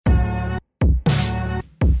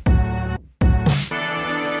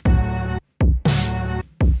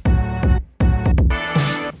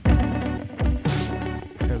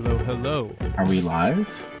Are we live?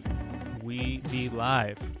 We be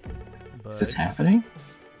live. Bud. Is this happening?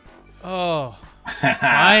 Oh,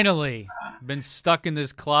 finally. Been stuck in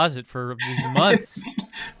this closet for these months.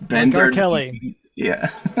 Ben's R. Kelly.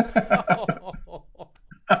 Yeah.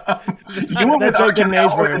 You went with R. Kelly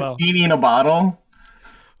very well. Genie in a bottle.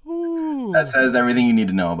 Ooh. That says everything you need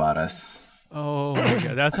to know about us. Oh, my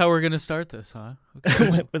God. That's how we're going to start this, huh?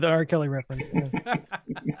 Okay. With an R. Kelly reference.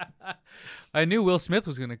 Yeah. I knew Will Smith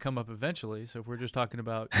was going to come up eventually, so if we're just talking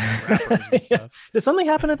about rappers and Yeah. stuff. Did something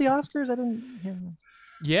happen at the Oscars? I didn't hear.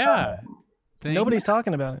 Yeah. Nobody's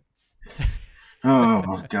talking about it.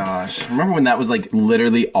 Oh gosh. Remember when that was like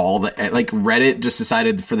literally all the like Reddit just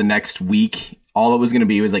decided for the next week all it was going to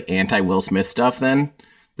be was like anti-Will Smith stuff then?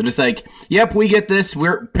 They're just like, yep, we get this.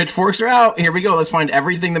 We're pitchforks are out. Here we go. Let's find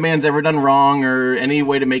everything the man's ever done wrong or any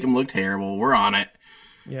way to make him look terrible. We're on it.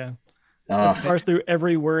 Yeah. Let's parse through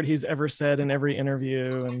every word he's ever said in every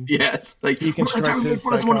interview. And yes. Like, deconstruct his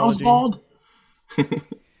when I was bald.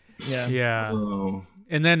 Yeah. Yeah. Oh.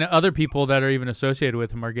 And then other people that are even associated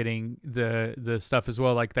with him are getting the stuff as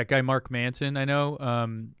well. Like that guy, Mark Manson, I know.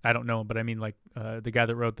 I don't know him, but I mean like the guy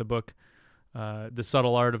that wrote the book, The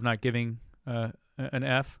Subtle Art of Not Giving an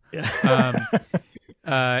F. Yeah.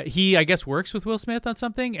 He, I guess, works with Will Smith on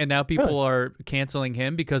something, and now people are canceling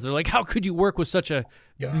him because they're like, how could you work with such a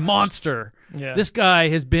monster? Yeah. This guy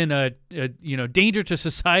has been a danger to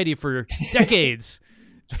society for decades.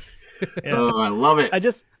 Yeah. Oh, I love it.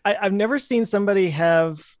 I've never seen somebody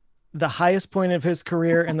have the highest point of his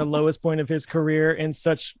career and the lowest point of his career in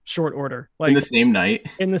such short order. Like in the same night.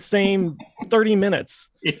 In the same 30 minutes.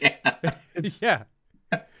 Yeah.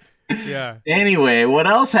 Yeah. Anyway, what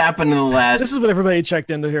else happened in the last... This is what everybody checked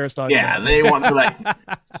in to hear us talk about. Yeah, they want to like...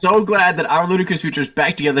 So glad that our Ludicrous Future is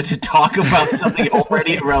back together to talk about something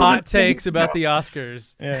already irrelevant. Hot takes about the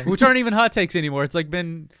Oscars, which aren't even hot takes anymore. It's like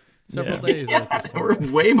been several days. Yeah, we're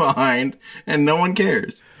way behind, and no one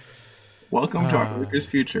cares. Welcome to our Ludicrous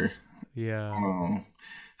Future. Yeah.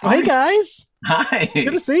 Hey, guys. Hi.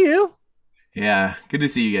 Good to see you. Yeah, good to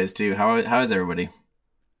see you guys, too. How is everybody?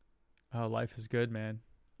 Oh, life is good, man.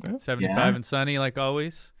 Yeah. 75 and sunny, like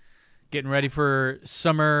always. Getting ready for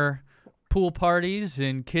summer pool parties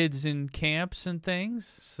and kids in camps and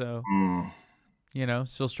things. So,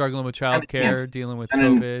 still struggling with childcare, dealing with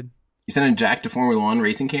COVID. You sending Jack to Formula One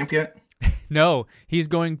racing camp yet? No, he's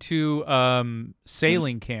going to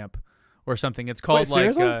sailing camp or something. It's called it's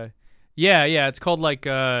called like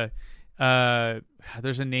there's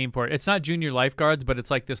a name for it. It's not junior lifeguards, but it's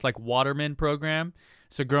like this like waterman program.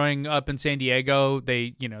 So growing up in San Diego,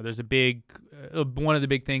 there's a big one of the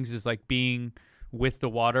big things is like being with the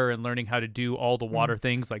water and learning how to do all the water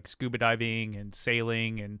things like scuba diving and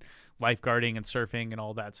sailing and lifeguarding and surfing and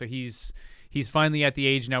all that. So he's finally at the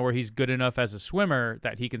age now where he's good enough as a swimmer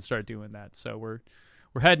that he can start doing that. So we're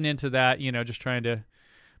heading into that, just trying to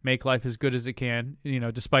make life as good as it can,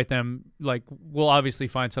 despite them, like, we'll obviously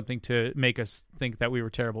find something to make us think that we were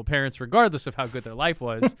terrible parents, regardless of how good their life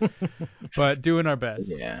was, but doing our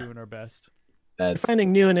best,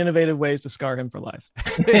 Finding new and innovative ways to scar him for life.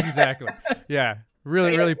 Exactly. Yeah.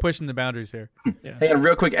 Really pushing the boundaries here. Yeah. Hang on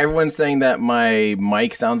real quick. Everyone's saying that my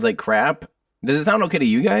mic sounds like crap. Does it sound okay to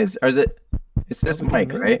you guys? Or it's this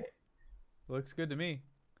mic, right? Looks good to me.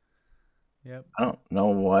 Yep. I don't know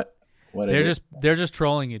what they're just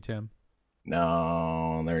trolling you, Tim.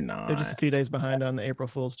 No, they're not. They're just a few days behind on the April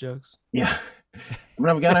Fool's jokes. Yeah. But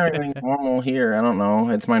I've got everything normal here. I don't know.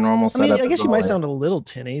 It's my normal setup. I guess you might sound a little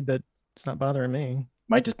tinny, but it's not bothering me.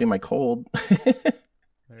 Might just be my cold.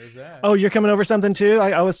 There's that. Oh, you're coming over something too?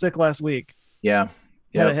 I was sick last week. Yeah.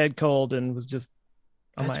 Had a head cold and was just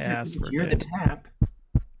on my ass. You're the tap.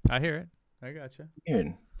 I hear it. I gotcha.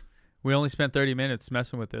 Weird. We only spent 30 minutes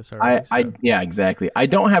messing with this already. Yeah, exactly. I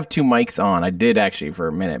don't have two mics on. I did actually for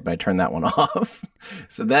a minute, but I turned that one off.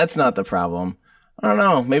 So that's not the problem. I don't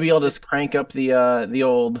know. Maybe I'll just crank up the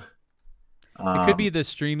old. It could be the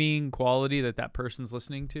streaming quality that person's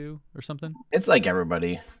listening to or something. It's like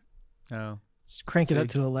everybody. Oh. Just crank it up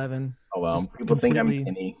to 11. Oh, well. Just People think I'm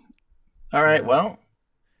tinny. All right. Well.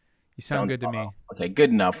 You sound good to me. Okay, good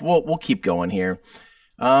enough. We'll keep going here.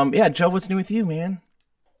 Yeah, Joe, what's new with you, man?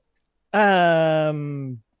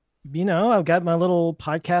 I've got my little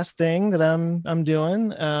podcast thing that I'm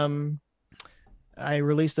doing. I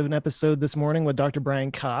released an episode this morning with Dr.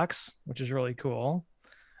 Brian Cox, which is really cool.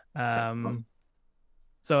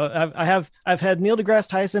 So I've had Neil deGrasse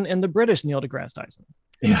Tyson and the British Neil deGrasse Tyson.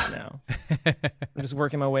 Yeah. Now I'm just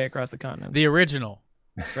working my way across the continent. The original,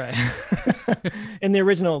 right? In the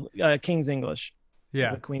original King's English,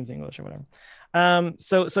 yeah, the Queen's English or whatever.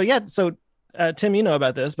 So Tim, you know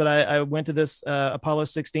about this, but I went to this Apollo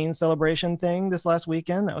 16 celebration thing this last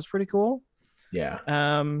weekend. That was pretty cool. Yeah.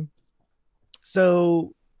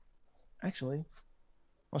 So actually,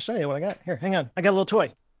 I'll show you what I got here. Hang on, I got a little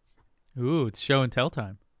toy. Ooh, it's show and tell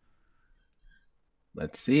time.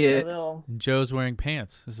 Let's see it. And Joe's wearing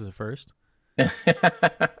pants. This is a first.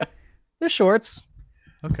 They're shorts.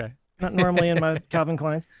 Okay. Not normally in my Calvin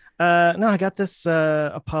Kleins. No, I got this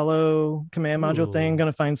Apollo command module thing. I'm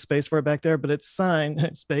going to find space for it back there, but it's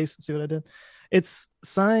signed. Space. See what I did? It's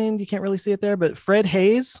signed. You can't really see it there, but Fred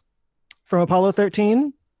Hayes from Apollo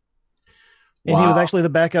 13. And he was actually the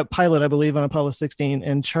backup pilot, I believe, on Apollo 16.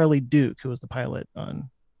 And Charlie Duke, who was the pilot on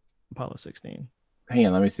Apollo 16. Hang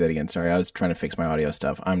on, let me see that again. Sorry, I was trying to fix my audio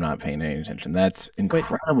stuff. I'm not paying any attention. That's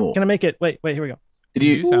incredible. Wait, can I make it? Wait, here we go. Did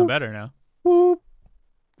you sound better now. Boop,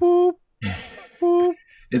 boop, boop.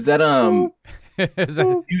 Is that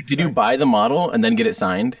did you buy the model and then get it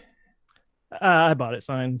signed? I bought it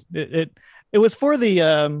signed. It was for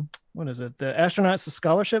the what is it? The Astronauts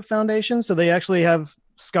Scholarship Foundation. So they actually have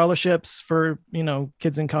scholarships for,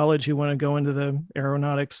 kids in college who want to go into the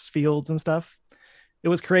aeronautics fields and stuff. It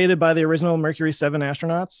was created by the original Mercury 7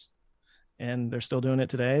 astronauts, and they're still doing it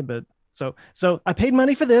today. But so I paid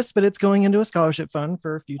money for this, but it's going into a scholarship fund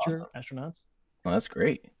for future astronauts. Well, that's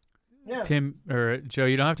great. Yeah. Tim or Joe,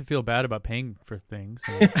 you don't have to feel bad about paying for things.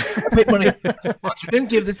 I paid money. You didn't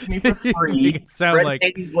give this to me for free. It sound Fred like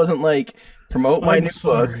Hayes wasn't like promote my new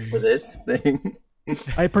book for this thing.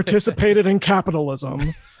 I participated in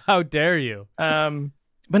capitalism. How dare you?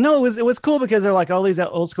 But no, it was cool because they're like all these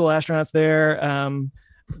old school astronauts there.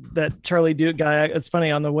 That Charlie Duke guy. It's funny,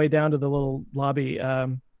 on the way down to the little lobby,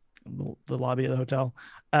 the lobby of the hotel.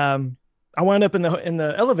 I wound up in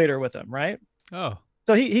the elevator with him, right? Oh.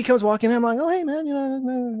 So he comes walking in. I'm like, oh, hey,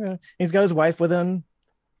 man, he's got his wife with him.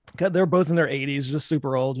 They're both in their 80s, just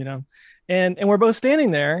super old, and we're both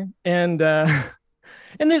standing there, and there's,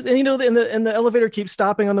 and the elevator keeps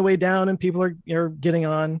stopping on the way down, and people are getting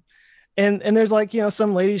on, and there's like,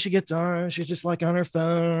 some lady, she gets on, she's just like on her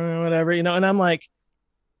phone or whatever, and I'm like,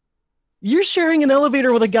 you're sharing an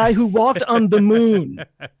elevator with a guy who walked on the moon,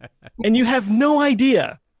 and you have no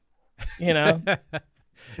idea, It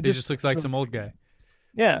just looks like some old guy.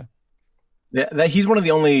 Yeah. Yeah, he's one of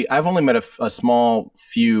the only. I've only met a small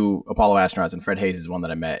few Apollo astronauts, and Fred Hayes is one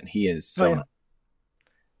that I met. And he is so. Nice.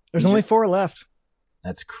 There's only 4 left.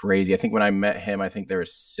 That's crazy. I think when I met him, I think there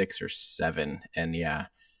was 6 or 7, and yeah.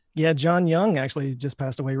 John Young actually just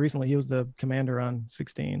passed away recently. He was the commander on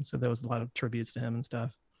 16, so there was a lot of tributes to him and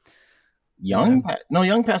stuff. Young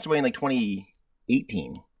passed away in like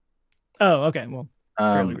 2018. Oh, okay. Well,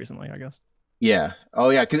 fairly recently, I guess. Yeah. Oh,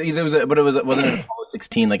 yeah. Because it wasn't an Apollo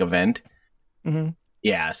 16 like event. Mm-hmm.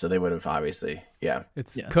 Yeah. So they would have obviously. Yeah.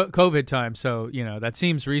 It's COVID time, so that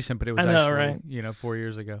seems recent, but it was actually right. 4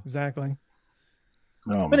 years ago. Exactly.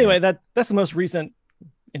 Oh, but anyway, that's the most recent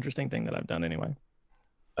interesting thing that I've done. Anyway.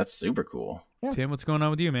 That's super cool. Yeah. Tim, what's going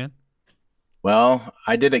on with you, man? Well,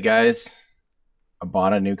 I did it, guys. I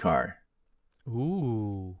bought a new car.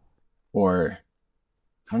 Ooh. Or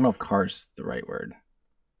I don't know if car's the right word.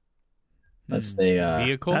 Let's say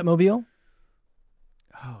vehicle. Batmobile.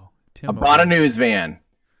 Oh, Tim. I bought a news van.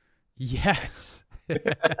 Yes. For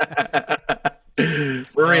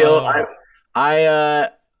real. I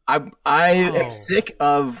am sick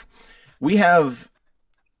of. We have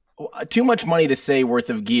too much money to say worth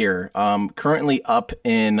of gear. Currently up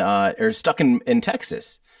in or stuck in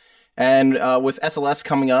Texas. And with SLS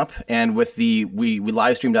coming up, and with we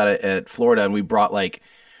live streamed out at Florida, and we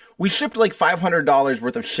shipped like $500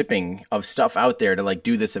 worth of shipping of stuff out there to like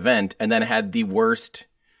do this event, and then had the worst,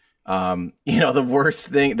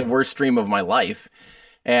 the worst stream of my life.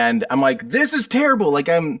 And I'm like, this is terrible. Like,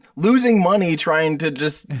 I'm losing money trying to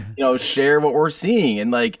just, share what we're seeing.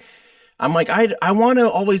 And like, I'm like, I want to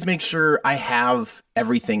always make sure I have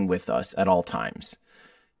everything with us at all times.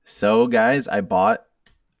 So guys, I bought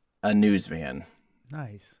a news van.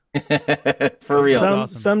 Nice. For real.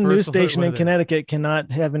 Some news station in Connecticut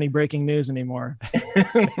cannot have any breaking news anymore.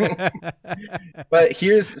 But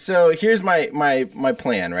here's my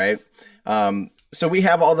plan, right? So we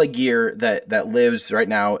have all the gear that lives right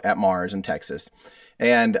now at Mars in Texas,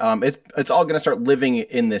 and it's all going to start living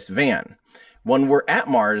in this van. When we're at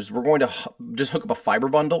Mars, we're going to just hook up a fiber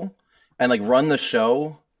bundle and like run the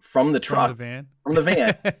show from the truck, from the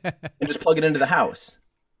van, and just plug it into the house.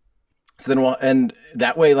 So then and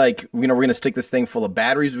that way, like, we're going to stick this thing full of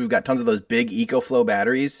batteries. We've got tons of those big EcoFlow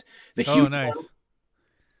batteries, the huge nice one.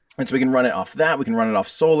 And so we can run it off that. We can run it off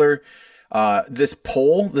solar. This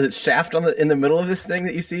pole, the shaft in the middle of this thing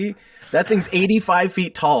that you see, that thing's 85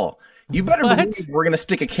 feet tall. You better What? believe we're going to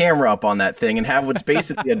stick a camera up on that thing and have what's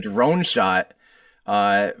basically a drone shot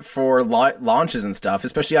for launches and stuff,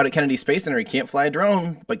 especially out at Kennedy Space Center. You can't fly a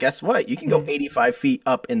drone, but guess what? You can go 85 feet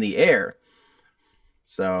up in the air.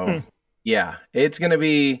 So, yeah, it's going to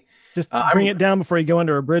be... Just bring it down before you go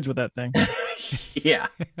under a bridge with that thing. Yeah.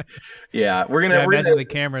 Yeah, we're going to... I imagine the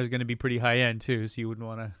camera is going to be pretty high-end, too, so you wouldn't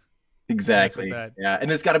want to... Exactly. Yeah,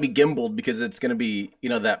 and it's got to be gimbaled because it's going to be,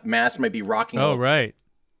 that mast might be rocking. Oh, right.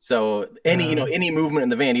 So any movement in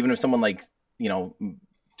the van, even if someone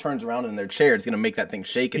turns around in their chair, it's going to make that thing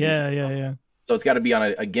shake. Yeah. So it's got to be on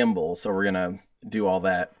a gimbal. So we're going to do all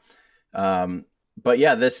that. But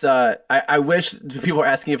yeah, this I wish people are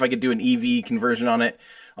asking if I could do an EV conversion on it.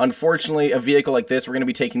 Unfortunately, a vehicle like this, we're going to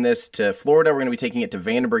be taking this to Florida. We're going to be taking it to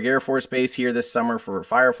Vandenberg Air Force Base here this summer for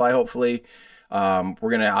Firefly, hopefully. We're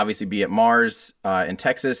going to obviously be at Mars in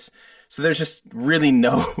Texas. So there's just really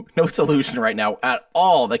no solution right now at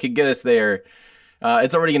all that could get us there.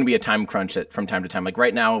 It's already going to be a time crunch from time to time. Like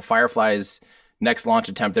right now, Firefly's next launch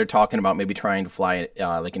attempt, they're talking about maybe trying to fly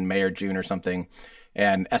like in May or June or something.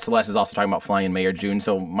 And SLS is also talking about flying in May or June.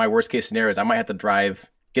 So my worst case scenario is I might have to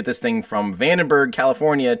get this thing from Vandenberg,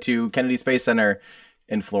 California to Kennedy Space Center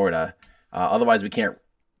in Florida. Otherwise we can't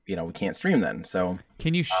stream then. So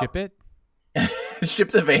can you ship it? Ship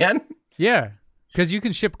the van? Yeah, because you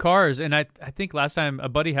can ship cars, and I think last time a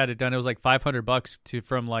buddy had it done, it was like $500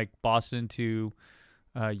 from like Boston to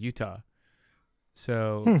Utah.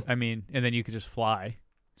 So I mean, and then you could just fly,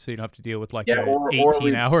 so you don't have to deal with like an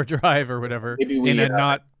 18-hour drive or whatever in a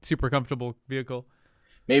not super comfortable vehicle.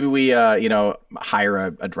 Maybe we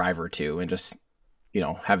hire a driver too, and just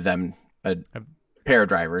have them a pair of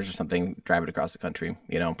drivers or something drive it across the country.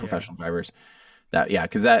 Professional drivers.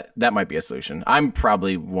 Because that might be a solution. I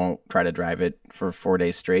probably won't try to drive it for 4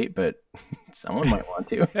 days straight, but someone might want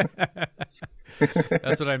to.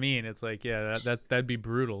 That's what I mean. It's like, yeah, that'd be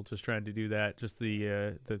brutal just trying to do that. Just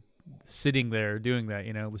the sitting there doing that,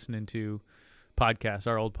 listening to podcasts,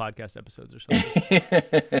 our old podcast episodes or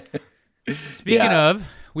something. Speaking of,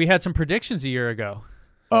 we had some predictions a year ago.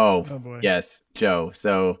 Oh boy. Yes, Joe.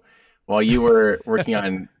 So while you were working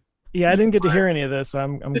on... Yeah, I didn't get to hear any of this. So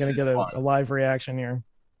I'm going to get a live reaction here.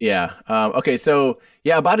 Yeah. Okay. So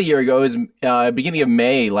about a year ago, it was beginning of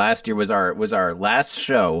May last year was our last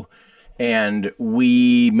show, and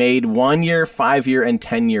we made 1 year, 5 year, and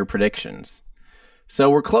 10-year predictions. So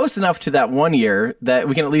we're close enough to that 1 year that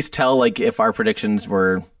we can at least tell if our predictions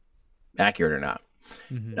were accurate or not.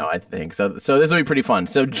 Mm-hmm. I think so. So this will be pretty fun.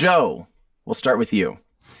 So Joe, we'll start with you.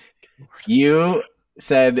 You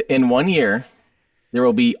said in 1 year, there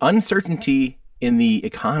will be uncertainty in the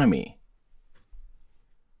economy.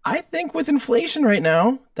 I think with inflation right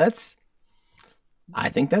now, I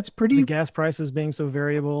think that's pretty... The gas prices being so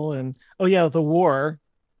variable, and the war.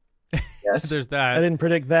 Yes, there's that. I didn't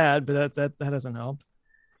predict that, but that doesn't help.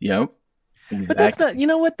 Yep, exactly. But that's not... You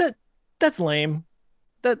know what? That's lame.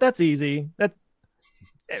 That's easy.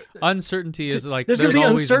 Uncertainty is like there's going to be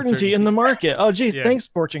uncertainty in the market. Oh, geez, thanks,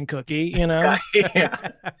 fortune cookie. Yeah.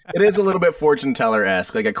 It is a little bit fortune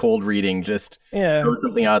teller-esque, like a cold reading. Just throw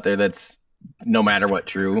something out there that's no matter what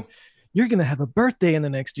true. You're going to have a birthday in the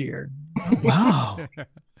next year. Oh, wow.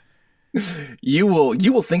 You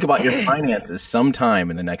will think about your finances sometime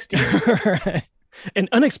in the next year. Right. An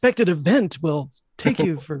unexpected event will take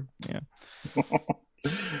you for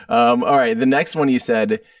All right, the next one you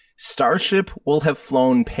said. Starship will have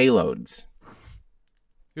flown payloads.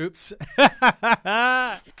 Oops.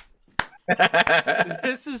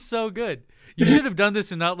 This is so good. You should have done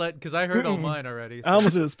this and not because I heard all mine already. So. I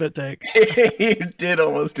almost did a spit take. You did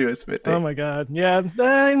almost do a spit take. Oh my God. Yeah,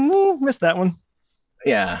 I missed that one.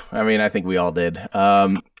 Yeah, I mean, I think we all did.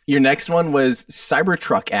 Your next one was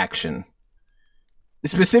Cybertruck action.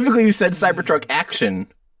 Specifically, you said Cybertruck action.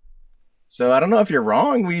 So I don't know if you're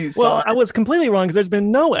wrong. I was completely wrong because there's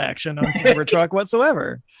been no action on Cybertruck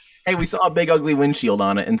whatsoever. Hey, we saw a big ugly windshield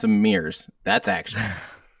on it and some mirrors. That's action.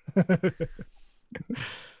 Okay,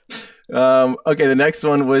 the next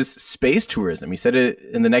one was space tourism. You said it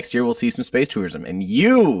in the next year we'll see some space tourism, and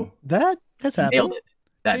that has happened. Nailed it.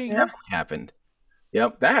 That definitely happened.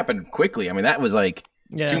 Yep, that happened quickly. I mean, that was like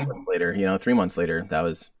 2 months later. 3 months later, that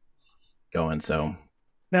was going. So.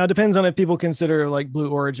 Now it depends on if people consider like Blue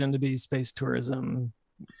Origin to be space tourism,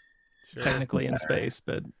 technically in space,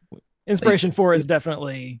 but Inspiration 4 is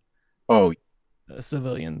definitely a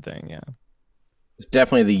civilian thing. Yeah, it's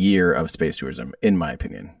definitely the year of space tourism, in my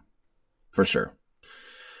opinion, for sure.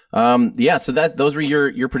 So those were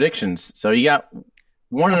your predictions. So you got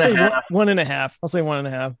one and a half. 1.5. I'll say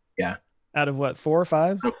 1.5. Yeah. Out of what, 4 or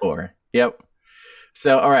 5? 4. Yep.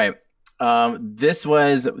 So all right.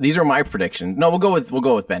 These are my predictions. No, we'll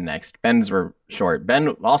go with Ben next. Ben's were short. Ben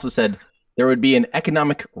also said there would be an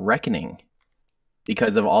economic reckoning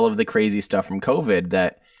because of all of the crazy stuff from COVID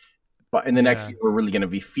that, but in the next year we're really going to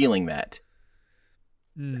be feeling that.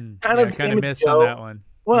 Kind of missed on that one.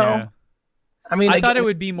 Well, I mean, I thought it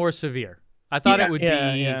would be more severe. I thought it would be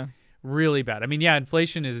yeah. really bad. I mean,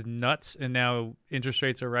 inflation is nuts, and now interest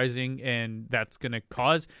rates are rising, and that's going to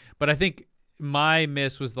cause. But I think my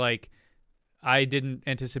miss was like, I didn't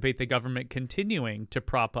anticipate the government continuing to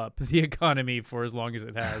prop up the economy for as long as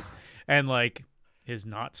it has, and like is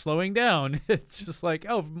not slowing down. It's just like,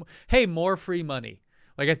 oh, hey, more free money.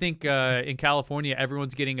 Like I think in California,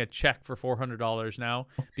 everyone's getting a check for $400 now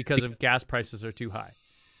because of gas prices are too high.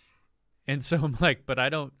 And so I'm like, but I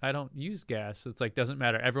don't use gas. It's like, doesn't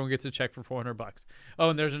matter. Everyone gets a check for $400.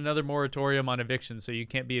 Oh, and there's another moratorium on eviction, so you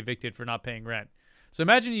can't be evicted for not paying rent. So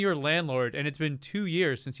imagine you're a landlord and it's been 2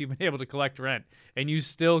 years since you've been able to collect rent and you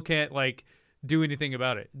still can't like do anything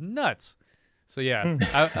about it. Nuts. So yeah,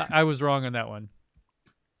 I was wrong on that one.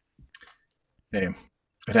 Hey,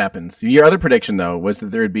 it happens. Your other prediction though was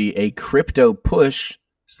that there would be a crypto push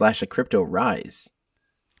 / a crypto rise.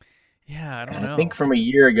 Yeah, I don't know. I think from a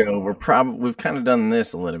year ago, we've kind of done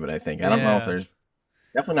this a little bit. I think I don't know if there's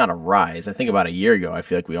definitely not a rise. I think about a year ago, I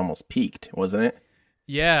feel like we almost peaked, wasn't it?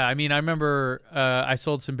 Yeah, I mean, I remember I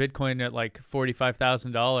sold some Bitcoin at like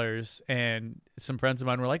 $45,000, and some friends of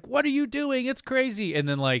mine were like, "What are you doing? It's crazy!" And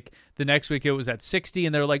then like the next week it was at 60,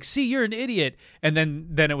 and they were like, "See, you're an idiot." And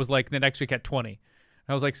then it was like the next week at 20.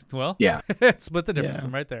 I was like, "Well, yeah, split the difference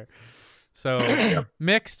from right there." So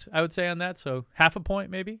mixed, I would say on that. So half a point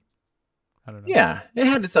maybe. I don't know. Yeah, it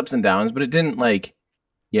had its ups and downs, but it didn't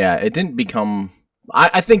it didn't become.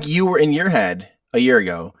 I think you were in your head a year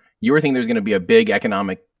ago. You were thinking there's going to be a big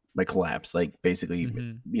economic collapse, like basically,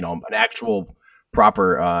 an actual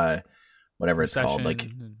proper whatever it's called, like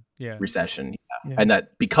recession, and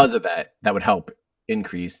that because of that would help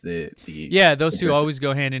increase the those two always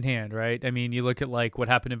go hand in hand, right? I mean, you look at like what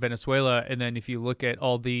happened in Venezuela, and then if you look at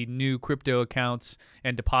all the new crypto accounts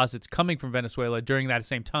and deposits coming from Venezuela during that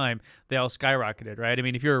same time, they all skyrocketed, right? I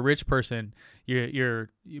mean, if you're a rich person,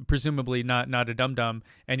 you're presumably not a dum-dum,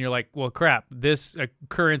 and you're like, well, crap, this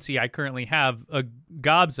currency I currently have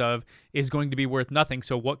gobs of is going to be worth nothing,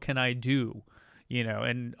 so what can I do?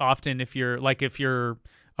 And often if you're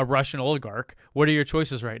a Russian oligarch, what are your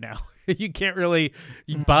choices right now? You can't really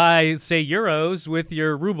buy, say, euros with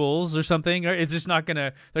your rubles or something. It's just not they're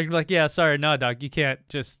gonna be like, yeah, sorry, no, dog, you can't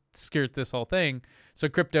just skirt this whole thing. So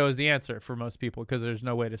crypto is the answer for most people because there's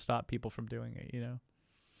no way to stop people from doing it,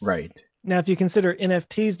 Right. Now, if you consider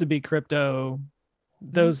NFTs to be crypto,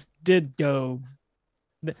 those did go,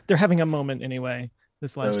 they're having a moment anyway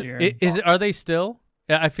this last year. Are they still?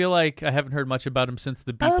 I feel like I haven't heard much about them since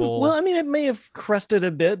the Beeple. Well, I mean, it may have crested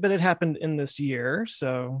a bit, but it happened in this year.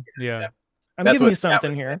 So yeah, I'm giving you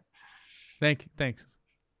something here. Thanks.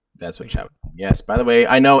 That's what chat. Yes. By the way,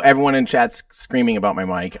 I know everyone in chat's screaming about my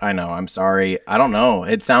mic. I know. I'm sorry. I don't know.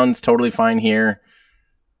 It sounds totally fine here.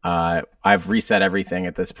 I've reset everything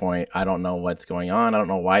at this point. I don't know what's going on. I don't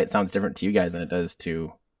know why it sounds different to you guys than it does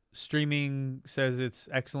to. Streaming says it's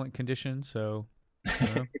excellent condition, so.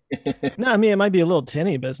 No, I mean, it might be a little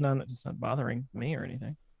tinny, but it's not bothering me or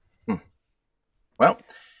anything. Well,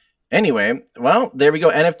 anyway, there we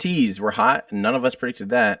go. NFTs were hot. None of us predicted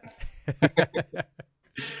that.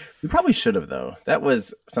 We probably should have, though. That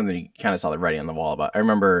was something you kind of saw the writing on the wall about. I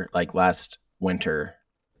remember like last winter,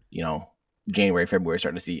 January, February,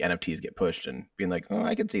 starting to see NFTs get pushed and being like, oh,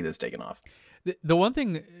 I could see this taking off. The one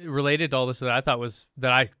thing related to all this that I thought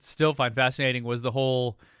that I still find fascinating was the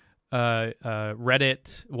whole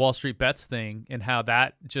Reddit Wall Street Bets thing and how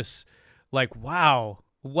that just like, wow.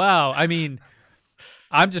 I mean,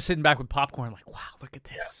 I'm just sitting back with popcorn like, wow, look at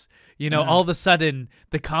this. All of a sudden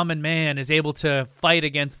the common man is able to fight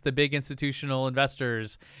against the big institutional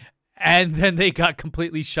investors, and then they got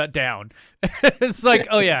completely shut down. It's like,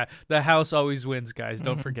 oh yeah, the house always wins, guys.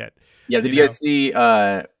 Don't forget. Yeah, did you guys see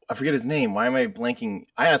I forget his name. Why am I blanking?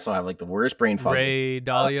 I also have like the worst brain fog. Ray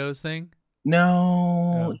Dalio's thing?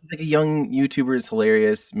 No, he's like a young YouTuber. Is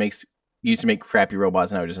hilarious. Used to make crappy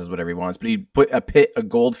robots. Now he just does whatever he wants. But he put a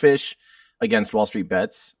goldfish against Wall Street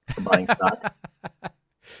Bets for buying stock, and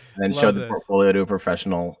then showed the portfolio to a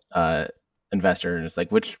professional investor, and it's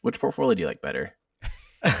like, which portfolio do you like better?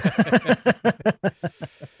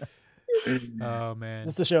 Oh man!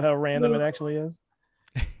 Just to show how random it actually is.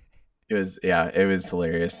 It was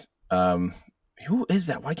hilarious. Who is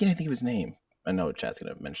that? Why can't I think of his name? I know chat's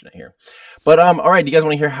gonna mention it here, but all right. Do you guys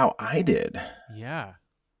want to hear how I did? Yeah.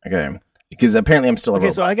 Okay, because apparently I'm still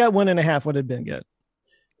okay. So I got 1.5. What did Ben get?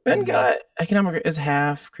 Ben got economic is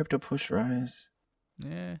half, crypto push rise.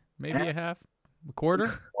 Yeah, maybe a half, a quarter,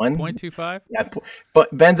 0.25. Yeah,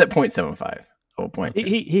 but Ben's at 0.75. Oh, point.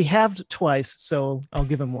 He halved twice, so I'll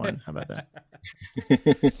give him one. How about that?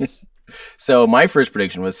 So my first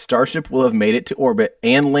prediction was Starship will have made it to orbit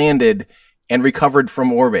and landed and recovered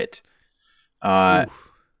from orbit. Yeah,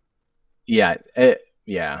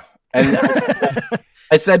 yeah. And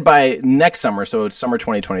I said by next summer, so it's summer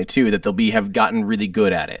 2022, that they'll have gotten really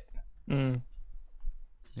good at it.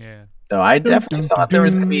 Yeah. So I definitely thought there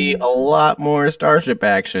was going to be a lot more Starship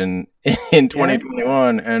action in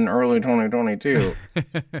 2021 and early 2022.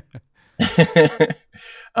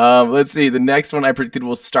 Let's see. The next one I predicted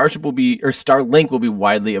was Starlink will be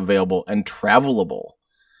widely available and travelable.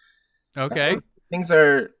 Okay. Things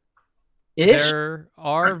are ish. There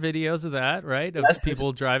are videos of that, right? Of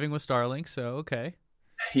people driving with Starlink. So, okay.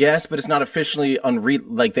 Yes, but it's not officially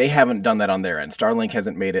like they haven't done that on their end. Starlink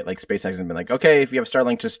hasn't made it like SpaceX hasn't been like, okay, if you have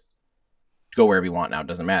Starlink, just go wherever you want now. It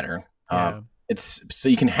doesn't matter. Yeah. It's so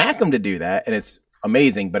you can hack them to do that, and it's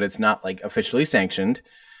amazing, but it's not like officially sanctioned.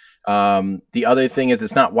 The other thing is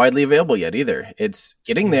it's not widely available yet either. It's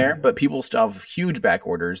getting there, but people still have huge back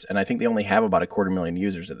orders, and I think they only have about 250,000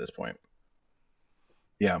 users at this point.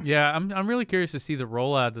 Yeah, I'm really curious to see the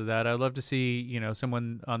rollout of that. I'd love to see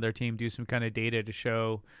someone on their team do some kind of data to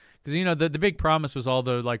show, because the big promise was all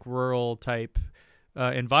the like rural type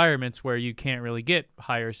environments where you can't really get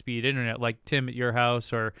higher speed internet, like Tim at your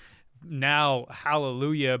house, or now,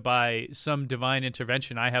 hallelujah, by some divine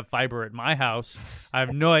intervention, I have fiber at my house. I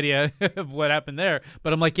have no idea what happened there,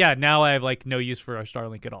 but I'm like, yeah, now I have like no use for a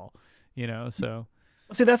Starlink at all. So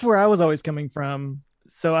see, that's where I was always coming from.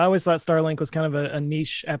 So I always thought Starlink was kind of a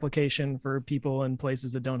niche application for people in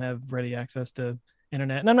places that don't have ready access to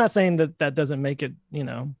internet. And I'm not saying that doesn't make it,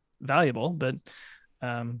 valuable, but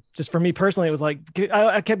just for me personally, it was like,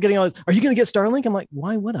 I kept getting all this, are you going to get Starlink? I'm like,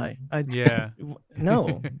 why would I?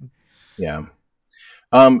 No. Yeah.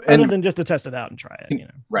 Other than just to test it out and try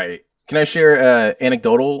it, Right. Can I share an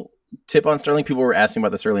anecdotal tip on Starlink? People were asking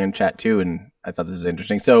about this earlier in chat too, and I thought this was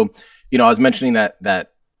interesting. So, I was mentioning that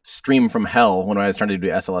stream from hell when I was trying to do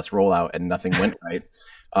SLS rollout and nothing went right.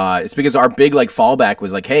 It's because our big like fallback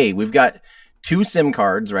was like, hey, we've got 2 SIM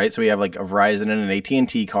cards, right? So we have like a Verizon and an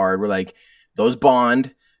AT&T card. We're like, those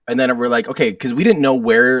bond. And then we're like, okay, because we didn't know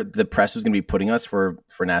where the press was going to be putting us for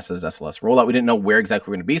NASA's SLS rollout. We didn't know where exactly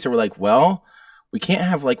we were going to be. So we're like, well, we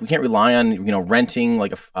can't rely on, renting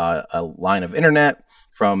like a line of internet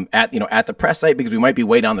from at the press site, because we might be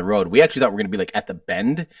way down the road. We actually thought we were going to be like at the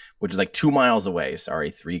bend, which is like 2 miles away. Sorry,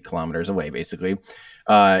 3 kilometers away, basically.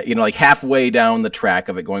 Like halfway down the track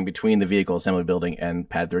of it going between the vehicle assembly building and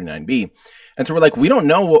pad 39B. And so we're like, we don't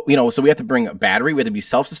know what, so we have to bring a battery. We have to be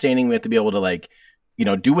self-sustaining. We have to be able to like,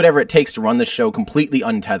 do whatever it takes to run the show completely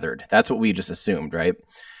untethered. That's what we just assumed, right?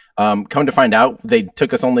 Come to find out, they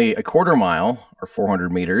took us only a quarter mile or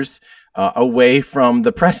 400 meters away from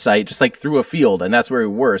the press site, just like through a field. And that's where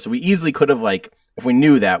we were. So we easily could have like, if we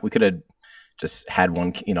knew that, we could have just had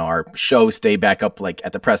one, our show stay back up like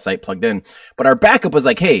at the press site plugged in. But our backup was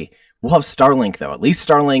like, hey, we'll have Starlink though. At least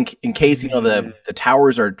Starlink in case, the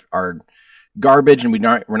towers are garbage and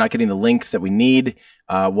we're not getting the links that we need.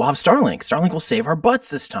 We'll have Starlink. Starlink will save our butts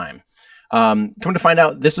this time. Come to find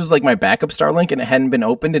out, this was like my backup Starlink, and it hadn't been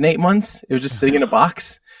opened in 8 months. It was just sitting in a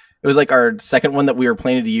box. It was like our second one that we were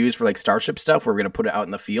planning to use for like Starship stuff. We're going to put it out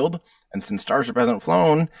in the field. And since Starship hasn't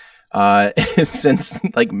flown since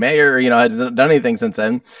like May, or hasn't done anything since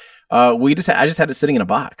then, I just had it sitting in a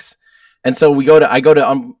box. And so I go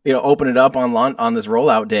to open it up on this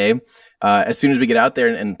rollout day. As soon as we get out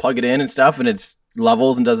there and plug it in and stuff, and it's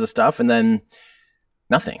levels and does the stuff, and then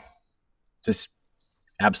nothing, just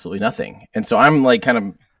absolutely nothing. And so I'm like kind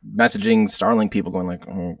of messaging Starlink people going like,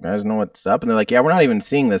 oh, you guys know what's up? And they're like, yeah, we're not even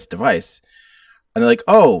seeing this device. And they're like,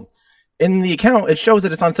 oh, in the account, it shows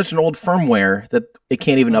that it's on such an old firmware that it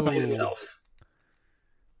can't even update itself.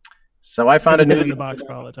 So I found it's been in the box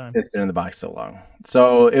for all the time. It's been in the box so long.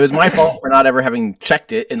 So it was my fault for not ever having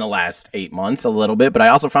checked it in the last 8 months a little bit. But I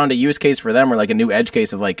also found a use case for them, or like a new edge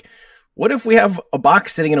case of like, what if we have a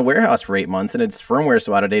box sitting in a warehouse for 8 months and its firmware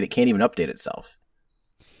so out of date it can't even update itself?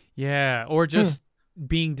 Yeah, or just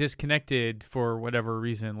being disconnected for whatever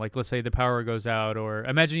reason. Like, let's say the power goes out, or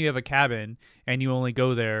imagine you have a cabin and you only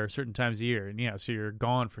go there certain times a year, and so you're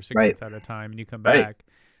gone for 6 months at a time, and you come back.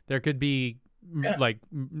 There could be like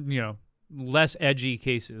less edgy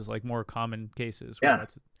cases, like more common cases where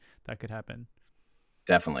that could happen.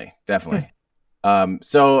 Definitely.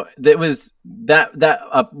 So it was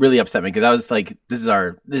that really upset me, because I was like, this is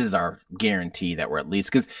our guarantee that we're at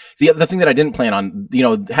least, because the thing that I didn't plan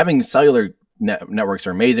on, having cellular networks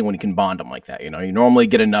are amazing when you can bond them like that. You know, you normally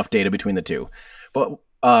get enough data between the two. But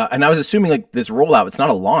and I was assuming like this rollout, it's not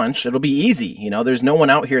a launch. It'll be easy. You know, there's no one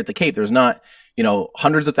out here at the Cape. There's not, you know,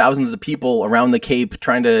 hundreds of thousands of people around the Cape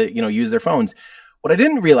trying to, you know, use their phones. What I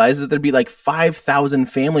didn't realize is that there'd be like 5,000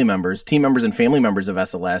 family members, team members and family members of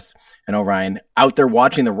SLS and Orion out there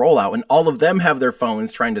watching the rollout, and all of them have their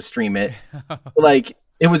phones trying to stream it. Like,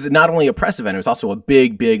 it was not only a press event, it was also a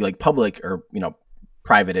big like public or, you know,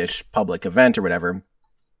 private-ish public event or whatever.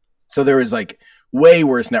 So there was like way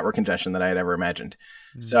worse network congestion than I had ever imagined.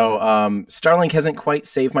 So Starlink hasn't quite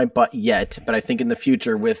saved my butt yet, but I think in the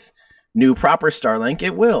future with new proper Starlink,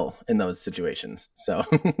 it will in those situations. So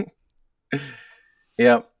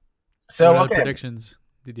yeah. So what okay. predictions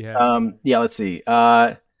did you have? Yeah, let's see.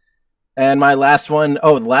 And my last one,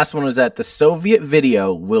 the last one was that the Soviet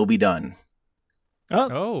video will be done.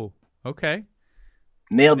 Oh, okay.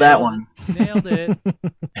 Nailed that one. Nailed it.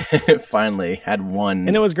 Finally had one.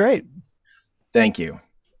 And it was great. Thank you.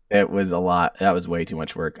 It was a lot. That was way too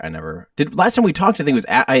much work. I never did. Last time we talked, I think it was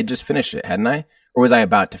I had just finished it, hadn't I? Or was I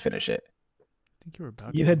about to finish it? I think you were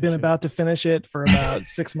about. You had been about to finish it for about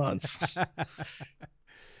 6 months.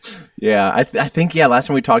 Yeah, I think last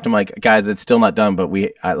time we talked, I'm like, guys, it's still not done, but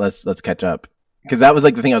let's catch up, because that was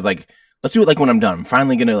like the thing. I was like, let's do it like when I'm done. I'm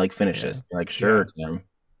finally gonna like finish this. Like, sure, Tim.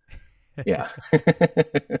 Yeah.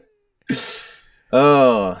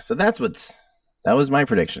 Oh, so that was my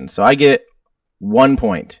prediction. So I get 1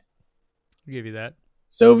 point. I'll give you that.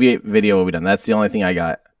 Soviet video will be done. That's the only thing I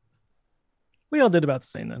got. We all did about the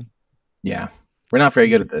same then. Yeah, we're not very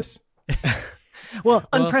good at this. Well,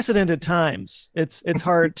 unprecedented times. It's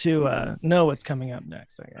hard to know what's coming up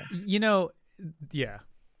next, I guess. You know, yeah.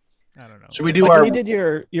 I don't know. Should we do when you did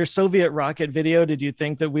your Soviet rocket video, did you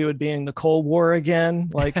think that we would be in the Cold War again?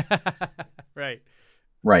 Like, right.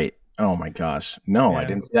 Oh my gosh. No, I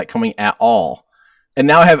didn't see that coming at all. And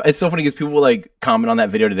now it's so funny because people will like comment on that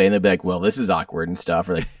video today and they'll be like, well, this is awkward and stuff.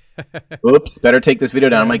 Or like, oops, better take this video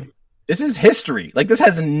down. I'm like, this is history. Like, this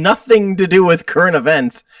has nothing to do with current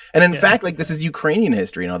events. And in fact, like, this is Ukrainian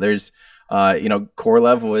history. You know, there's,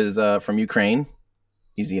 Korolev was from Ukraine.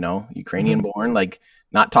 He's, Ukrainian born. Like,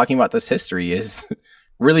 not talking about this history is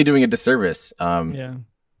really doing a disservice. It's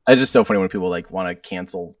just so funny when people like want to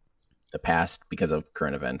cancel the past because of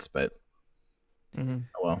current events, but oh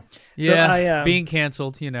well. Yeah, so being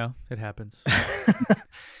canceled, it happens.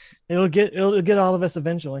 It'll get all of us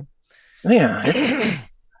eventually. Yeah, it's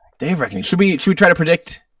day of reckoning. Should we try to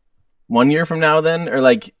predict 1 year from now then, or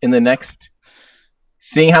like in the next?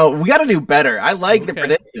 Seeing how we got to do better. I like the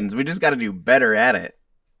predictions. We just got to do better at it.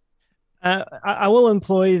 I will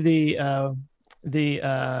employ the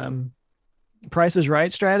Price is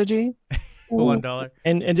Right strategy. $1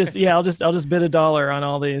 and just I'll just bid $1 on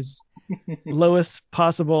all these lowest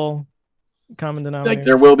possible common denominator. Like,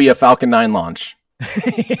 there will be a Falcon 9 launch.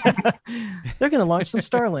 They're going to launch some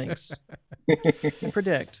Starlinks.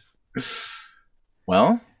 Predict.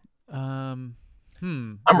 Well, I'm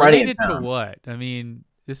writing it to what? I mean,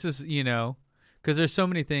 this is because there's so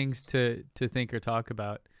many things to think or talk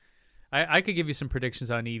about. I could give you some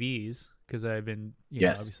predictions on EVs because I've been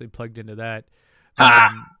obviously plugged into that.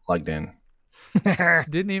 Plugged in.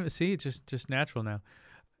 Didn't even see it's just natural now.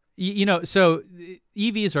 So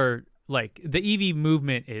EVs are like the EV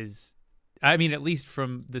movement is, I mean, at least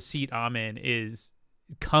from the seat I'm in, is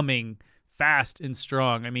coming fast and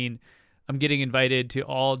strong. I mean, I'm getting invited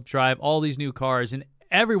to drive all these new cars, and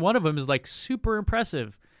every one of them is like super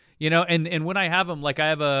impressive. And when I have them, like I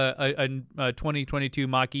have a 2022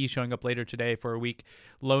 Mach-E showing up later today for a week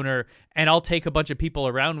loaner, and I'll take a bunch of people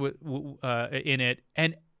around in it,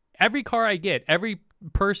 and every car I get, every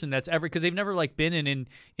person that's ever, because they've never like been in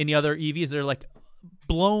any other EVs, they're like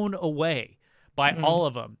blown away by all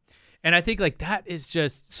of them. And I think like that is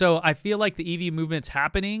just, so I feel like the EV movement's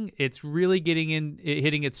happening. It's really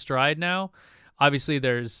hitting its stride now. Obviously,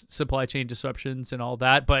 there's supply chain disruptions and all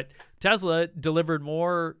that, but Tesla delivered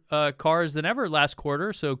more cars than ever last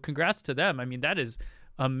quarter, so congrats to them. I mean, that is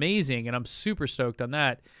amazing, and I'm super stoked on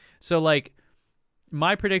that. So, like,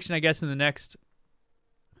 my prediction, I guess, in the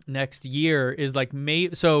next year is like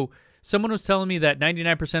so someone was telling me that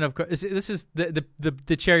 99% of cars, this is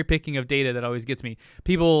the cherry picking of data that always gets me.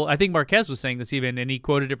 People, I think Marquez was saying this even, and he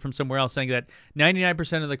quoted it from somewhere else, saying that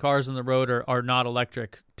 99% of the cars on the road are not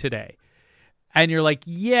electric today. And you're like,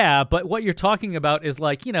 yeah, but what you're talking about is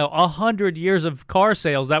like, 100 years of car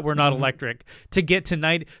sales that were not electric to get to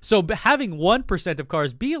 90. So having 1% of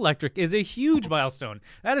cars be electric is a huge milestone.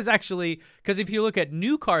 That is actually, because if you look at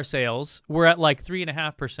new car sales, we're at like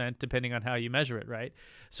 3.5%, depending on how you measure it, right?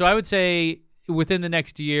 So I would say within the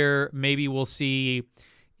next year, maybe we'll see,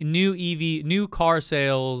 new car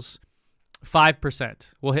sales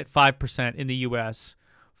 5%. We'll hit 5% in the U.S.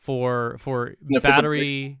 for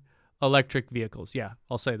battery electric vehicles. Yeah,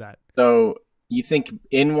 I'll say that. So you think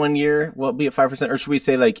in 1 year will it be at 5%, or should we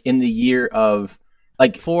say like in the year of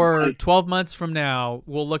like for 12 months from now,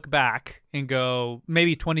 we'll look back and go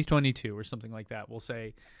maybe 2022 or something like that. We'll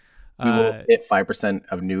say we will hit 5%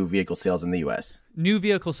 of new vehicle sales in the U.S. New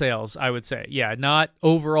vehicle sales, I would say. Yeah, not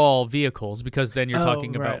overall vehicles, because then you're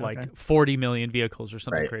talking about like 40 million vehicles or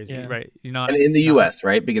something crazy, right? You're not, and in the U.S.,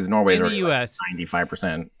 right? Because Norway's in the already U.S. like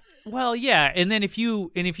 95%. Well, yeah, and then if you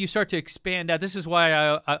start to expand out, this is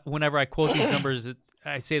why I whenever I quote these numbers,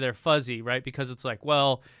 I say they're fuzzy, right? Because it's like,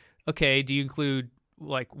 well, okay, do you include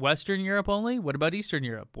like Western Europe only? What about Eastern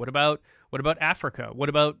Europe? What about Africa? What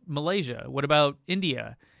about Malaysia? What about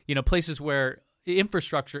India? Places where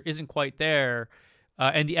infrastructure isn't quite there,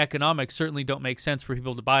 and the economics certainly don't make sense for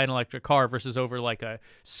people to buy an electric car versus over like a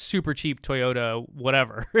super cheap Toyota,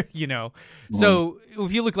 whatever, So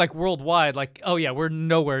if you look like worldwide, like, oh yeah, we're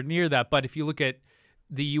nowhere near that. But if you look at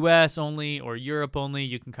the US only or Europe only,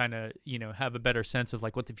 you can kind of, have a better sense of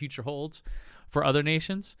like what the future holds for other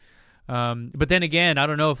nations. But then again, I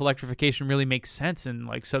don't know if electrification really makes sense in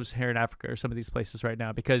like sub-Saharan Africa or some of these places right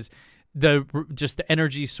now, because the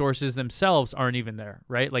energy sources themselves aren't even there,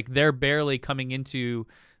 right? Like they're barely coming into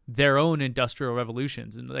their own industrial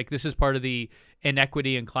revolutions. And like, this is part of the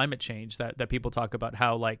inequity in climate change that people talk about,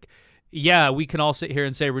 how like, yeah, we can all sit here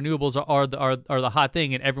and say renewables are the hot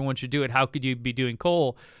thing and everyone should do it. How could you be doing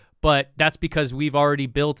coal? But that's because we've already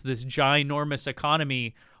built this ginormous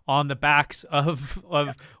economy on the backs of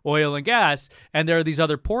oil and gas. And there are these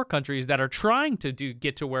other poor countries that are trying to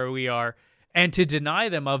get to where we are, and to deny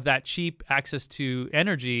them of that cheap access to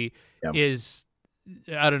energy is,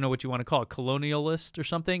 I don't know what you want to call it, colonialist or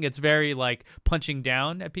something. It's very like punching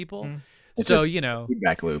down at people. It's so,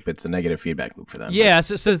 feedback loop. It's a negative feedback loop for them. Yeah.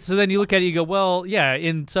 So then you look at it, you go, well, yeah,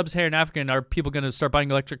 in sub-Saharan Africa, are people going to start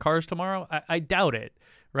buying electric cars tomorrow? I doubt it.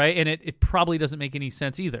 Right. And it probably doesn't make any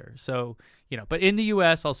sense either. So, but in the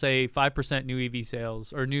US, I'll say 5% new EV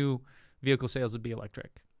sales or new vehicle sales would be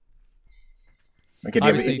electric. Okay, do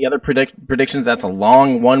you have any other predictions? That's a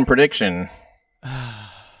long one prediction,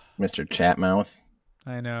 Mr. Chatmouth.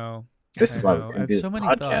 I know. This is why we have so many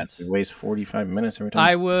thoughts. It wastes 45 minutes every time.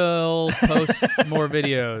 I will post more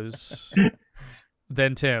videos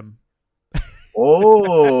than Tim.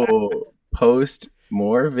 Oh, post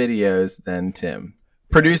more videos than Tim.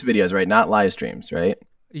 Produce videos, right? Not live streams, right?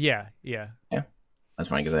 Yeah. That's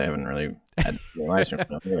fine because I haven't really had a live stream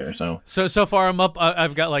up here. So far I'm up.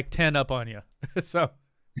 I've got like 10 up on you. So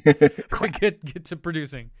get to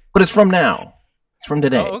producing. But it's from now. It's from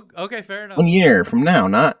today. Oh, okay, fair enough. 1 year from now,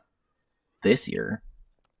 not this year.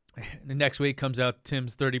 Next week comes out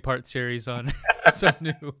Tim's 30-part series on some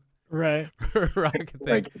new rocket thing.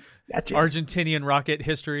 Like, gotcha. Argentinian rocket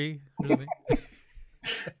history.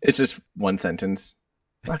 It's just one sentence.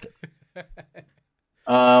 Rockets.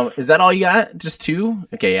 Is that all you got? Just two?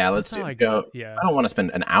 Okay, yeah, let's do it. Go. Yeah. I don't want to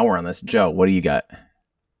spend an hour on this. Joe, what do you got?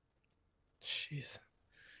 Jeez.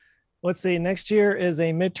 Let's see. Next year is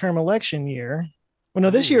a midterm election year. Well, no,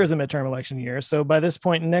 this year is a midterm election year. So by this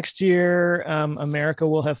point next year, America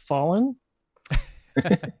will have fallen.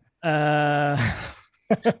 No,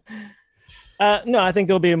 I think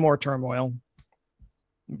there'll be more turmoil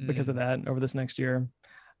because of that over this next year.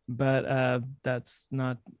 But that's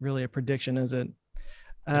not really a prediction, is it?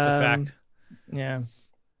 It's a fact. Yeah.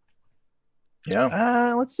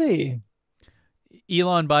 Let's see.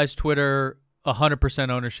 Elon buys Twitter 100%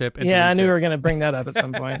 ownership. Yeah, I knew we were going to bring that up at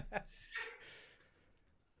some point.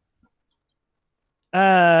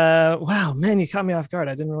 Wow, man, you caught me off guard.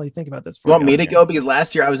 I didn't really think about this. You want me to go? Because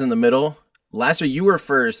last year I was in the middle. Last year you were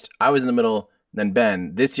first. I was in the middle, then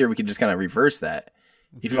Ben. This year we could just kind of reverse that.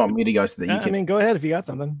 If you want me to go, so that you can. I mean, go ahead if you got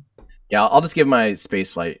something. Yeah, I'll just give my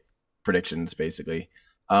spaceflight predictions, basically.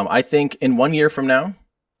 I think in 1 year from now,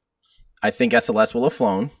 I think SLS will have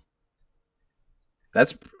flown.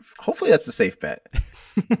 Hopefully that's a safe bet.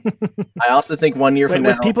 I also think 1 year from now,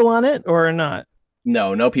 with people on it or not?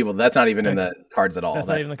 No people. That's not even in the cards at all. That's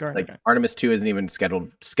not even the card. Like Artemis 2 isn't even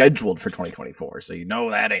scheduled for 2024, so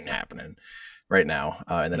that ain't happening right now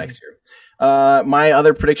in the next year. My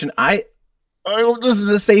other prediction, this is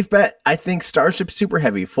a safe bet. I think Starship Super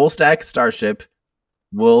Heavy, full stack Starship,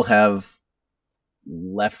 will have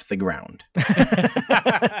left the ground.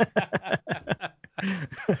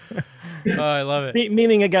 Oh, I love it.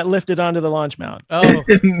 Meaning it got lifted onto the launch mount. Oh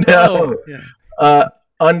no! Yeah.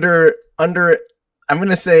 Under I'm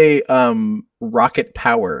gonna say rocket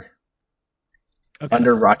power. Okay.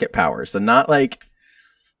 Under rocket power, so not like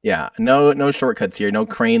Yeah, no shortcuts here. No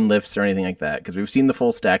crane lifts or anything like that because we've seen the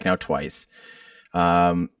full stack now twice,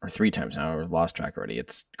 or 3 times now. We've lost track already.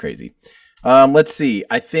 It's crazy. Let's see.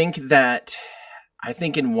 I think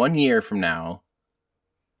in 1 year from now,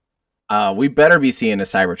 we better be seeing a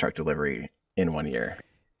Cybertruck delivery in 1 year.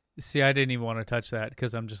 See, I didn't even want to touch that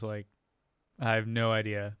because I'm just like, I have no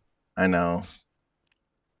idea. I know.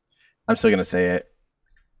 I'm still gonna say it.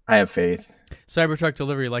 I have faith. Cybertruck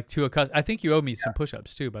delivery, like to a I think you owe me some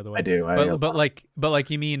push-ups too, by the way. I do. But like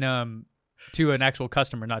you mean to an actual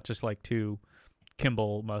customer, not just like to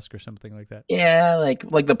Kimball Musk or something like that. Yeah,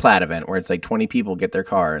 like the Plaid event where it's like 20 people get their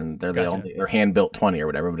car and they're hand built 20 or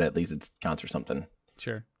whatever, but at least it counts for something.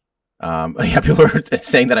 Sure. Yeah, people are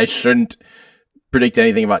saying that I shouldn't predict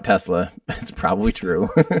anything about Tesla. It's probably true.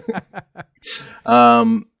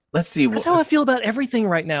 Let's see. That's how I feel about everything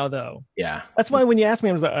right now, though. Yeah. That's why when you ask me,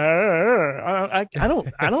 I was like, I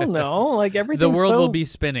don't know. Like everything. The world will be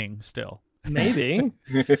spinning still. Maybe.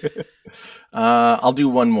 I'll do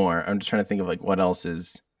one more. I'm just trying to think of like what else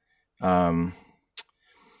is. Let's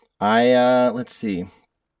see.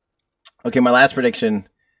 Okay, my last prediction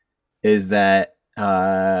is that.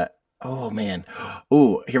 Oh man.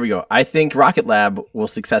 Oh, here we go. I think Rocket Lab will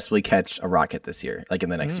successfully catch a rocket this year, like in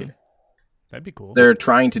the next year. That'd be cool. They're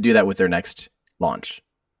trying to do that with their next launch.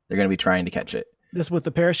 They're going to be trying to catch it. This with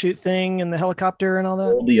the parachute thing and the helicopter and all that?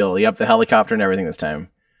 Whole deal. Yep, the helicopter and everything this time.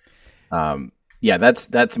 Yeah,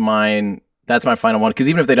 that's mine. That's my final one. Because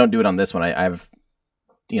even if they don't do it on this one, I have,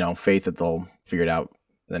 faith that they'll figure it out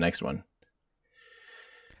the next one.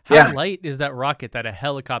 How light is that rocket that a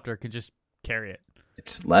helicopter can just carry it?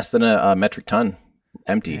 It's less than a metric ton,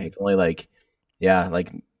 empty. Okay. It's only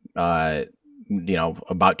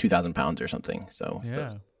about 2,000 pounds or something. So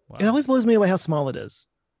yeah, wow. It always blows me away how small it is.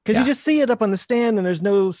 Because you just see it up on the stand and there's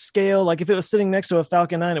no scale. Like if it was sitting next to a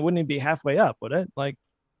Falcon 9, it wouldn't even be halfway up, would it? Like,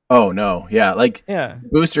 oh no, yeah,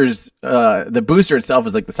 boosters. The booster itself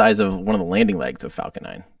is like the size of one of the landing legs of Falcon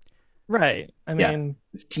 9. Right. I mean,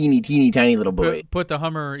 it's teeny, tiny little boy. Put the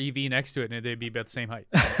Hummer EV next to it, and they'd be about the same height.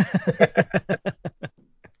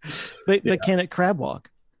 but can it crab walk?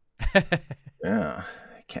 Yeah.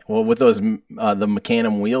 Well, with those the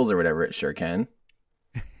Mecanum wheels or whatever, it sure can.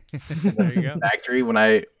 There you go. Factory, when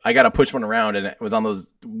I got to push one around, and it was on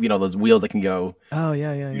those those wheels that can go. Oh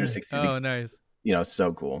yeah. Oh, nice.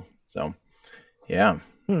 So cool. So, yeah.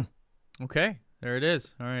 Okay, there it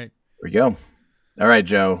is. All right. There we go. All right,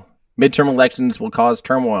 Joe. Midterm elections will cause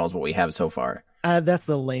turmoil is what we have so far. That's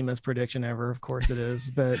the lamest prediction ever. Of course it is,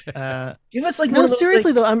 but give us like no.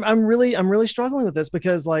 Seriously though, I'm really struggling with this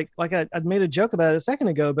because like I made a joke about it a second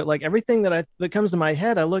ago, but like everything that comes to my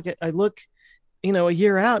head, I look a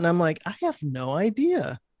year out and I'm like, I have no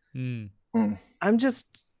idea. I'm just,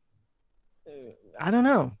 I don't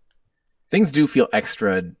know. Things do feel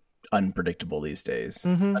extra unpredictable these days.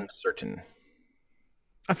 Uncertain.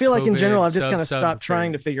 I feel like in general, I've just kind of stopped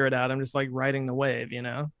trying to figure it out. I'm just like riding the wave,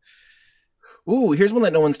 Ooh, here's one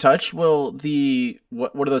that no one's touched. Well,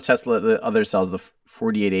 what are those Tesla, the other cells, the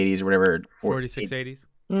 4880s or whatever? 4680s.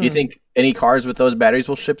 Do you think any cars with those batteries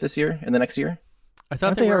will ship this year and the next year? I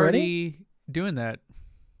thought they were already doing that.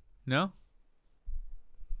 No?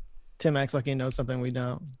 Tim acts like he knows something we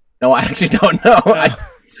don't. No, I actually don't know. I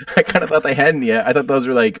kind of thought they hadn't yet. I thought those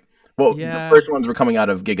were the first ones were coming out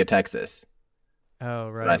of Giga Texas. Oh,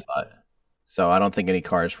 right. I thought. So I don't think any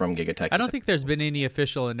cars from Giga Texas. I don't think there's been any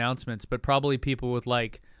official announcements, but probably people with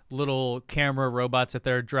like little camera robots that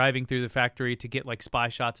they're driving through the factory to get like spy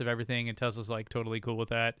shots of everything, and Tesla's like totally cool with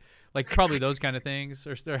that. Like probably those kind of things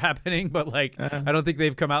are happening, but like I don't think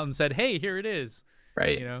they've come out and said, "Hey, here it is."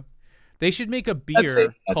 Right. They should make a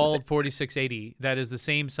beer called 4680 that is the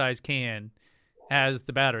same size can as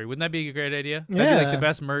the battery. Wouldn't that be a great idea? That'd be like the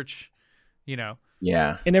best merch,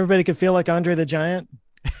 Yeah. And everybody could feel like Andre the Giant.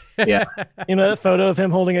 Yeah. That photo of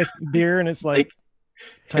him holding a beer and it's like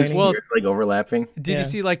tiny. Well, like overlapping. Did you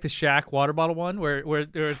see like the Shaq water bottle one where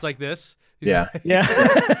it's like this? Yeah.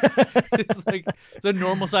 It's a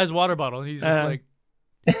normal size water bottle. And he's just like,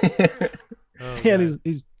 and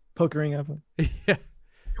he's pokering up. Yeah.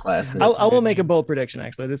 Classic. I will make a bold prediction.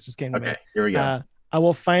 Actually, this just came to me. Okay, here we go. I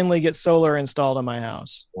will finally get solar installed on my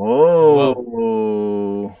house.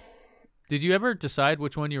 Whoa. Did you ever decide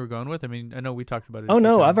which one you were going with? I mean, I know we talked about it. Oh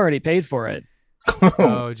no, I've already paid for it.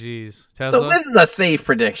 Oh geez, Tesla. So this is a safe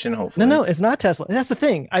prediction, hopefully. No, it's not Tesla. That's the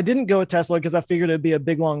thing. I didn't go with Tesla because I figured it'd be a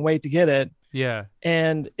big long wait to get it. Yeah.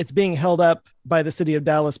 And it's being held up by the city of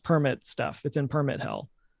Dallas permit stuff. It's in permit hell.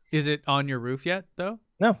 Is it on your roof yet, though?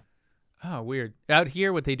 No. Oh, weird. Out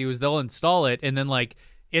here, what they do is they'll install it, and then like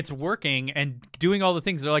it's working and doing all the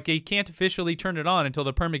things. They're like, you can't officially turn it on until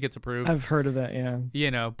the permit gets approved. I've heard of that.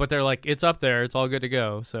 Yeah. But they're like, it's up there. It's all good to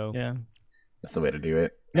go. So Yeah. That's the way to do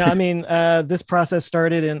it. No, I mean, this process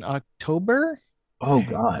started in October. Oh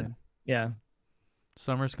God. Yeah.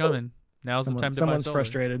 Summer's coming. Now's the time to buy someone's solar.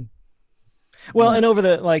 frustrated. Well, and over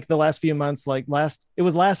the last few months, it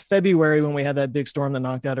was last February when we had that big storm that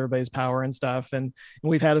knocked out everybody's power and stuff, and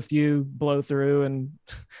we've had a few blow through, and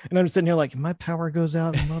I'm sitting here like, my power goes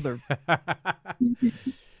out, mother. Did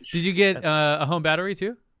you get a home battery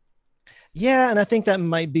too? Yeah, and I think that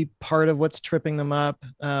might be part of what's tripping them up.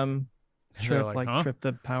 Trip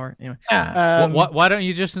the power. Anyway, why don't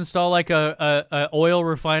you just install like a oil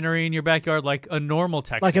refinery in your backyard, like a normal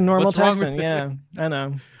Texan? Like a normal Texan, yeah, I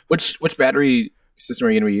know. Which battery system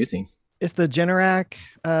are you going to be using? It's the Generac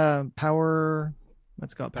power.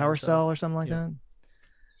 What's it called? Power cell or something like that.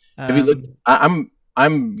 Have you looked? I'm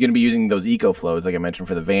going to be using those EcoFlows, like I mentioned,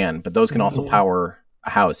 for the van, but those can also power a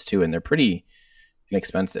house too, and they're pretty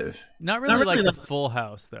inexpensive. Not really like the full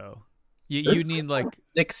house though. You need like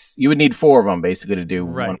 6. You would need 4 of them basically to do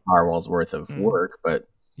one Powerwall's worth of work, but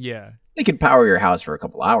yeah, they could power your house for a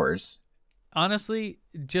couple hours. Honestly,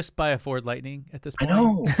 just buy a Ford Lightning at this point.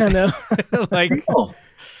 I know. Like,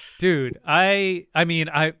 dude, I mean,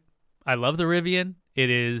 I love the Rivian. It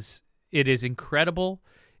is incredible.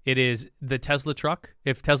 It is the Tesla truck.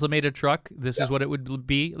 If Tesla made a truck, this is what it would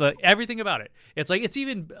be. Like, everything about it. It's like, it's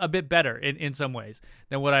even a bit better in some ways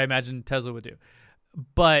than what I imagine Tesla would do.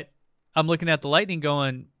 But I'm looking at the Lightning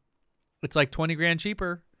going, it's like $20,000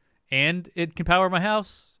 cheaper, and it can power my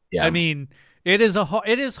house. Yeah. I mean, it is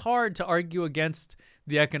hard to argue against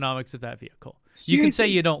the economics of that vehicle. Seriously? You can say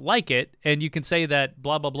you don't like it, and you can say that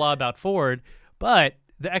blah, blah, blah about Ford, but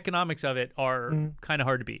the economics of it are kind of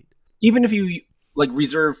hard to beat. Even if you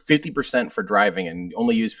reserve 50% for driving and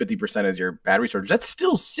only use 50% as your battery storage, that's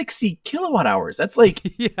still 60 kilowatt hours. That's like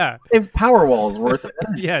if Powerwall's worth it.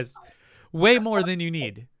 Yes. Way more than you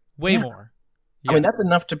need. Way more. Yeah. I mean, that's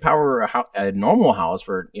enough to power a normal house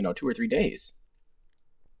for 2 or 3 days.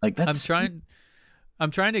 Like that's. I'm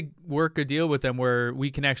trying to work a deal with them where we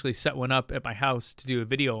can actually set one up at my house to do a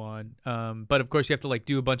video on. But of course, you have to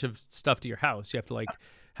do a bunch of stuff to your house. You have to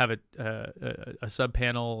have a sub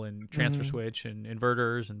panel and transfer switch and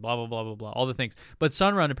inverters and blah blah blah blah blah, all the things. But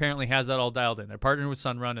Sunrun apparently has that all dialed in. They're partnering with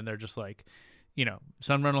Sunrun, and they're just like,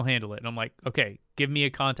 Sunrun will handle it. And I'm like, okay, give me a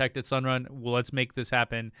contact at Sunrun. Well, let's make this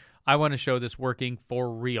happen. I want to show this working for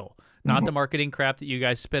real, not the marketing crap that you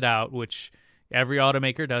guys spit out, which every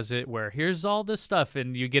automaker does it, where here's all this stuff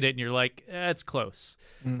and you get it and you're like, it's close,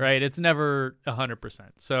 right? It's never 100%.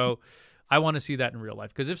 So I want to see that in real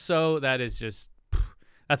life, because if so, that is just,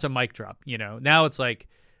 that's a mic drop. Now it's like,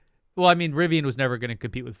 well, I mean, Rivian was never going to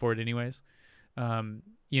compete with Ford anyways.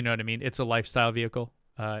 You know what I mean? It's a lifestyle vehicle.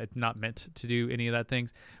 It's not meant to do any of that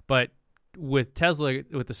things. But with Tesla,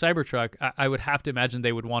 with the Cybertruck, I would have to imagine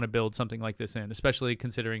they would want to build something like this in, especially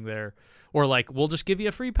considering we'll just give you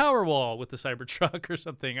a free Powerwall with the Cybertruck or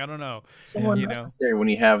something. I don't know. Somewhat necessary when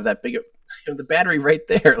you have that big, the battery right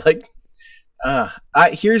there.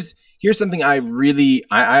 Here's something I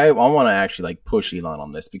want to actually push Elon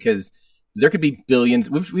on this, because there could be billions.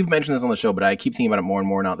 We've mentioned this on the show, but I keep thinking about it more and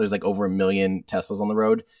more now. There's over 1 million Teslas on the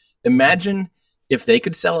road. Imagine if they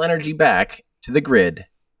could sell energy back to the grid,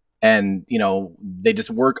 and they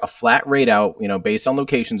just work a flat rate out, based on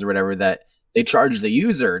locations or whatever, that they charge the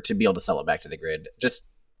user to be able to sell it back to the grid, just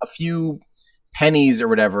a few pennies or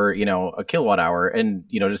whatever, a kilowatt hour, and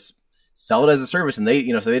just sell it as a service. And they,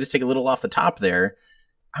 so they just take a little off the top there.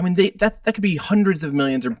 I mean, that could be hundreds of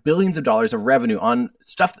millions or billions of dollars of revenue on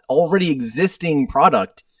stuff, already existing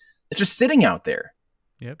product that's just sitting out there.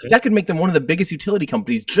 Yep. That could make them one of the biggest utility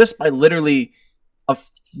companies just by literally a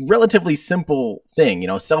relatively simple thing.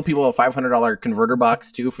 Sell people a $500 converter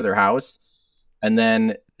box too for their house, and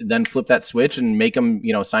then flip that switch and make them,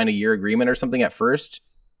 sign a year agreement or something at first.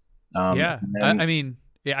 I mean,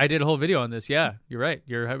 I did a whole video on this. Yeah, you're right.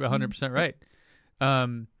 You're 100% right.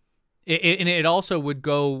 It also would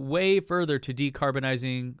go way further to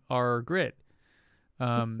decarbonizing our grid.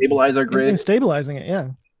 Stabilize our grid. And stabilizing it,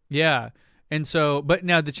 yeah. Yeah. And so, but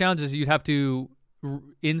now the challenge is you'd have to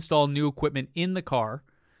install new equipment in the car,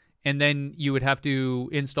 and then you would have to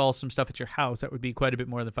install some stuff at your house. That would be quite a bit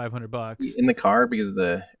more than $500 in the car, because of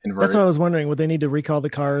the inverter. That's what I was wondering. Would they need to recall the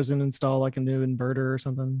cars and install a new inverter or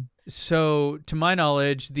something? So to my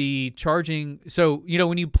knowledge, the charging,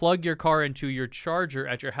 when you plug your car into your charger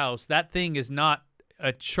at your house, that thing is not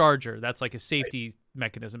a charger. That's like a safety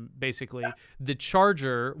mechanism, basically. Yeah. The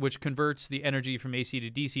charger, which converts the energy from AC to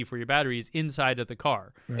DC for your battery, is inside of the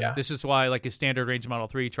car. Yeah. This is why a standard range Model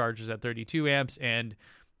 3 charges at 32 amps, and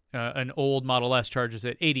an old Model S charges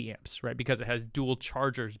at 80 amps, right? Because it has dual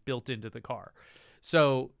chargers built into the car.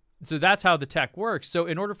 So that's how the tech works. So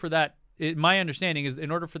in order for that, my understanding is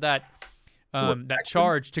in order for that that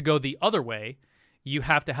charge to go the other way, you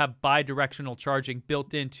have to have bi-directional charging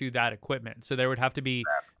built into that equipment. So there would have to be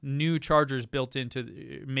new chargers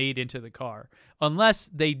made into the car.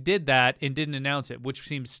 Unless they did that and didn't announce it, which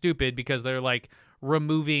seems stupid because they're like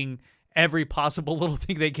removing every possible little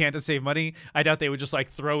thing they can to save money. I doubt they would just like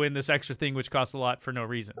throw in this extra thing which costs a lot for no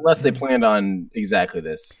reason. Unless they planned on exactly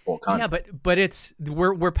this whole concept. Yeah, but it's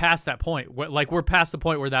we're past that point. We're past the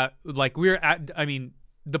point where that like we're at. I mean,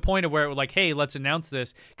 the point of where it was like, hey, let's announce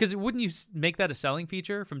this, because wouldn't you make that a selling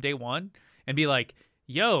feature from day one and be like,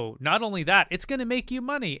 yo, not only that, it's going to make you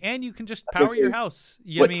money and you can just power your house.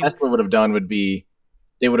 What Tesla would have done would be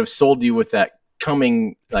they would have sold you with that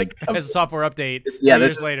coming like as a software update. Yeah,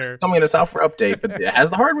 this is later coming in a software update, but it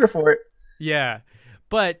has the hardware for it. Yeah,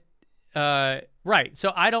 but right.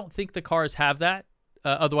 So I don't think the cars have that.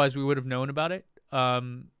 Otherwise, we would have known about it.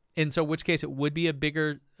 And so, in which case, it would be a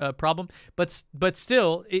bigger problem. But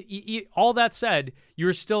still, all that said,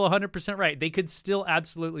 you're still 100% right. They could still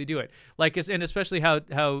absolutely do it. Like, and especially how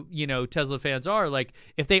Tesla fans are. Like,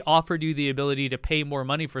 if they offered you the ability to pay more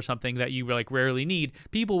money for something that you like rarely need,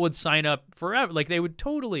 people would sign up forever. Like, they would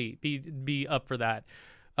totally be up for that.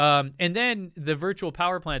 And then the virtual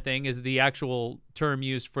power plant thing is the actual term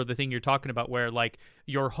used for the thing you're talking about, where like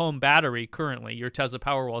your home battery currently, your Tesla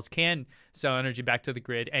Powerwalls can sell energy back to the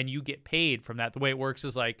grid and you get paid from that. The way it works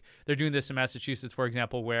is like they're doing this in Massachusetts, for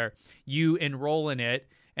example, where you enroll in it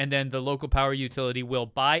and then the local power utility will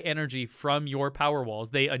buy energy from your Powerwalls.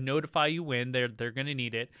 They notify you when they're going to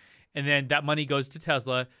need it. And then that money goes to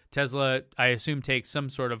Tesla. Tesla, I assume, takes some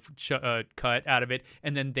sort of cut out of it,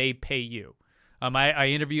 and then they pay you. I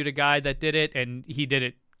interviewed a guy that did it, and he did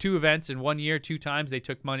it 2 events in 1 year, 2 times. They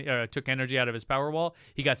took energy out of his Powerwall.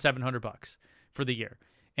 He got $700 for the year,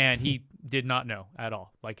 and he did not know at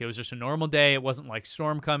all. Like, it was just a normal day. It wasn't like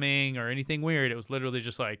storm coming or anything weird. It was literally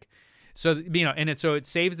just like, so it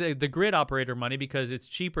saves the grid operator money because it's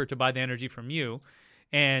cheaper to buy the energy from you,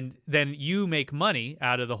 and then you make money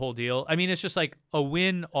out of the whole deal. I mean, it's just like a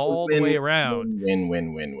win the way around.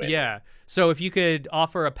 Win. Yeah. So if you could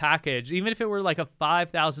offer a package, even if it were like a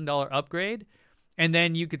 $5,000 upgrade, and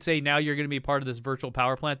then you could say now you're going to be part of this virtual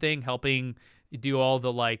power plant thing, helping do all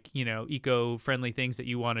the like, eco-friendly things that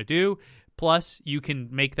you want to do. Plus, you can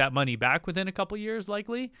make that money back within a couple years,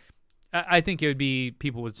 likely. I think it would be,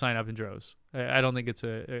 people would sign up in droves. I don't think it's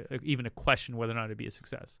even a question whether or not it'd be a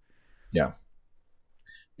success. Yeah.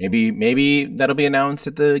 Maybe that'll be announced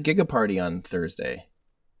at the Giga Party on Thursday.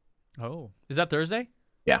 Oh, is that Thursday?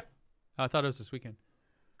 Yeah. I thought it was this weekend.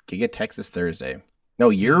 Giga Texas Thursday. No,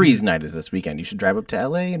 Yuri's night is this weekend. You should drive up to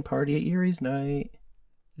LA and party at Yuri's night.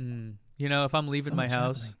 If I'm leaving my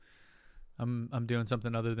house, I'm doing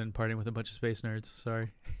something other than partying with a bunch of space nerds. Sorry.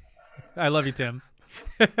 I love you, Tim.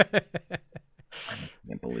 I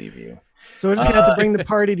can't believe you. So we're just gonna have to bring the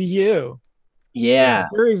party to you. Yeah.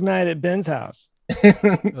 Yuri's night at Ben's house.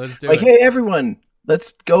 Let's do it. Hey, everyone,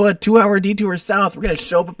 let's go a 2-hour detour south. We're going to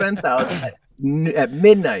show up at Ben's house at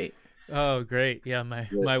midnight. Oh, great. Yeah,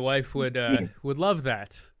 my wife would love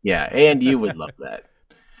that. Yeah, and you would love that.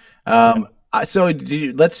 So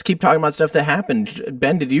let's keep talking about stuff that happened.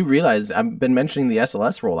 Ben, did you realize, I've been mentioning the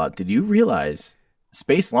SLS rollout. Did you realize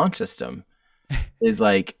Space Launch System is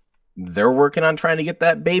like, they're working on trying to get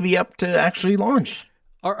that baby up to actually launch?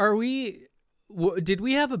 Are we... Did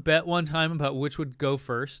we have a bet one time about which would go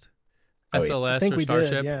first, SLS or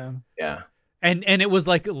Starship? Yeah. And it was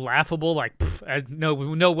like laughable, like no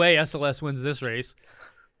way SLS wins this race.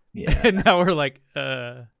 Yeah. And now we're like,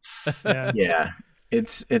 yeah.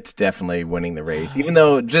 It's definitely winning the race. Even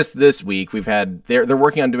though just this week they're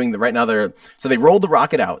working on doing right now. They rolled the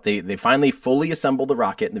rocket out. They finally fully assembled the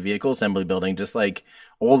rocket in the vehicle assembly building, just like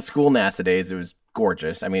old school NASA days. It was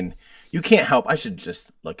gorgeous. I mean, you can't help. I should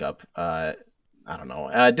just look up. I don't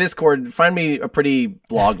know. Discord, find me a pretty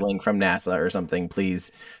blog link from NASA or something,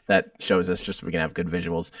 please, that shows us, just so we can have good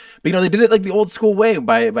visuals. But, they did it like the old school way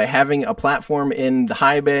by having a platform in the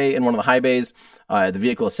high bay, in one of the high bays, the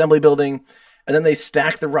vehicle assembly building. And then they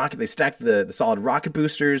stacked the rocket. They stacked the solid rocket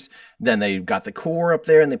boosters. Then they got the core up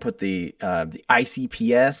there and they put the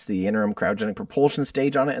ICPS, the interim cryogenic propulsion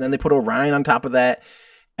stage, on it. And then they put Orion on top of that.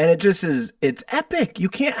 And it just it's epic. You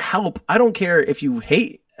can't help. I don't care if you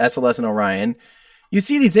hate SLS and Orion. You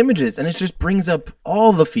see these images and it just brings up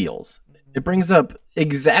all the feels. It brings up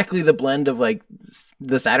exactly the blend of like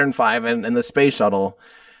the Saturn V and the space shuttle,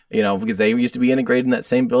 because they used to be integrated in that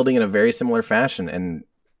same building in a very similar fashion. And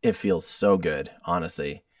it feels so good,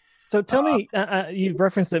 honestly. So tell me, you've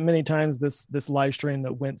referenced it many times, this live stream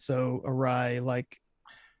that went so awry. Like,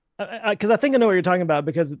 because I think I know what you're talking about,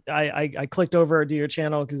 because I clicked over to your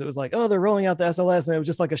channel because it was like, oh, they're rolling out the SLS, and it was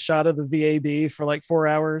just like a shot of the VAB for like 4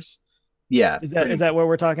 hours. Yeah. Is that what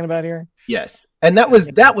we're talking about here? Yes. And that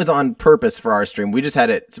was on purpose for our stream. We just had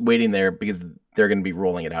it waiting there because they're going to be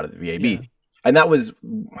rolling it out of the VAB. Yeah. And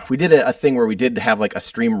we did a thing where we did have like a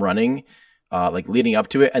stream running, like leading up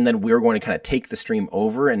to it. And then we were going to kind of take the stream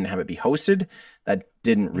over and have it be hosted. That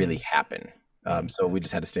didn't really happen. So we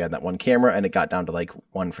just had to stay on that one camera, and it got down to like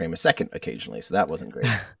 1 frame a second occasionally. So that wasn't great.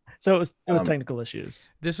 So it was technical issues.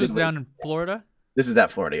 This was down in Florida? This is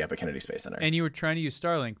at Florida, at Kennedy Space Center. And you were trying to use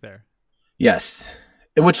Starlink there? Yes.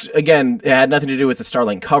 Which, again, it had nothing to do with the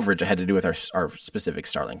Starlink coverage. It had to do with our specific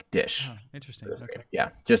Starlink dish. Oh, interesting. Okay. Yeah,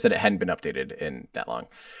 just that it hadn't been updated in that long.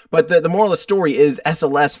 But the moral of the story is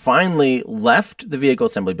SLS finally left the vehicle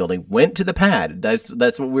assembly building, went to the pad. That's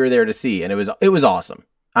what we were there to see, and it was awesome.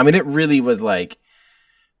 I mean, it really was like,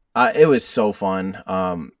 it was so fun.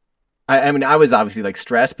 I mean, I was obviously like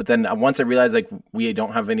stressed, but then once I realized like we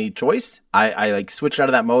don't have any choice, I like switched out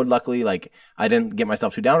of that mode. Luckily, like I didn't get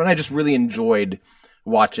myself too down, and I just really enjoyed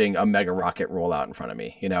watching a mega rocket roll out in front of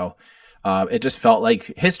me. You know, it just felt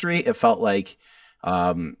like history. It felt like,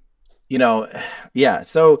 yeah.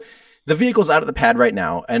 So the vehicle's out of the pad right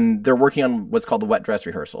now, and they're working on what's called the wet dress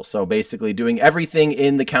rehearsal. So basically doing everything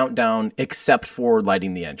in the countdown except for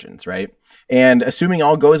lighting the engines, right? And assuming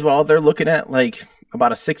all goes well, they're looking at like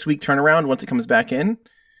about a 6-week turnaround once it comes back in.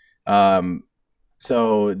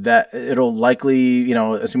 So that it'll likely,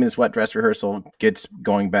 assuming this wet dress rehearsal gets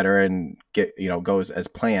going better and goes as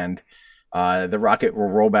planned, the rocket will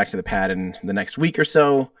roll back to the pad in the next week or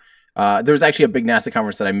so. There was actually a big NASA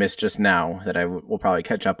conference that I missed just now that I will probably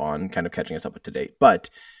catch up on, kind of catching us up to date. But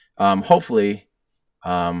hopefully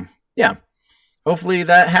that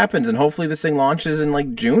happens, and hopefully this thing launches in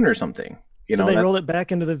like June or something. So they rolled it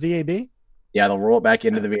back into the VAB? Yeah, they'll roll it back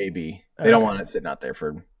into the VAB. They don't want it sitting out there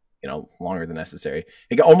for longer than necessary.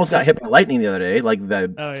 It almost got hit by lightning the other day. Like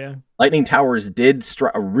the lightning towers did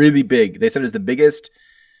strike a really big. They said it was the biggest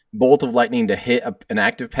bolt of lightning to hit an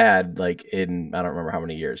active pad like in I don't remember how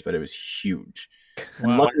many years, but it was huge. Wow.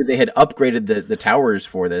 And luckily they had upgraded the towers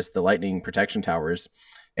for this, the lightning protection towers.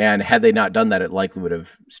 And had they not done that, it likely would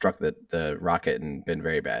have struck the rocket and been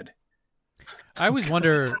very bad. I always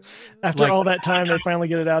wonder, after all that time, they finally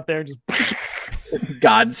get it out there. Just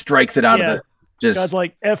God strikes it out of the. God's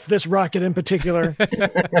like, F this rocket in particular.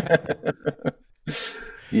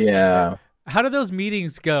 Yeah. How do those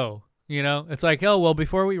meetings go? It's like, oh, well,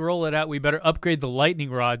 before we roll it out, we better upgrade the lightning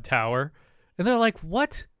rod tower. And they're like,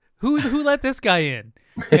 what? Who let this guy in?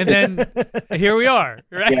 And then here we are,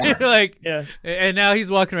 right? Yeah. And now he's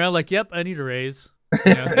walking around like, yep, I need a raise.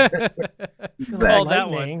 Exactly. That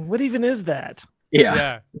one. What even is that?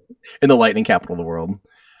 Yeah. In the lightning capital of the world.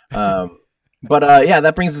 But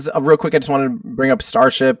that brings us real quick. I just wanted to bring up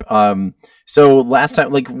Starship. So last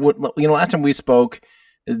time, last time we spoke,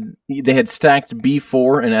 they had stacked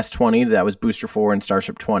B4 and S20. That was Booster 4 and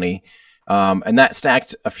Starship 20. And that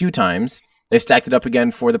stacked a few times. They stacked it up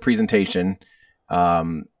again for the presentation.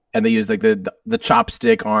 And they used like the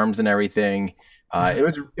chopstick arms and everything.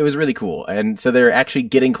 It was really cool. And so they're actually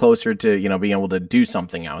getting closer to, being able to do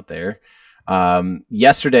something out there.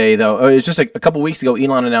 Yesterday though, it was just a couple weeks ago,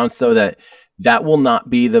 Elon announced though that will not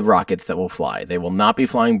be the rockets that will fly. They will not be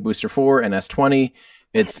flying Booster 4 and S20.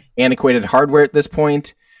 It's antiquated hardware at this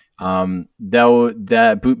point. Though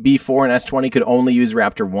the B4 and S20 could only use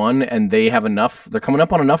Raptor 1, and they're coming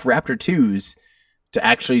up on enough Raptor 2s to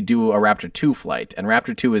actually do a Raptor 2 flight. And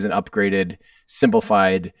Raptor 2 is an upgraded,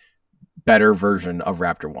 simplified, better version of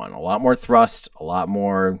Raptor 1. A lot more thrust, a lot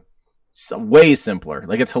more, way simpler.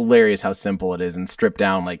 Like, it's hilarious how simple it is and stripped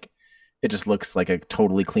down. Like, it just looks like a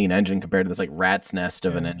totally clean engine compared to this like rat's nest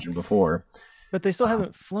of an engine before. But they still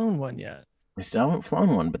haven't flown one yet. They still haven't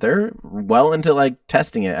flown one, but they're well into like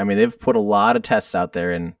testing it. I mean, they've put a lot of tests out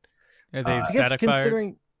there, and they've static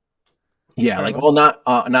fired. Yeah, like not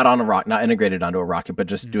on a rocket, not integrated onto a rocket, but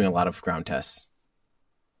just doing a lot of ground tests.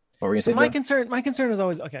 What were you saying? My concern is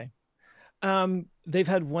always okay. They've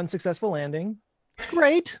had one successful landing.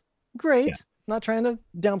 Great. Yeah. Not trying to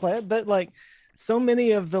downplay it, but like so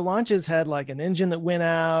many of the launches had like an engine that went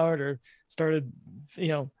out or started,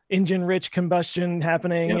 engine rich combustion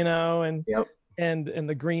happening, and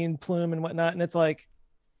the green plume and whatnot. And it's like,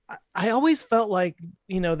 I always felt like,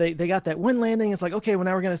 they got that one landing. It's like, okay, well,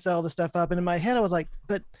 now we're going to sell the stuff up. And in my head, I was like,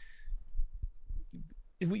 but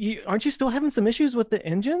aren't you still having some issues with the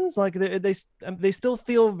engines? Like they still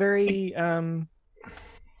feel very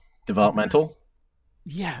developmental.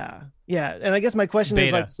 Yeah. Yeah. And I guess my question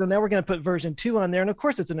is like, Beta. so now we're going to put version 2 on there. And of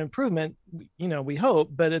course it's an improvement, we hope,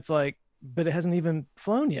 but it's like, but it hasn't even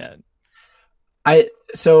flown yet. I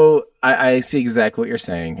see exactly what you're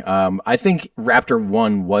saying. I think Raptor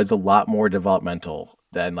 1 was a lot more developmental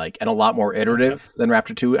than like, and a lot more iterative than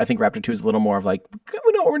Raptor 2. I think Raptor 2 is a little more of like,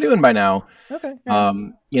 we know what we're doing by now. Okay.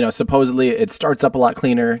 Supposedly it starts up a lot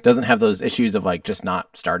cleaner, doesn't have those issues of like just not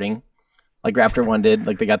starting like Raptor 1 did.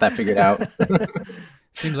 Like they got that figured out.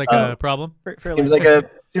 Seems like a problem. Seems like a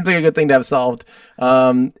good thing to have solved.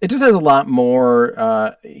 It just has a lot more.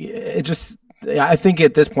 I think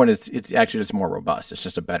at this point it's actually just more robust. It's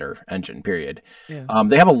just a better engine. Period. Yeah.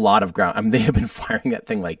 They have a lot of ground. I mean, they have been firing that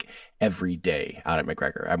thing like every day out at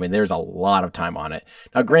McGregor. I mean, there's a lot of time on it.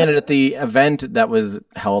 Now, granted, at the event that was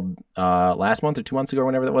held last month or 2 months ago, or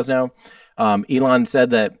whenever that was now, Elon said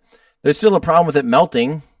that there's still a problem with it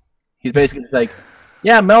melting. He's basically like,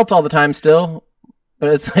 yeah, it melts all the time still. But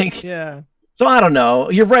it's like, yeah. So I don't know.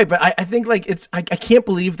 You're right, but I think like I can't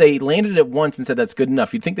believe they landed it once and said that's good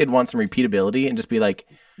enough. You'd think they'd want some repeatability and just be like,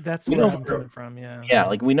 that's where I'm coming from. Yeah. Yeah,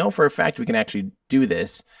 like we know for a fact we can actually do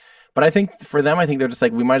this. But I think for them, I think they're just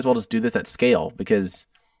like, we might as well just do this at scale because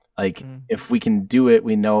like if we can do it,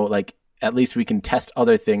 we know like at least we can test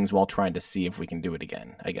other things while trying to see if we can do it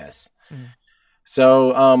again, I guess.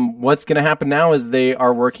 So what's going to happen now is they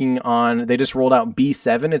just rolled out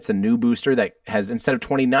B7. It's a new booster that has, instead of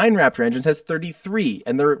 29 Raptor engines, has 33.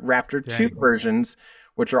 And they're Raptor 2 versions,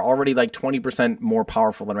 which are already like 20% more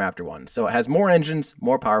powerful than Raptor 1. So it has more engines,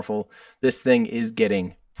 more powerful. This thing is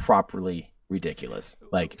getting properly ridiculous.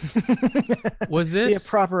 Like, was this a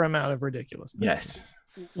proper amount of ridiculousness? Yes.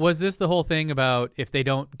 Was this the whole thing about if they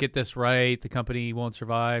don't get this right, the company won't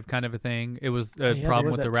survive kind of a thing? It was a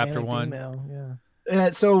problem with the Raptor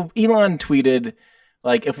 1. So Elon tweeted,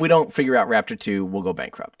 like, if we don't figure out Raptor 2, we'll go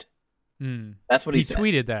bankrupt. That's what he said.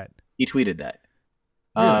 Tweeted that. He tweeted that.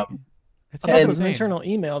 Really? I thought it was an internal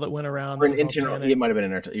email that went around. It might have been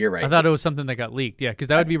an internal. You're right. I thought it was something that got leaked. Yeah, because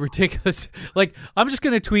that would be ridiculous. Like, I'm just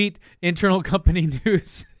going to tweet internal company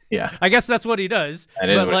news. Yeah, I guess that's what he does.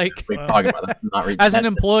 But like, talking about that. As an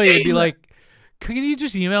employee, it'd be like, can you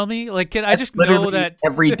just email me? Like, can I just know that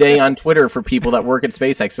every day on Twitter for people that work at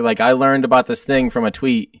SpaceX? So like, I learned about this thing from a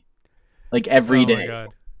tweet, like every day. Oh my god!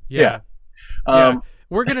 Yeah.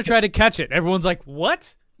 We're gonna try to catch it. Everyone's like,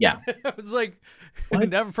 what? Yeah. I was like,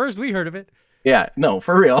 first we heard of it. Yeah. No,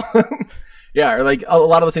 for real. Yeah, or like a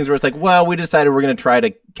lot of those things where it's like, well, we decided we're going to try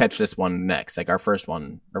to catch this one next, like our first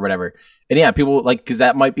one or whatever. And yeah, people like, because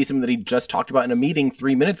that might be something that he just talked about in a meeting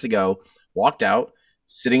 3 minutes ago, walked out,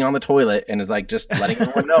 sitting on the toilet, and is like just letting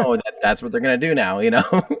everyone know that that's what they're going to do now,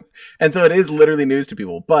 And so it is literally news to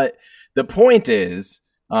people. But the point is,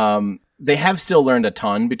 they have still learned a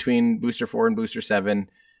ton between Booster 4 and Booster 7.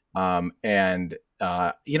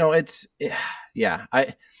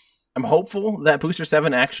 I'm hopeful that Booster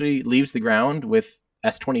 7 actually leaves the ground with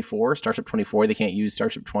S-24, Starship 24. They can't use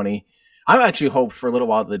Starship 20. I actually hoped for a little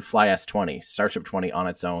while they'd fly S-20, Starship 20 on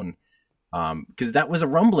its own, because that was a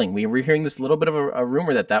rumbling. We were hearing this little bit of a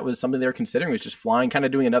rumor that was something they were considering, was just flying, kind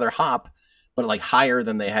of doing another hop, but like higher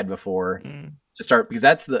than they had before to start, because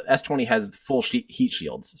that's the S-20 has full heat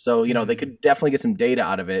shields. So, they could definitely get some data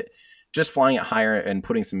out of it, just flying it higher and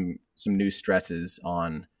putting some new stresses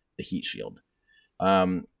on the heat shield.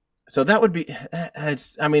 So that would be,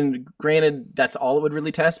 granted, that's all it would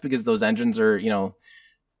really test, because those engines are, they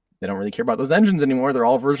don't really care about those engines anymore. They're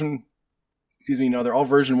all version 1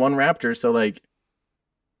 Raptor. So like,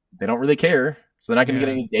 they don't really care. So they're not going to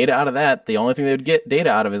get any data out of that. The only thing they would get data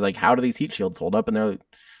out of is like, how do these heat shields hold up? And they're like,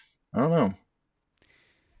 I don't know.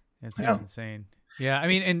 It seems insane. Yeah. I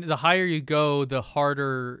mean, and the higher you go, the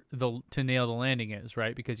harder to nail the landing is,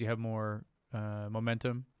 right? Because you have more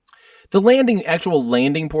momentum. The actual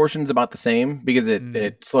landing portion is about the same, because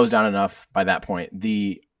it slows down enough by that point.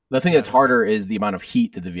 The thing that's harder is the amount of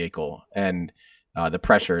heat that the vehicle and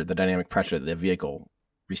the dynamic pressure that the vehicle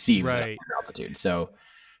receives at altitude. So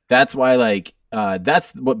that's why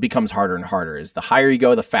that's what becomes harder and harder, is the higher you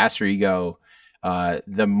go, the faster you go,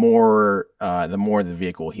 the more the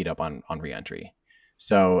vehicle will heat up on reentry.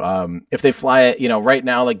 So if they fly it, right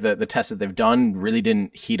now, like the tests that they've done really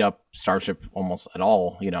didn't heat up Starship almost at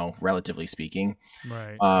all, relatively speaking.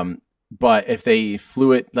 Right. But if they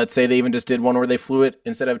flew it, let's say they even just did one where they flew it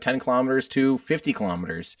instead of 10 kilometers to 50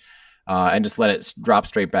 kilometers and just let it drop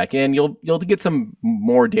straight back in, you'll get some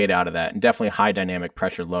more data out of that, and definitely high dynamic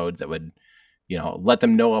pressure loads that would, let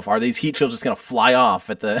them know are these heat shields just going to fly off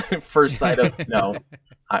at the first sight of,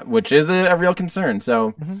 which is a real concern.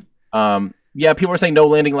 So, yeah, people are saying no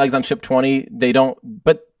landing legs on Ship 20. They don't,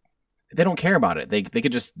 but they don't care about it. They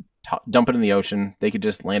could just dump it in the ocean. They could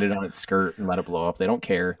just land it on its skirt and let it blow up. They don't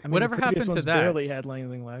care. I mean, Whatever the previous happened to ones that? barely had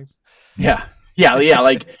landing legs. Yeah.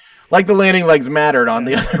 Like the landing legs mattered on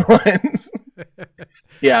the other ones.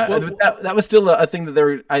 Yeah, Well, that was still a thing that they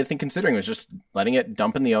were, I think, considering, was just letting it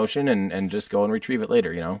dump in the ocean and just go and retrieve it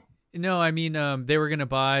later, no, I mean, they were going to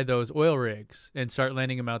buy those oil rigs and start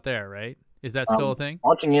landing them out there, right? Is that still a thing?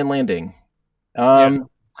 Launching and landing.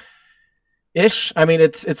 Ish. I mean,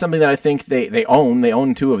 it's something that I think they own. They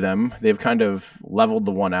own two of them. They've kind of leveled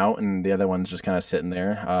the one out, and the other one's just kind of sitting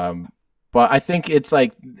there. But I think it's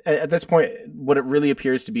like, at this point, what it really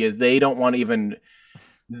appears to be is they don't want to even.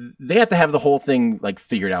 They have to have the whole thing like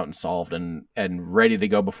figured out and solved and ready to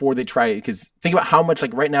go before they try. Because think about how much,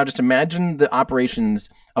 like right now, just imagine the operations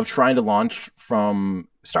of trying to launch from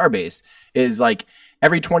Starbase is like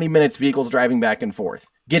every 20 minutes, vehicles driving back and forth,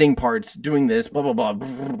 getting parts, doing this, blah, blah, blah,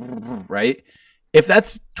 right? If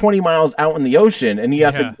that's 20 miles out in the ocean and you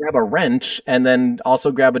have to grab a wrench and then also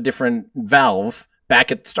grab a different valve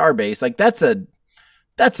back at Starbase, like that's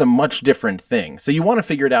a much different thing. So you want to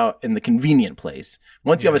figure it out in the convenient place.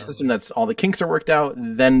 Once you have a system that's all the kinks are worked out,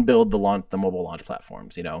 then build the mobile launch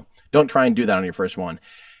platforms, Don't try and do that on your first one.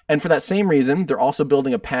 And for that same reason, they're also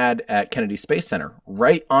building a pad at Kennedy Space Center,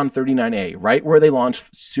 right on 39A, right where they launch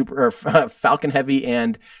Falcon Heavy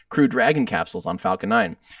and Crew Dragon capsules on Falcon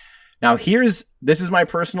 9. Now, this is my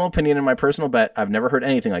personal opinion and my personal bet. I've never heard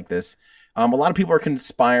anything like this. A lot of people are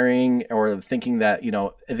conspiring or thinking that,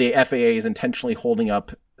 the FAA is intentionally holding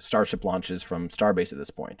up Starship launches from Starbase at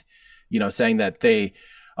this point, saying that the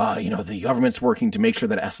government's working to make sure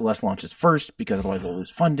that SLS launches first because otherwise we'll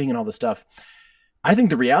lose funding and all this stuff. I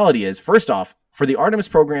think the reality is, first off, for the Artemis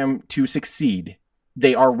program to succeed,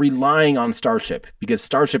 they are relying on Starship because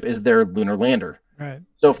Starship is their lunar lander. Right.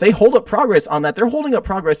 So if they hold up progress on that, they're holding up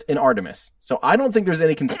progress in Artemis. So I don't think there's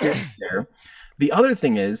any conspiracy there. The other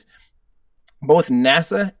thing is, both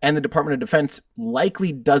NASA and the Department of Defense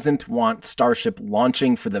likely doesn't want Starship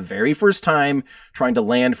launching for the very first time, trying to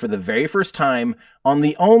land for the very first time on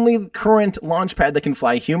the only current launch pad that can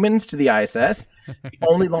fly humans to the ISS, the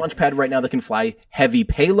only launch pad right now that can fly heavy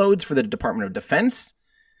payloads for the Department of Defense.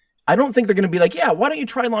 I don't think they're going to be like, yeah, why don't you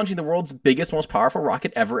try launching the world's biggest, most powerful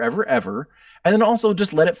rocket ever, and then also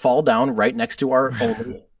just let it fall down right next to our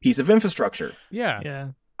only piece of infrastructure. Yeah.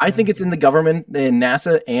 I think it's in the government, in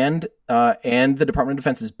NASA, and the Department of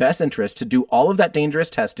Defense's best interest to do all of that dangerous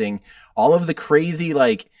testing, all of the crazy,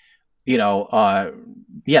 like the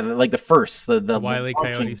firsts, the Wile E.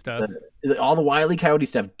 Coyote stuff, all the Wile E. Coyote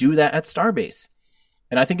stuff. Do that at Starbase,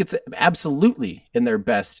 and I think it's absolutely in their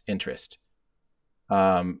best interest.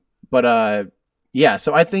 So I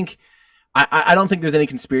think I don't think there's any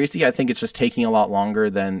conspiracy. I think it's just taking a lot longer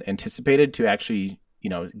than anticipated to actually,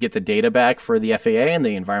 get the data back for the FAA and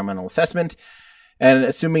the environmental assessment. And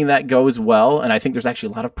assuming that goes well, and I think there's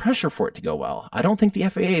actually a lot of pressure for it to go well, I don't think the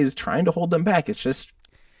FAA is trying to hold them back. It's just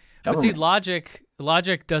government. But see,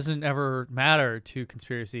 logic doesn't ever matter to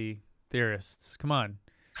conspiracy theorists. Come on.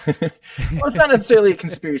 Well, it's not necessarily a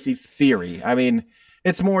conspiracy theory. I mean,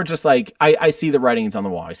 it's more just like I see the writings on the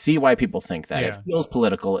wall. I see why people think that. It feels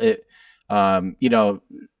political.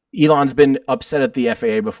 Elon's been upset at the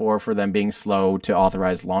FAA before for them being slow to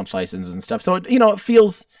authorize launch licenses and stuff. So,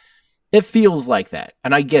 it feels like that.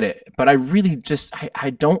 And I get it. But I really I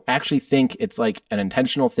don't actually think it's like an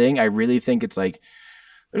intentional thing. I really think it's like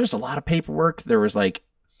there's just a lot of paperwork. There was like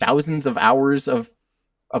thousands of hours of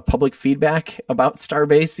public feedback about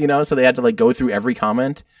Starbase, so they had to like go through every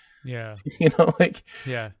comment. Yeah.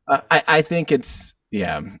 I think it's,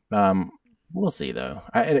 we'll see though.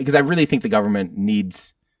 Because I really think the government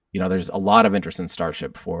needs, there's a lot of interest in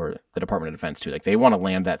Starship for the Department of Defense too. Like they want to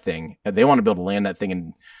land that thing. They want to be able to land that thing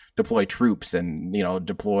and deploy troops and,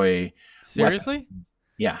 deploy. Seriously? Weapons.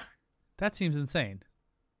 Yeah. That seems insane.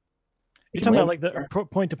 You're talking about like the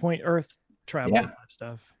point-to-point Earth travel type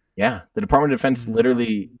stuff. Yeah. The Department of Defense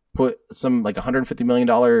literally put some like $150 million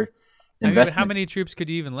investment. How many troops could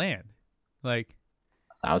you even land? Like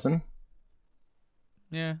 1,000?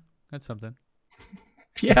 Yeah, that's something.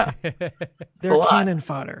 Yeah. They're cannon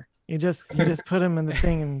fodder. You just put them in the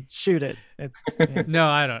thing and shoot it. No,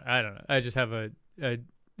 I don't know. I just have it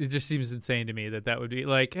just seems insane to me that would be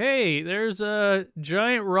like, hey, there's a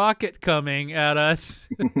giant rocket coming at us.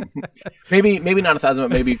 maybe not 1,000,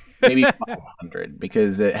 but maybe 500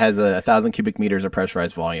 because it has 1,000 cubic meters of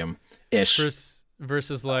pressurized volume ish.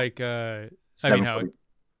 Versus like, yeah,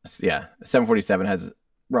 747 has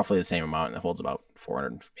roughly the same amount and it holds about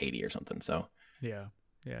 480 or something. So yeah.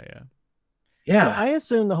 So I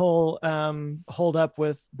assume the whole hold up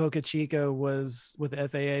with Boca Chica was with the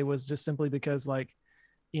FAA was just simply because like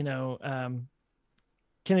Kennedy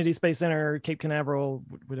Space Center, Cape Canaveral,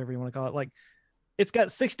 whatever you want to call it, like it's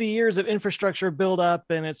got 60 years of infrastructure built up,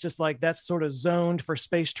 and it's just like that's sort of zoned for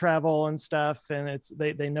space travel and stuff, and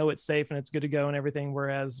they know it's safe and it's good to go and everything,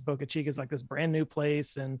 whereas Boca Chica is like this brand new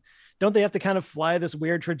place. And don't they have to kind of fly this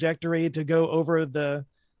weird trajectory to go over the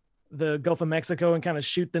Gulf of Mexico and kind of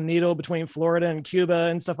shoot the needle between Florida and Cuba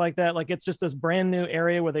and stuff like that? Like it's just this brand new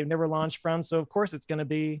area where they've never launched from, so of course it's going to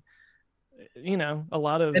be a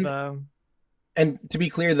lot of And to be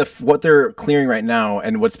clear, what they're clearing right now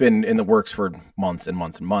and what's been in the works for months and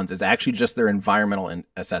months and months is actually just their environmental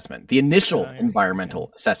assessment, the initial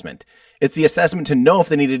environmental assessment. It's the assessment to know if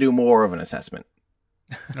they need to do more of an assessment.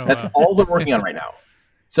 That's all they're working on right now.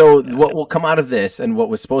 So what will come out of this, and what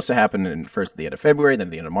was supposed to happen first at the end of February, then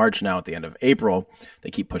at the end of March, now at the end of April,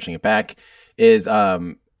 they keep pushing it back, is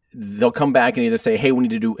they'll come back and either say, hey, we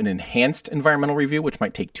need to do an enhanced environmental review, which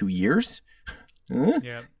might take 2 years.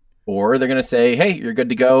 Yeah. Or they're going to say, hey, you're good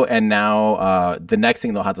to go. And now the next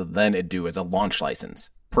thing they'll have to then do is a launch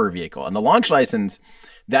license per vehicle. And the launch license,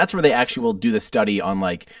 that's where they actually will do the study on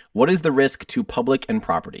like, what is the risk to public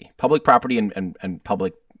property and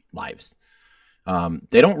public lives.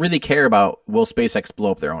 They don't really care about, will SpaceX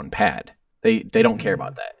blow up their own pad? They don't care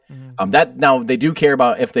about that. Mm-hmm. That now they do care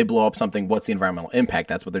about if they blow up something, what's the environmental impact?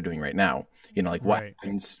 That's what they're doing right now. Like what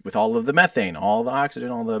happens with all of the methane, all the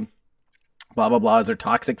oxygen, all the blah, blah, blah. Is there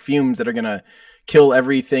toxic fumes that are going to kill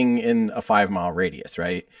everything in a 5-mile radius,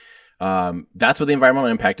 right? That's what the environmental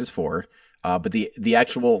impact is for. But the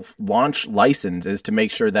actual launch license is to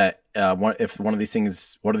make sure that if one of these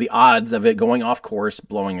things, what are the odds of it going off course,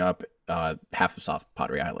 blowing up half of South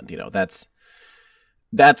Padre Island? That's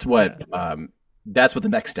what the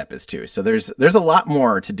next step is too. So there's a lot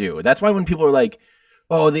more to do. That's why when people are like,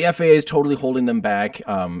 oh, the FAA is totally holding them back.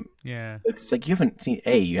 It's like you haven't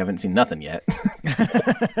seen nothing yet.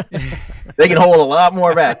 They can hold a lot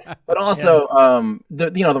more back, but also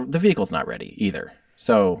the vehicle's not ready either.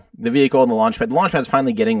 So the vehicle and the launch pad's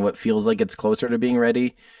finally getting what feels like it's closer to being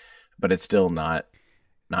ready, but it's still not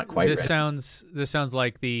quite ready. This sounds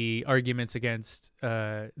like the arguments against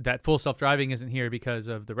that full self-driving isn't here because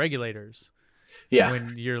of the regulators. Yeah.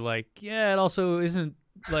 When you're like, it also isn't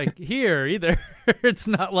like here either. It's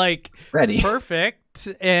not like ready, perfect,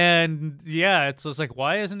 and it's just like,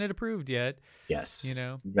 why isn't it approved yet? Yes,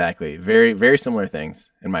 exactly. Very, very similar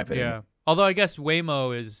things in my opinion. Yeah, although I guess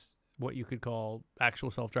Waymo is what you could call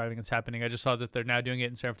actual self-driving. It's happening. I just saw that they're now doing it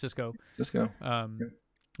in San Francisco.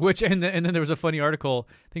 Which and then there was a funny article,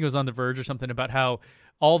 I think it was on The Verge or something, about how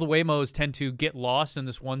all the Waymos tend to get lost in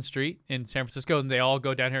this one street in San Francisco, and they all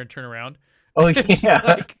go down here and turn around. Oh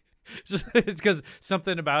yeah. It's because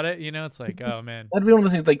something about it, it's like, oh man. That'd be one of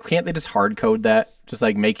those things, like, can't they just hard code that? Just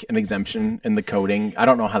like make an exemption in the coding? I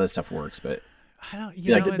don't know how this stuff works, but I don't.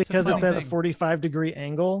 Is it because it's at a 45-degree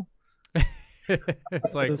angle?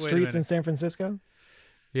 It's like the streets in San Francisco.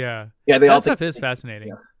 Yeah. That stuff is fascinating.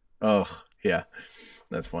 Yeah. Oh yeah,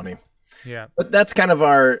 that's funny. Yeah, but that's kind of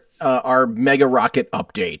our mega rocket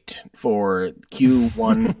update for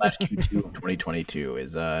Q1/Q2 2022.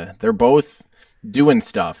 Is they're both doing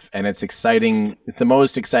stuff, and it's exciting. It's the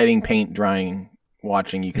most exciting paint drying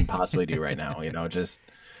watching you can possibly do right now. Just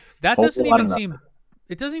that doesn't even seem.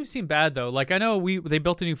 It doesn't even seem bad though. Like I know they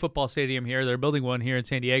built a new football stadium here. They're building one here in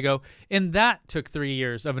San Diego, and that took 3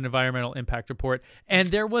 years of an environmental impact report.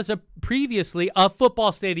 And there was previously a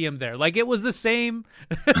football stadium there. Like it was the same.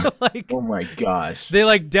 Like oh my gosh, they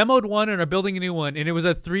like demoed one and are building a new one, and it was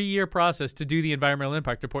a 3-year process to do the environmental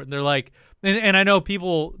impact report. And they're like, and I know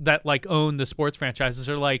people that like own the sports franchises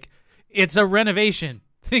are like, it's a renovation.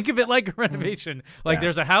 Think of it like a renovation. Like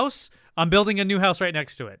there's a house. I'm building a new house right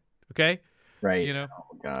next to it. Okay. Right. Oh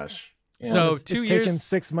gosh. Yeah. So it's taken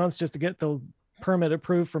 6 months just to get the permit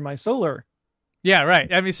approved for my solar. Yeah,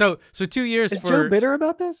 right. I mean, so 2 years. Is Joe bitter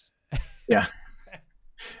about this? Yeah.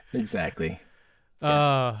 Exactly.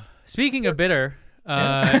 Speaking of bitter,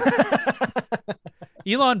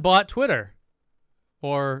 Elon bought Twitter,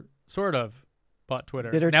 or sort of bought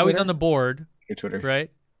Twitter. Bitter now Twitter? He's on the board. Twitter,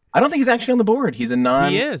 right? I don't think he's actually on the board. He's a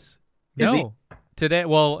non. He is. No. Today,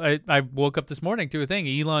 I woke up this morning to a thing.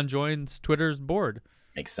 Elon joins Twitter's board.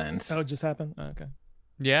 Makes sense. That just happened? Oh, okay.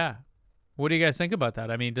 Yeah. What do you guys think about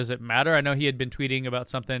that? I mean, does it matter? I know he had been tweeting about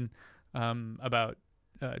something about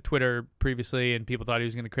Twitter previously, and people thought he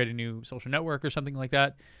was going to create a new social network or something like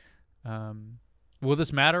that. Will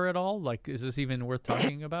this matter at all? Like, is this even worth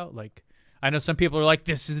talking about? Like, I know some people are like,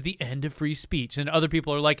 this is the end of free speech. And other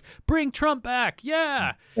people are like, bring Trump back.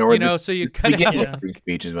 Yeah. Or so you kind of have free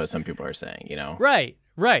speech is what some people are saying, Right.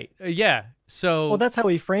 Yeah. So Well, that's how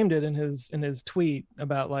he framed it in his tweet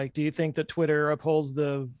about like, do you think that Twitter upholds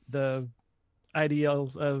the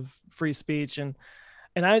ideals of free speech? And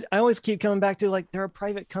I always keep coming back to like, they're a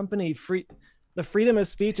private company. The freedom of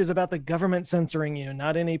speech is about the government censoring you,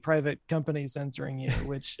 not any private company censoring you,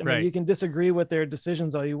 which I mean, Right. you can disagree with their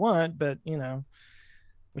decisions all you want, but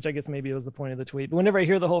which I guess maybe was the point of the tweet. But whenever I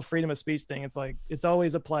hear the whole freedom of speech thing, it's like, it's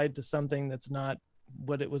always applied to something that's not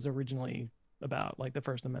what it was originally about, like the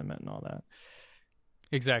First Amendment and all that.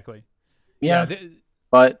 exactly. Yeah, Yeah,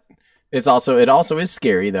 but it also is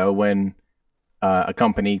scary though when a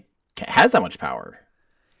company has that much power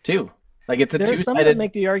too. Like it's a There's some that two-sided.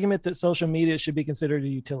 make the argument that social media should be considered a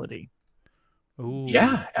utility Ooh,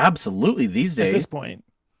 Yeah, absolutely. These at this days, point.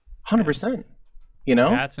 100%. You know,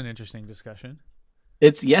 that's an interesting discussion.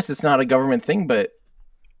 it's not a government thing, but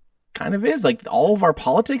kind of is. Like all of our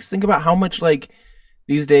politics. Think about how much like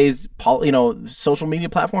these days, social media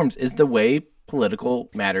platforms is the way political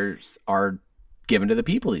matters are given to the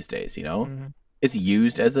people these days. Mm-hmm. It's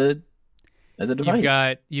used as a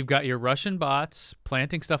device. You've got your Russian bots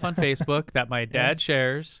planting stuff on Facebook that my dad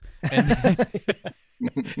shares, and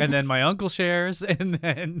then my uncle shares, and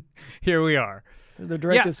then here we are. They're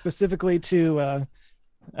directed specifically to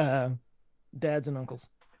dads and uncles.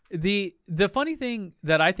 The funny thing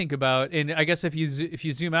that I think about, and I guess if you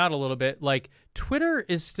zoom out a little bit, like Twitter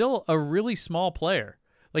is still a really small player.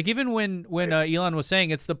 Like even when Elon was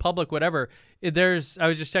saying it's the public whatever, I was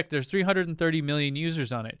just checked. There's 330 million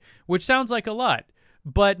users on it, which sounds like a lot,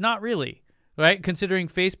 but not really, right? Considering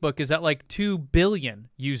Facebook is at like 2 billion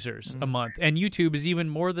users a month, and YouTube is even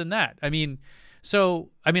more than that. I mean,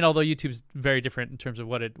 although YouTube's very different in terms of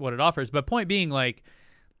what it offers, but point being, like,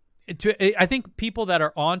 I think people that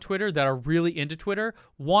are on Twitter that are really into Twitter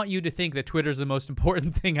want you to think that Twitter is the most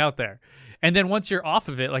important thing out there. And then once you're off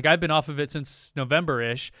of it, like I've been off of it since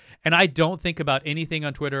November-ish, and I don't think about anything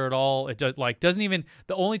on Twitter at all. It doesn't even,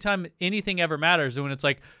 the only time anything ever matters is when it's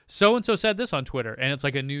like, so-and-so said this on Twitter, and it's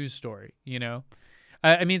like a news story,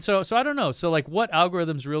 I mean, so I don't know. So like what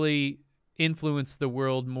algorithms really influence the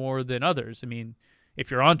world more than others? I mean,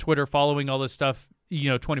 if you're on Twitter following all this stuff,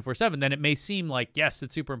 24/7, then it may seem like, yes,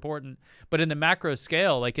 it's super important, but in the macro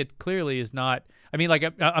scale, like it clearly is not. I mean, like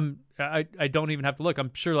I don't even have to look.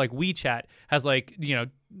 I'm sure like WeChat has like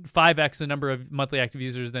 5x the number of monthly active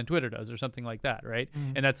users than Twitter does, or something like that, right?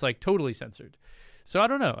 And that's like totally censored. So I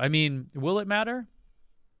don't know. I mean, will it matter?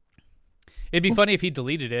 It'd be funny if he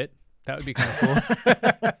deleted it. That would be kind of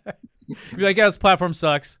cool. Be like, yeah, this platform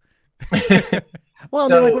sucks. Well,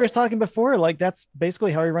 I mean, like we were talking before, like that's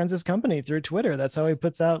basically how he runs his company, through Twitter. That's how he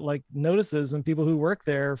puts out like notices, and people who work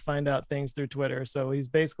there find out things through Twitter. So he's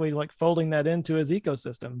basically like folding that into his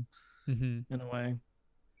ecosystem in a way.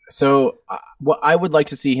 So what I would like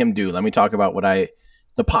to see him do, let me talk about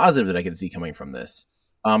the positive that I can see coming from this.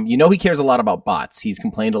 He cares a lot about bots. He's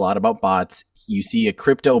complained a lot about bots. You see a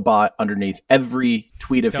crypto bot underneath every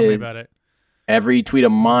tweet of his. Tell me about it. Every tweet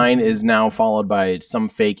of mine is now followed by some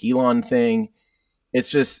fake Elon thing. It's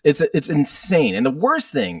just, it's insane. And the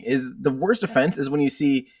worst offense is when you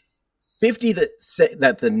see 50 that say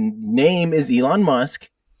that the name is Elon Musk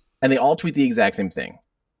and they all tweet the exact same thing.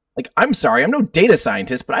 Like, I'm sorry, I'm no data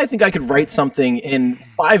scientist, but I think I could write something in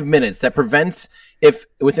 5 minutes that prevents, if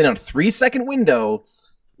within a 3-second window,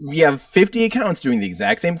 you have 50 accounts doing the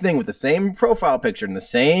exact same thing with the same profile picture and the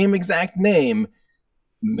same exact name.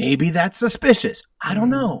 Maybe that's suspicious. I don't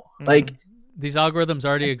know. Like, these algorithms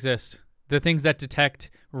already exist. The things that detect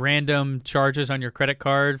random charges on your credit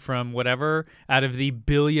card from whatever out of the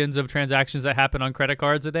billions of transactions that happen on credit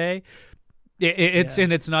cards a day,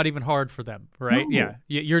 and it's not even hard for them, right? No.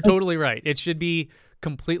 Yeah, you're totally right. It should be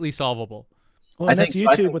completely solvable. Well, that's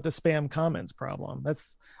YouTube with the spam comments problem.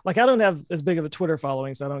 That's like, I don't have as big of a Twitter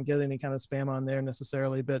following, so I don't get any kind of spam on there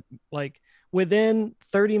necessarily. But like within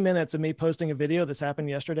 30 minutes of me posting a video, this happened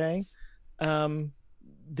yesterday.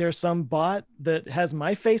 There's some bot that has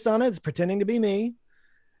my face on it. It's pretending to be me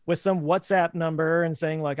with some WhatsApp number and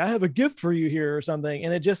saying like, I have a gift for you here or something.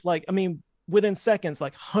 And it just like, I mean, within seconds,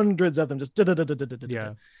 like hundreds of them just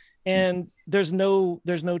yeah. And there's no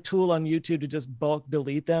tool on YouTube to just bulk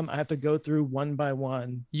delete them. I have to go through one by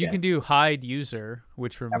one. You can do hide user,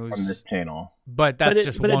 which removes from this channel, but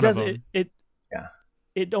just one of them.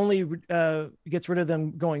 It only gets rid of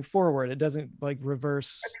them going forward. It doesn't like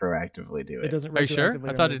reverse retroactively do it. It doesn't. Are you sure?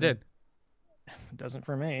 I thought it did. It doesn't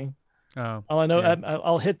for me. Oh, all I know, yeah.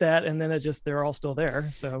 I'll hit that, and then they're all still there.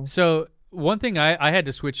 So one thing I had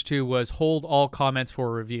to switch to was hold all comments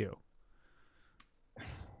for review,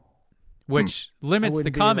 which limits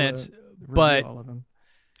the comments, but all of them.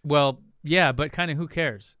 Well, yeah, but kind of who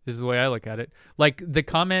cares is the way I look at it. Like the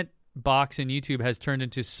comment box in YouTube has turned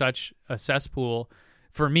into such a cesspool,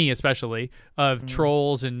 for me especially, of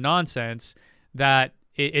trolls and nonsense that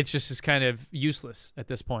it's just is kind of useless at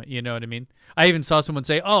this point. You know what I mean? I even saw someone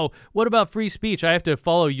say, "Oh, what about free speech? I have to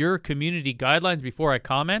follow your community guidelines before I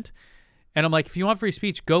comment." And I'm like, if you want free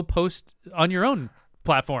speech, go post on your own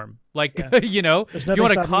platform. Like, you know, There's if nothing you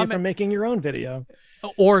want to stopping you comment from making your own video.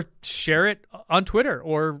 or share it on Twitter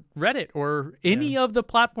or Reddit or any of the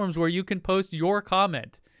platforms where you can post your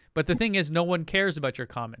comment. But the thing is, no one cares about your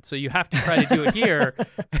comment. So you have to try to do it here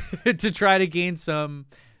to try to gain some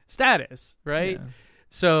status, right? Yeah.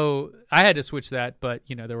 So I had to switch that, but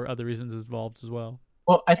you know, there were other reasons involved as well.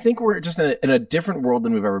 Well, I think we're just in a different world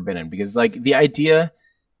than we've ever been in, because like the idea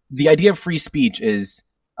of free speech is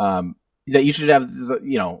that you should have,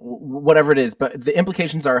 you know, whatever it is, but the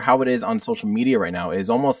implications are how it is on social media right now is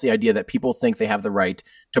almost the idea that people think they have the right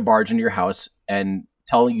to barge into your house and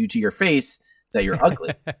tell you to your face that you're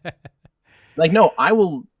ugly. Like, no, I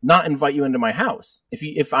will not invite you into my house.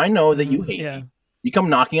 If I know that you hate me, you come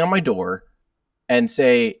knocking on my door and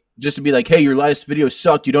say, just to be like, hey, your last video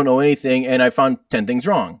sucked, you don't know anything, and I found 10 things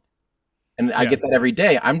wrong. And I get that every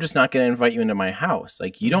day. I'm just not going to invite you into my house.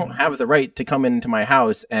 Like, you don't have the right to come into my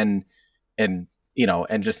house and you know,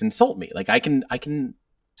 and just insult me. Like, I can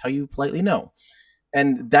tell you politely no.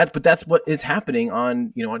 And that's what is happening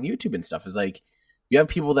on, you know, on YouTube and stuff, is like, you have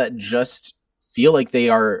people that just feel like they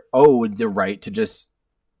are owed the right to just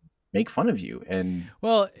make fun of you. And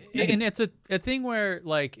well, and it's a thing where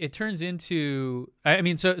like it turns into, I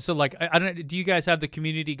mean, so like, I don't know, do you guys have the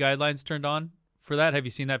community guidelines turned on for that? Have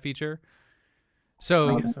you seen that feature?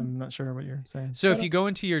 So I guess I'm not sure what you're saying. So if you go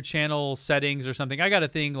into your channel settings or something, I got a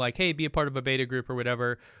thing like, hey, be a part of a beta group or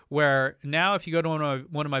whatever, where now if you go to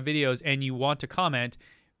one of my videos and you want to comment,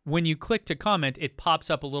 when you click to comment, it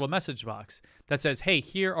pops up a little message box that says, hey,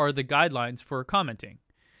 here are the guidelines for commenting.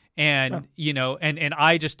 And, you know, and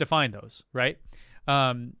I just define those, right?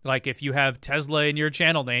 Like if you have Tesla in your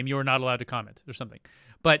channel name, you're not allowed to comment or something.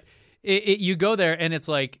 But you go there and it's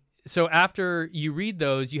like, so after you read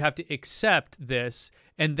those, you have to accept this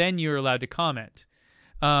and then you're allowed to comment.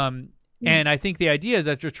 And I think the idea is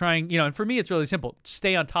that you're trying, you know, and for me, it's really simple.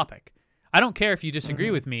 Stay on topic. I don't care if you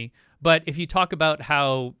disagree with me, but if you talk about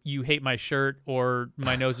how you hate my shirt or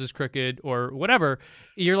my nose is crooked or whatever,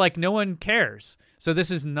 you're like, no one cares. So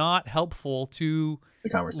this is not helpful to the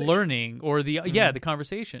conversation, learning or the the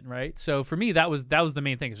conversation, right? So for me, that was the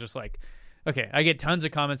main thing. It's just like, okay, I get tons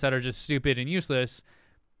of comments that are just stupid and useless,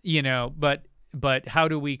 you know, but how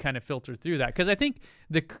do we kind of filter through that? Because I think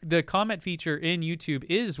the comment feature in YouTube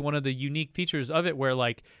is one of the unique features of it, where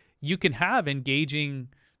like you can have engaging,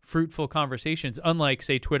 fruitful conversations, unlike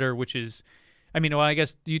say Twitter, which is, I mean, well, I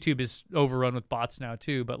guess YouTube is overrun with bots now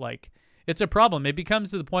too, but like it's a problem. It becomes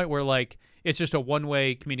to the point where like it's just a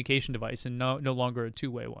one-way communication device and no longer a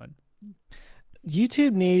two-way one.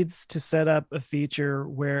 YouTube needs to set up a feature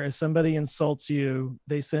where if somebody insults you,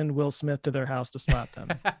 they send Will Smith to their house to slap them.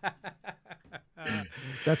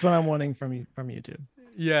 That's what I'm wanting from YouTube.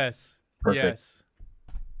 Yes. Perfect.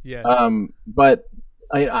 Yes. But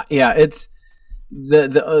it's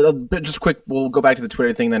but just quick. We'll go back to the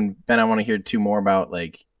Twitter thing. Then Ben, I want to hear two more about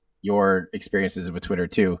like your experiences with Twitter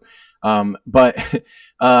too. But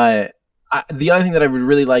the other thing that I would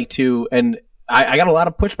really like to, and I got a lot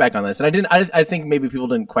of pushback on this, and I think maybe people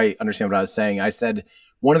didn't quite understand what I was saying. I said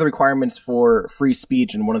one of the requirements for free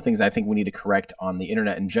speech, and one of the things I think we need to correct on the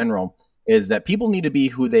internet in general, is that people need to be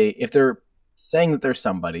who if they're saying that they're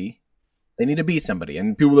somebody, they need to be somebody.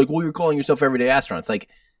 And people are like, well, you're calling yourself Everyday Astronaut. It's like,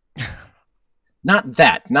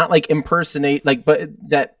 not like impersonate, like, but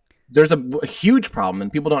that there's a huge problem, and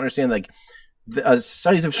people don't understand, like,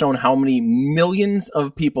 studies have shown how many millions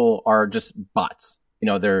of people are just bots. You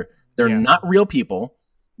know, they're not real people.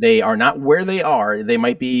 They are not where they are. They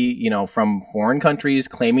might be, you know, from foreign countries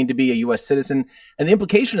claiming to be a U.S. citizen. And the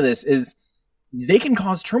implication of this is they can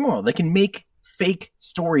cause turmoil. They can make fake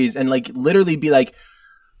stories and like literally be like,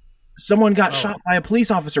 someone got shot by a police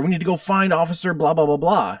officer. We need to go find officer blah, blah, blah,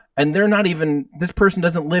 blah. And they're not even, this person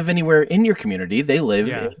doesn't live anywhere in your community. They live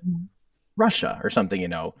in Russia or something, you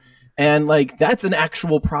know. And like, that's an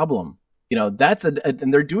actual problem. You know,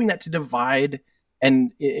 and they're doing that to divide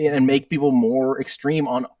and make people more extreme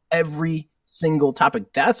on every single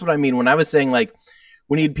topic. That's what I mean when I was saying like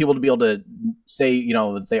we need people to be able to say, you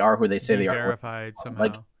know, that they are who they say they are. Verified somehow.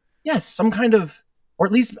 Like, yes, some kind of, or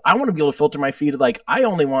at least I want to be able to filter my feed. Like, I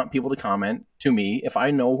only want people to comment to me if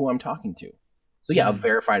I know who I'm talking to. So yeah, a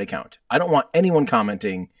verified account. I don't want anyone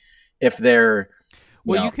commenting if they're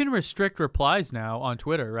you can restrict replies now on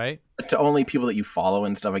Twitter, right? To only people that you follow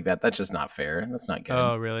and stuff like that. That's just not fair. That's not good.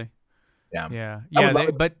 Oh, really? Yeah. Yeah.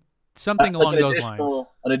 But something along an those lines.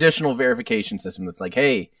 An additional verification system that's like,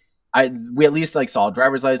 hey, we at least like saw a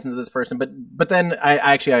driver's license of this person, but then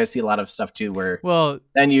I see a lot of stuff too where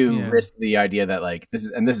then you risk the idea that like this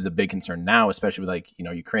is a big concern now, especially with like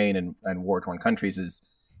Ukraine and war-torn countries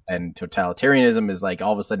and totalitarianism is like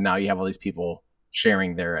all of a sudden now you have all these people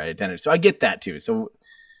sharing their identity. So I get that too. So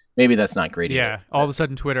maybe that's not great. Yeah, either. all of a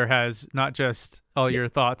sudden Twitter has not just all your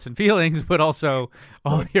thoughts and feelings, but also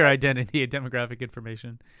all your identity and demographic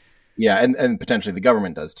information. Yeah, and potentially the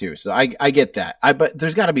government does too. So I get that. But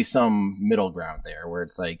there's got to be some middle ground there where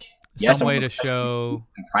it's like some way to show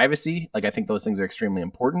privacy. Like I think those things are extremely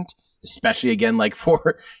important, especially again like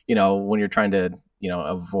for when you're trying to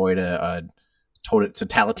avoid a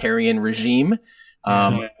totalitarian regime.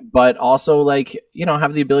 But also like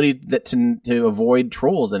have the ability to avoid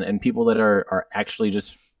trolls and people that are actually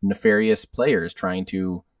just nefarious players trying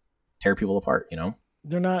to tear people apart.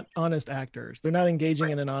 They're not honest actors. They're not engaging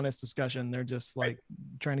in an honest discussion. They're just like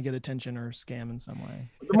trying to get attention or scam in some way.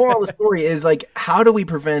 The moral of the story is like, how do we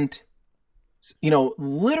prevent,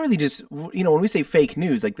 literally just, when we say fake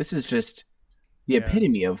news, like this is just the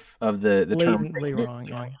epitome of the term. Blatantly wrong.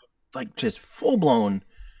 Yeah. Like just full blown.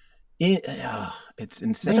 It's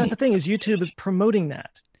insane. But that's the thing is YouTube is promoting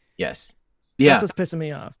that. Yes. Yeah. That's what's pissing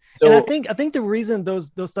me off. So, and I think the reason those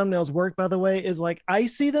thumbnails work, by the way, is like I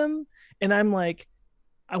see them and I'm like,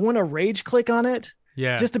 I want to rage click on it.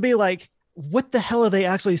 Yeah. Just to be like, what the hell are they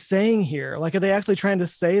actually saying here? Like, are they actually trying to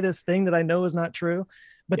say this thing that I know is not true?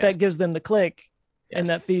 But that gives them the click. Yes. And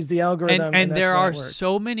that feeds the algorithm. And there are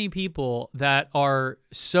so many people that are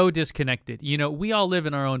so disconnected. We all live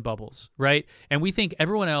in our own bubbles, right? And we think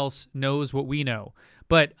everyone else knows what we know.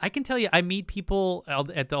 But I can tell you, I meet people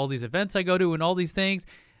at all these events I go to and all these things,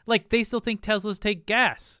 like they still think Teslas take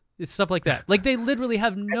gas. It's stuff like that. Like they literally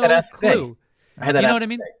have no clue. I had that. You know what I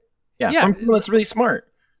mean? Yeah. From people that's really smart.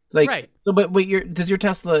 Like, right. So, but does your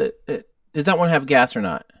Tesla, does that one have gas or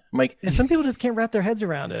not? I'm like, some people just can't wrap their heads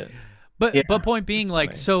around it. But point being,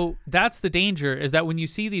 like, so that's the danger is that when you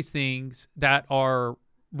see these things that are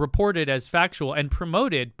reported as factual and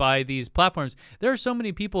promoted by these platforms, there are so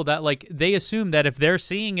many people that like they assume that if they're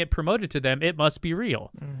seeing it promoted to them, it must be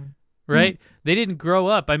real, right? They didn't grow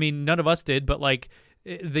up. I mean, none of us did, but like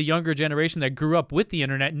the younger generation that grew up with the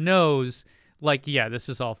internet knows, like, yeah, this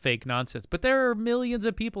is all fake nonsense. But there are millions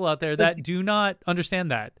of people out there that do not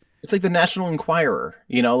understand that. It's like the National Enquirer,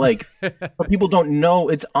 like, but people don't know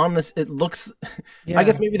it's on this. It looks, I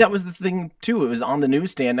guess maybe that was the thing too. It was on the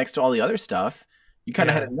newsstand next to all the other stuff. You kind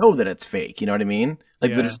of had to know that it's fake. You know what I mean?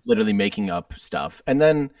 Like they're just literally making up stuff. And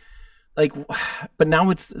then like, but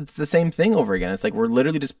now it's the same thing over again. It's like, we're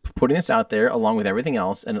literally just putting this out there along with everything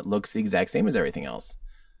else. And it looks the exact same as everything else.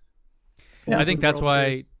 Yeah. I think that's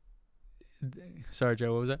why. Sorry,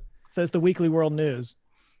 Joe, what was that? So it's the weekly world news.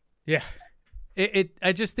 Yeah.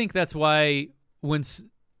 I just think that's why when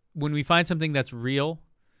we find something that's real,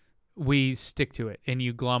 we stick to it and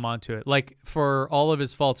you glom onto it. Like for all of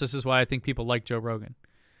his faults, this is why I think people like Joe Rogan.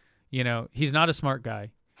 He's not a smart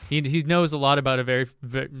guy. He knows a lot about a very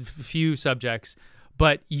few subjects,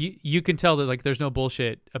 but you can tell that like there's no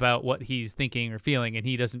bullshit about what he's thinking or feeling, and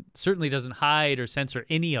he certainly doesn't hide or censor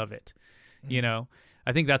any of it.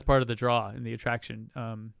 I think that's part of the draw and the attraction.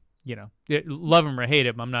 Love him or hate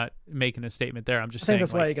him, I'm not making a statement there. I'm just saying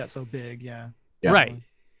that's why he got so big. Yeah. Right.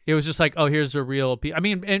 It was just like, oh, here's a real. I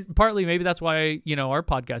mean, and partly maybe that's why our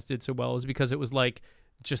podcast did so well, is because it was like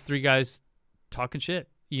just three guys talking shit.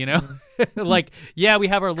 Like, yeah, we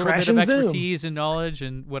have our little bit of expertise and knowledge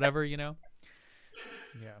and whatever. Yeah.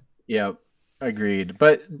 Yeah. Agreed.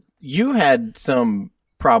 But you had some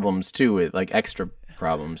problems too, with like extra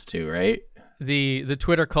problems too, right? The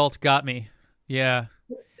Twitter cult got me. Yeah.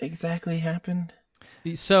 Exactly happened?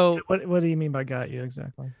 So what do you mean by got you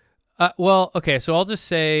exactly? Well, okay, so I'll just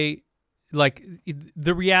say like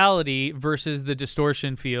the reality versus the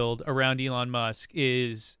distortion field around Elon Musk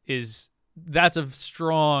is that's a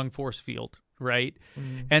strong force field, right?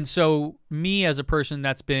 And so me as a person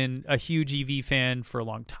that's been a huge EV fan for a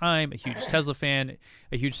long time, a huge Tesla fan,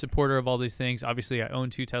 a huge supporter of all these things. Obviously I own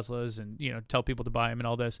 2 Teslas and tell people to buy them and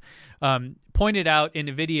all this. Pointed out in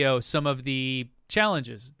a video some of the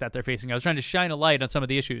challenges that they're facing. I was trying to shine a light on some of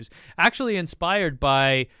the issues, actually inspired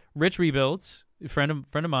by Rich Rebuilds, a friend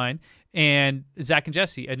of mine, and Zach and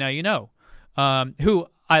Jesse, and now who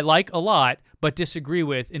I like a lot, but disagree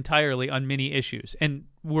with entirely on many issues. And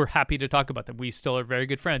we're happy to talk about them. We still are very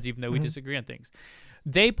good friends, even though we disagree on things.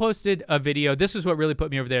 They posted a video. This is what really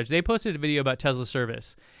put me over there. They posted a video about Tesla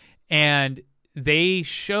service, and they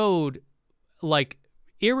showed like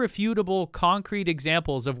irrefutable, concrete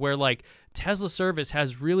examples of where like Tesla service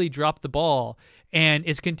has really dropped the ball and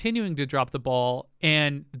is continuing to drop the ball,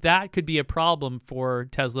 and that could be a problem for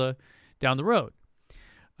Tesla down the road.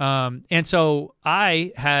 And so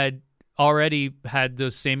I had already had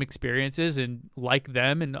those same experiences, and like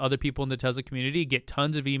them and other people in the Tesla community, get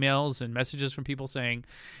tons of emails and messages from people saying,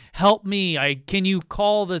 help me, can you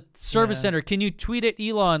call the service center, can you tweet at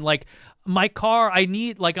Elon, like my car, I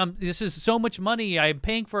need, like, this is so much money, I'm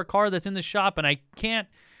paying for a car that's in the shop and I can't,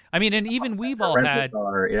 I mean, and even we've all had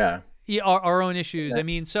our own issues. I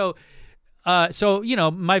mean, so you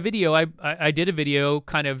know, my video, I did a video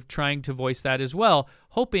kind of trying to voice that as well,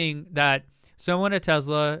 hoping that someone at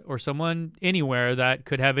Tesla or someone anywhere that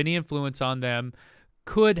could have any influence on them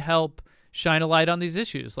could help shine a light on these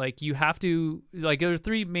issues. Like, you have to, like, there are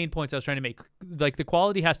 3 main points I was trying to make. Like, the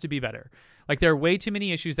quality has to be better. Like, there are way too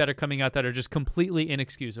many issues that are coming out that are just completely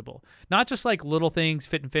inexcusable. Not just like little things,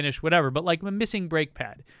 fit and finish, whatever, but like a missing brake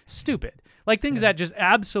pad. Stupid. Like things that just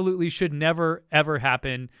absolutely should never, ever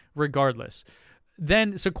happen regardless.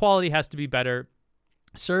 Then, so quality has to be better.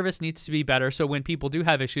 Service needs to be better, so when people do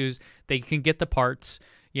have issues, they can get the parts,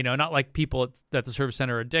 you know, not like people at the service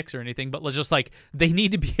center are dicks or anything, but just like they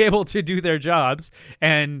need to be able to do their jobs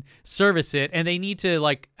and service it, and they need to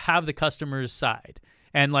like have the customer's side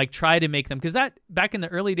and like try to make them, because that back in the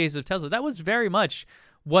early days of Tesla, that was very much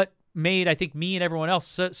what made, I think, me and everyone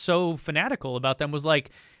else so fanatical about them, was like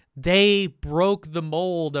they broke the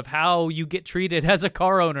mold of how you get treated as a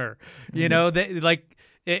car owner. You know, they like.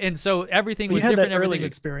 And so everything was different. You had that early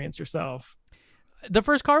experience yourself. The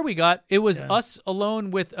first car we got, it was us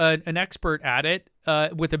alone with an expert at it,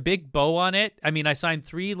 with a big bow on it. I mean, I signed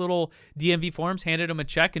 3 little DMV forms, handed him a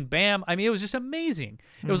check, and bam. I mean, it was just amazing.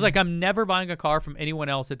 It was like, I'm never buying a car from anyone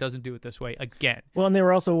else that doesn't do it this way again. Well, and they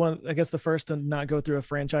were also I guess the first to not go through a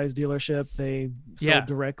franchise dealership. They sold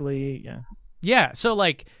directly. Yeah. So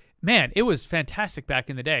like, man, it was fantastic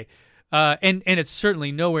back in the day. And it's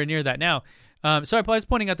certainly nowhere near that now. So I was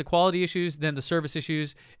pointing out the quality issues, then the service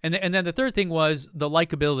issues, and then the third thing was the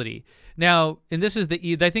likability. Now, and this is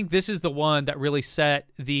I think this is the one that really set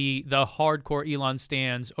the hardcore Elon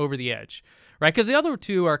stans over the edge, right? Because the other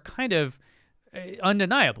 2 are kind of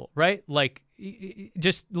undeniable, right? Like,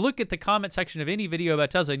 just look at the comment section of any video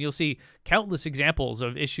about Tesla, and you'll see countless examples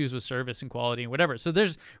of issues with service and quality and whatever. So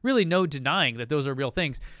there's really no denying that those are real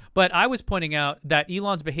things. But I was pointing out that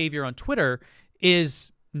Elon's behavior on Twitter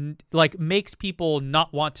is like makes people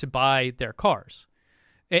not want to buy their cars,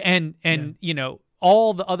 and you know,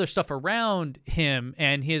 all the other stuff around him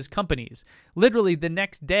and his companies. Literally the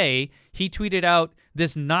next day, he tweeted out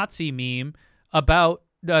this Nazi meme about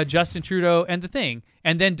Justin Trudeau and the thing,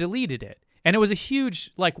 and then deleted it. And it was a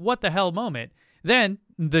huge, like, what the hell moment. Then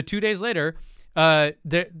the 2 days later,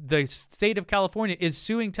 the state of California is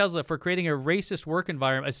suing Tesla for creating a racist work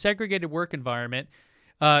environment, a segregated work environment,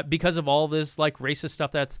 because of all this like racist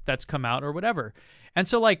stuff that's come out or whatever. And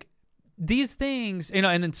so like these things, you know,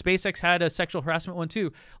 and then SpaceX had a sexual harassment one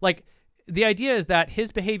too. Like, the idea is that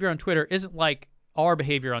his behavior on Twitter isn't like our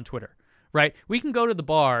behavior on Twitter, right? We can go to the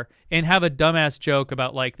bar and have a dumbass joke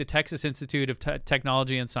about like the Texas Institute of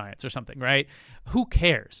Technology and Science or something, right? Who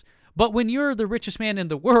cares? But when you're the richest man in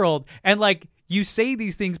the world and like you say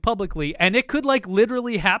these things publicly and it could like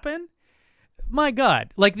literally happen, my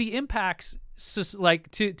God, like the impacts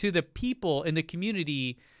like to the people in the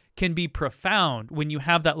community can be profound when you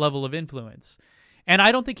have that level of influence. And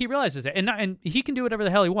I don't think he realizes it. And he can do whatever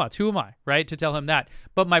the hell he wants. Who am I, right, to tell him that?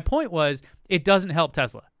 But my point was, it doesn't help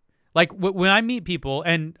Tesla. Like when I meet people,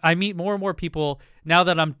 and I meet more and more people now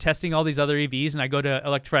that I'm testing all these other EVs, and I go to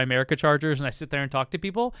Electrify America chargers and I sit there and talk to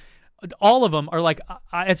people, all of them are like,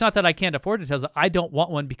 it's not that I can't afford a Tesla. I don't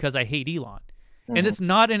want one because I hate Elon. And it's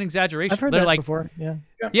not an exaggeration. I've heard they're that like, before.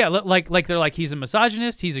 Yeah, like they're like, he's a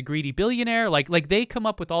misogynist, he's a greedy billionaire. Like they come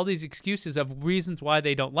up with all these excuses of reasons why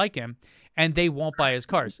they don't like him, and they won't buy his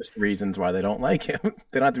cars. Just reasons why they don't like him.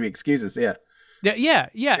 They don't have to be excuses. Yeah.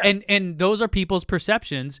 And those are people's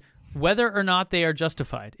perceptions, whether or not they are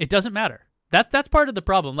justified. It doesn't matter. That's part of the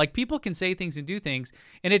problem. Like, people can say things and do things,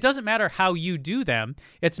 and it doesn't matter how you do them.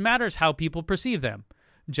 It matters how people perceive them.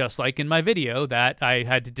 Just like in my video that I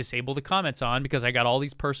had to disable the comments on because I got all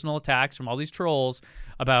these personal attacks from all these trolls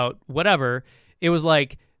about whatever. It was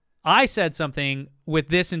like, I said something with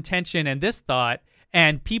this intention and this thought,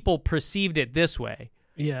 and people perceived it this way.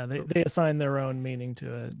 Yeah, they assign their own meaning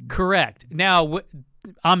to it. Correct. Now,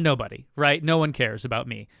 I'm nobody, right? No one cares about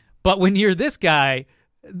me. But when you're this guy,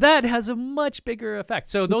 that has a much bigger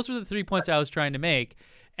effect. So those were the 3 points I was trying to make.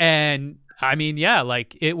 And I mean, yeah,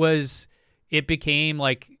 like it became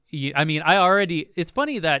like, I mean, it's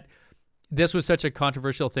funny that this was such a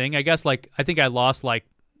controversial thing. I guess like I think I lost like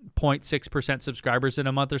 0.6% subscribers in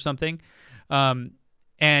a month or something. And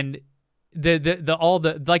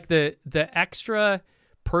the extra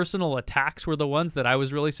personal attacks were the ones that I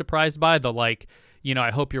was really surprised by. The like,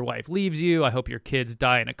 I hope your wife leaves you. I hope your kids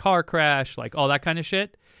die in a car crash. Like all that kind of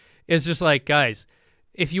shit. It's just like, guys,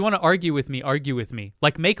 if you want to argue with me, argue with me.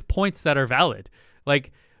 Like make points that are valid.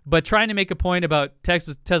 Like, but trying to make a point about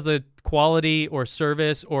Tesla quality or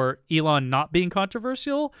service or Elon not being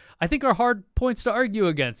controversial, I think are hard points to argue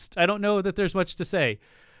against. I don't know that there's much to say.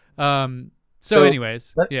 So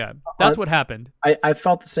anyways, that's what happened. I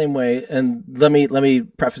felt the same way. And let me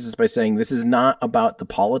preface this by saying this is not about the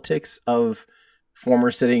politics of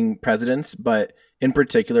former sitting presidents, but in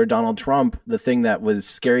particular, Donald Trump. The thing that was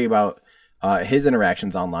scary about his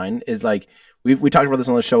interactions online is like, we talked about this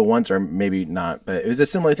on the show once, or maybe not, but it was a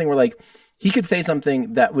similar thing where like he could say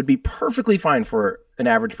something that would be perfectly fine for an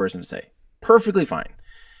average person to say, perfectly fine.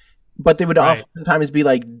 But they would oftentimes be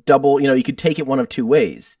like double, you could take it one of two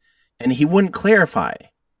ways. And he wouldn't clarify.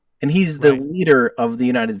 And he's the leader of the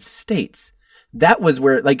United States. That was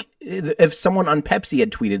where, like, if someone on Pepsi had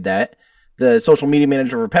tweeted that, the social media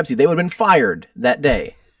manager for Pepsi, they would have been fired that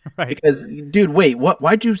day. Right. Because, dude, wait,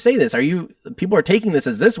 why'd you say this? People are taking this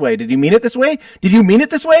as this way. Did you mean it this way? Did you mean it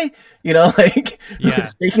this way?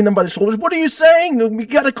 Taking them by the shoulders. What are you saying? We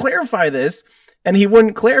got to clarify this. And he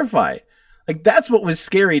wouldn't clarify. Like, that's what was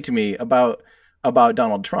scary to me about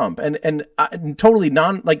Donald Trump. And totally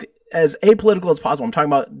as apolitical as possible. I'm talking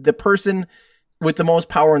about the person with the most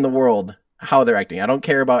power in the world, how they're acting. I don't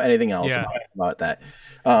care about anything else about that.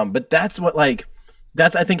 But that's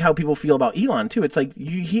that's I think how people feel about Elon too. It's like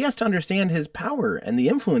he has to understand his power and the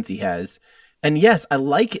influence he has. And yes,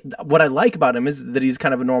 what I like about him is that he's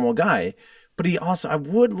kind of a normal guy, but I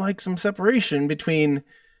would like some separation between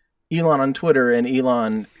Elon on Twitter and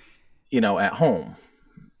Elon, at home.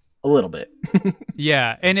 A little bit.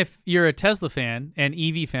 Yeah. And if you're a Tesla fan and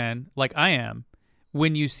EV fan like I am,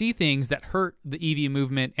 when you see things that hurt the EV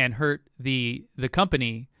movement and hurt the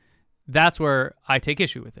company, that's where I take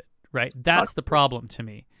issue with it, right? That's the problem to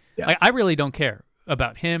me. Yeah. I really don't care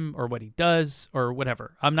about him or what he does or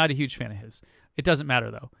whatever. I'm not a huge fan of his. It doesn't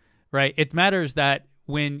matter though, right? It matters that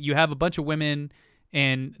when you have a bunch of women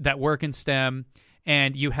and that work in STEM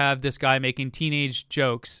and you have this guy making teenage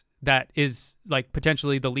jokes that is like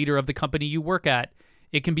potentially the leader of the company you work at,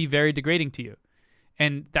 it can be very degrading to you.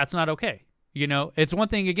 And that's not okay. It's one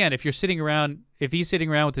thing, again, if he's sitting around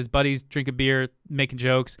with his buddies, drinking beer, making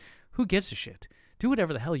jokes, who gives a shit? Do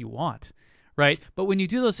whatever the hell you want, right? But when you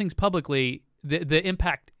do those things publicly, the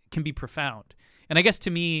impact can be profound. And I guess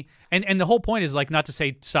to me, and the whole point is like, not to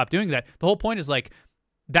say stop doing that. The whole point is like,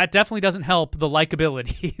 that definitely doesn't help the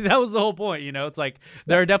likability. That was the whole point. It's like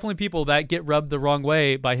there are definitely people that get rubbed the wrong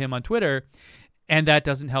way by him on Twitter, and that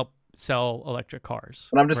doesn't help sell electric cars.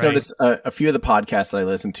 And I've just noticed a few of the podcasts that I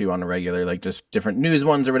listen to on a regular, like just different news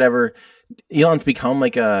ones or whatever, Elon's become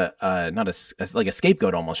like not a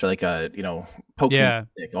scapegoat almost, or like a, poking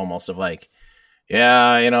stick almost of like,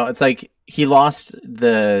 it's like he lost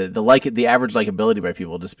the average likability by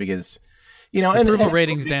people just because, approval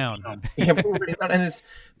ratings down.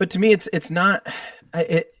 But to me, it's not.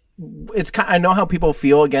 I know how people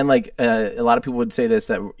feel. Again, like a lot of people would say this,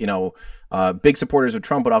 that big supporters of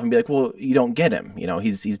Trump would often be like, "Well, you don't get him.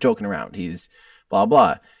 He's joking around. He's blah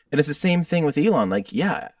blah." And it's the same thing with Elon. Like,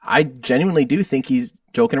 yeah, I genuinely do think he's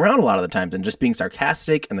joking around a lot of the times and just being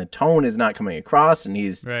sarcastic, and the tone is not coming across, and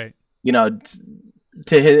he's right.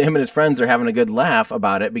 To him and his friends are having a good laugh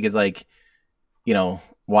about it because, like,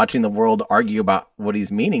 watching the world argue about what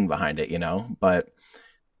he's meaning behind it, but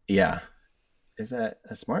yeah, is that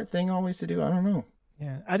a smart thing always to do? I don't know.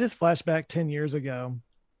 Yeah. I just flashed back 10 years ago,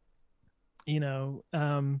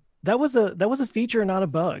 that was a feature, not a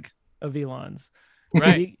bug of Elon's,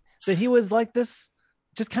 right? That he was like this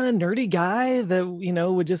just kind of nerdy guy that,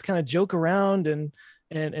 would just kind of joke around and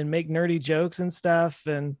make nerdy jokes and stuff.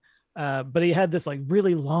 And, but he had this like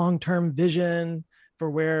really long-term vision for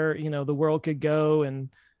where, the world could go. And,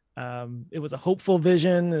 it was a hopeful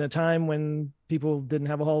vision in a time when people didn't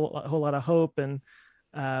have a whole lot of hope. And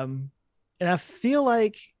I feel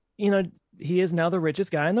like, he is now the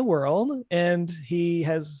richest guy in the world, and he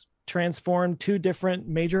has transformed 2 different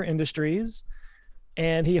major industries,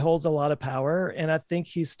 and he holds a lot of power. And I think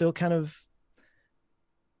he's still kind of,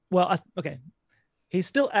 he's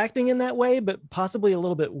still acting in that way, but possibly a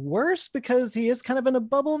little bit worse because he is kind of in a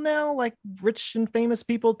bubble now, like rich and famous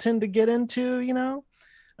people tend to get into,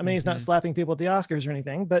 I mean, he's not slapping people at the Oscars or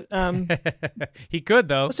anything, but he could,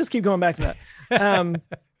 though. Let's just keep going back to that.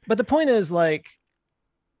 But the point is, like,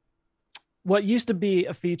 what used to be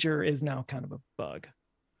a feature is now kind of a bug.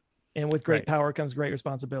 And with great power comes great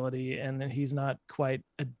responsibility. And he's not quite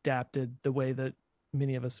adapted the way that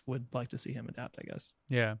many of us would like to see him adapt, I guess.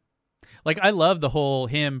 Yeah. Like, I love the whole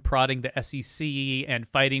him prodding the SEC and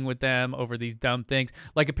fighting with them over these dumb things.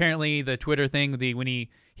 Like, apparently the Twitter thing, when he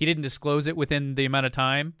didn't disclose it within the amount of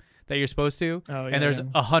time that you're supposed to. Oh, yeah, and there's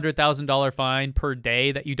 $100,000 fine per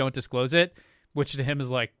day that you don't disclose it, which to him is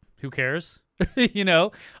like, who cares? You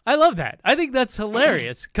know, I love that. I think that's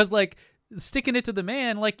hilarious because, like, sticking it to the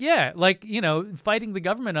man, like, yeah, like, you know, fighting the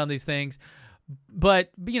government on these things. But,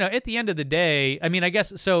 you know, at the end of the day, I mean, I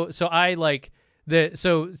guess so I like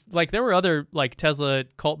there were other like Tesla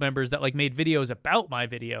cult members that like made videos about my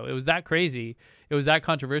video. It was that crazy. It was that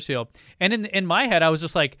controversial. And in my head, I was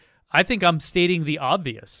just like, I think I'm stating the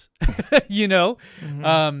obvious, you know?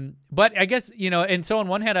 Mm-hmm. But I guess, you know, and so on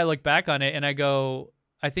one hand, I look back on it and I go,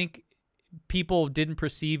 I think people didn't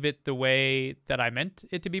perceive it the way that I meant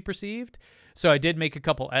it to be perceived. So I did make a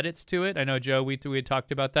couple edits to it. I know, Joe, we had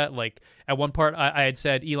talked about that. Like at one part, I had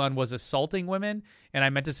said Elon was assaulting women, and I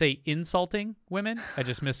meant to say insulting women. I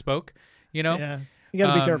just misspoke, you know? Yeah, you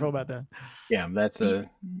got to be careful about that. Yeah, that's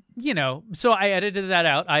you know, so I edited that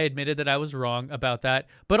out. I admitted that I was wrong about that.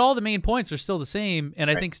 But all the main points are still the same,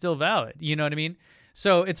 and I think still valid. You know what I mean?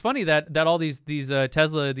 So it's funny that all these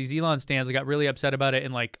Tesla, these Elon stands, I got really upset about it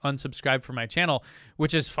and like unsubscribed from my channel,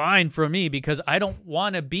 which is fine for me because I don't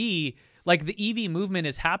want to be like the EV movement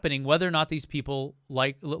is happening whether or not these people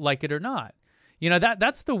like it or not. You know,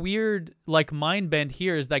 that's the weird like mind bend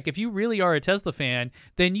here is like if you really are a Tesla fan,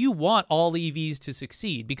 then you want all EVs to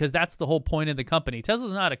succeed because that's the whole point of the company.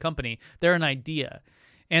 Tesla's not a company, they're an idea.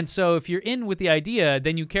 And so if you're in with the idea,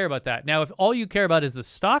 then you care about that. Now, if all you care about is the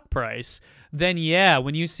stock price, then yeah,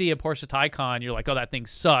 when you see a Porsche Taycan, you're like, oh, that thing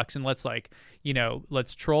sucks, and let's like, you know,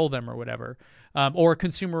 let's troll them or whatever. Or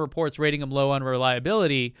Consumer Reports rating them low on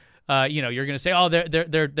reliability. You know, you're going to say, oh,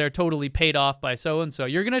 they're totally paid off by so and so.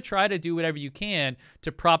 You're going to try to do whatever you can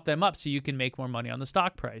to prop them up so you can make more money on the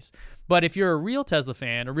stock price. But if you're a real Tesla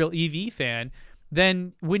fan, a real EV fan,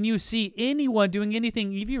 then when you see anyone doing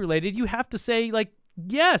anything EV related, you have to say like,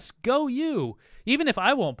 yes, go you. Even if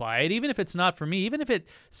I won't buy it, even if it's not for me, even if it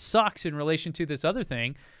sucks in relation to this other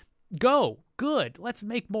thing, go. Good. Let's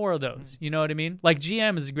make more of those. You know what I mean? Like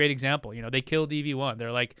GM is a great example. You know, they killed EV1.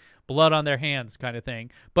 They're like blood on their hands kind of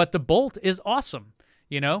thing. But the Bolt is awesome,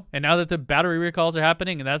 you know? And now that the battery recalls are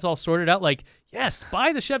happening and that's all sorted out, like, yes,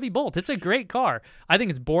 buy the Chevy Bolt. It's a great car. I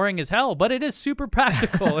think it's boring as hell, but it is super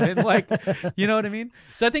practical. And like, you know what I mean?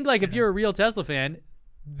 So I think like if you're a real Tesla fan,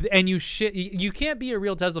 and you can't be a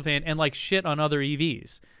real Tesla fan and like shit on other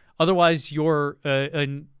EVs. Otherwise, you're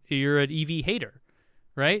an EV hater,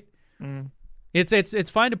 right? Mm.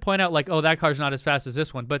 It's fine to point out like, oh, that car's not as fast as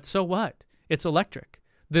this one, but so what? It's electric.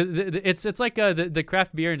 It's like the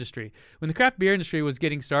craft beer industry. When the craft beer industry was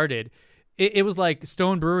getting started, it was like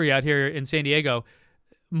Stone Brewery out here in San Diego.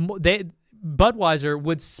 Budweiser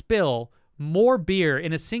would spill more beer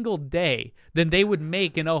in a single day than they would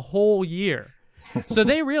make in a whole year. So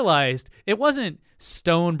they realized it wasn't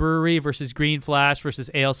Stone Brewery versus Green Flash versus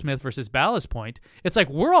AleSmith versus Ballast Point. It's like,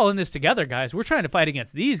 we're all in this together, guys. We're trying to fight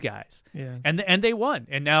against these guys. Yeah. And they won.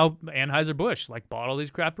 And now Anheuser-Busch like bought all these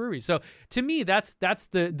craft breweries. So to me, that's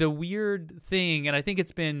the weird thing. And I think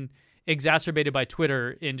it's been exacerbated by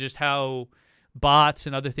Twitter in just how bots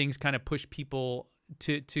and other things kind of push people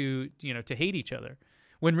to hate each other.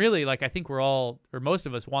 When really, like, I think we're all, or most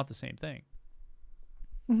of us want the same thing.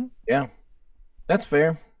 Mm-hmm. Yeah. That's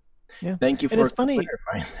fair. Yeah. Thank you for clarifying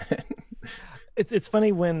that. It's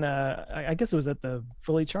funny when I guess it was at the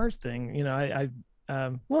Fully Charged thing. You know, I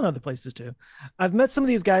well, in other places too. I've met some of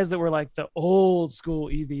these guys that were like the old school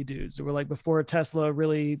EV dudes that were like before Tesla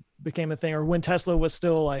really became a thing, or when Tesla was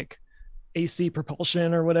still like AC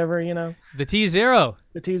propulsion or whatever. You know, the T0.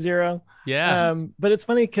 The T0. Yeah. But it's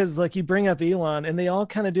funny because like you bring up Elon, and they all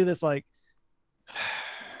kind of do this like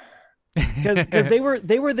because they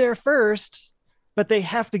were there first. But they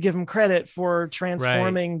have to give him credit for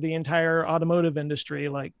transforming the entire automotive industry.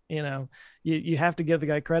 Like, you know, you have to give the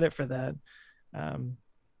guy credit for that.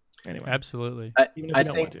 Anyway, absolutely. I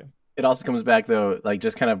think it also comes back though, like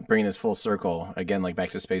just kind of bringing this full circle again, like back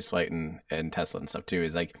to spaceflight and Tesla and stuff too,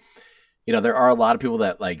 is like, you know, there are a lot of people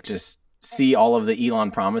that like just see all of the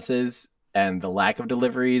Elon promises and the lack of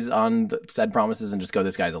deliveries on the said promises and just go,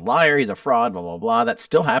 this guy's a liar, he's a fraud, blah, blah, blah. That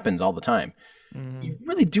still happens all the time. Mm-hmm. You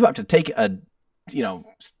really do have to take a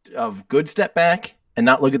good step back and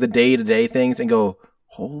not look at the day-to-day things and go,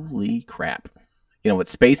 holy crap. You know, what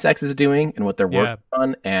SpaceX is doing and what they're working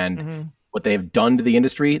on and what they've done to the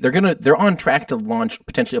industry. They're on track to launch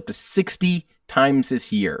potentially up to 60 times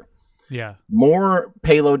this year. Yeah. More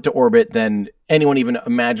payload to orbit than anyone even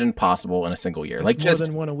imagined possible in a single year. It's like more just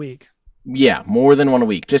than one a week. Yeah, more than one a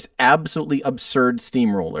week. Just absolutely absurd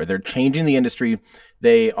steamroller. They're changing the industry.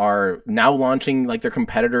 They are now launching like their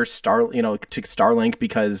competitor to Starlink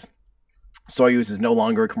because Soyuz is no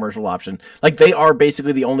longer a commercial option. Like they are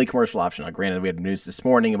basically the only commercial option. Now, granted, we had news this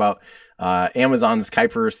morning about Amazon's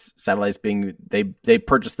Kuiper satellites being they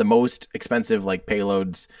purchased the most expensive like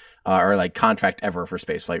payloads or like contract ever for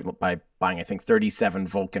spaceflight by buying I think 37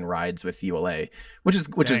 Vulcan rides with ULA, which is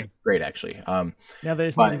great actually. Now they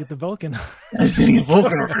just need to get the Vulcan.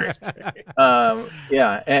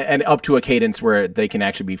 Yeah, and up to a cadence where they can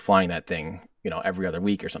actually be flying that thing, every other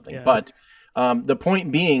week or something. Yeah. But the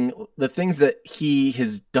point being, the things that he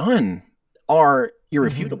has done are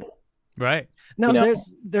irrefutable. Right. No,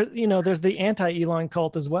 there's the anti-Elon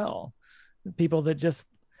cult as well. People that just,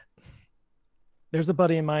 there's a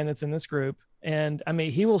buddy of mine that's in this group, and I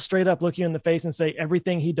mean, he will straight up look you in the face and say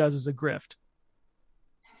everything he does is a grift.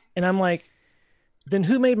 And I'm like, then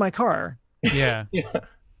who made my car? Yeah.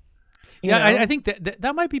 Yeah, I think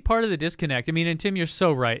that might be part of the disconnect. I mean, and Tim, you're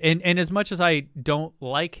so right. And as much as I don't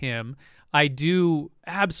like him, I do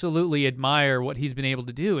absolutely admire what he's been able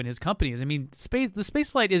to do in his companies. I mean, the space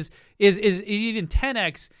flight is even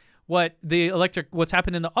 10x what's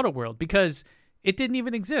happened in the auto world, because it didn't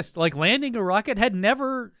even exist. Like landing a rocket had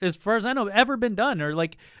never, as far as I know, ever been done. Or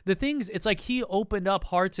like the things, it's like he opened up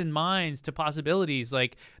hearts and minds to possibilities.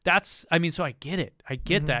 Like so I get it. I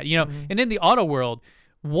get that, and in the auto world,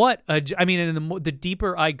 the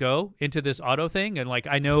deeper I go into this auto thing, and like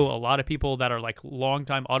I know a lot of people that are like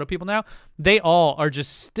longtime auto people now, they all are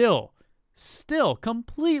just still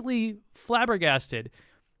completely flabbergasted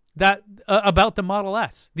that about the Model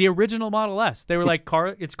S, the original Model S. They were like,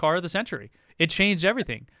 it's car of the century. It changed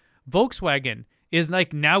everything. Volkswagen is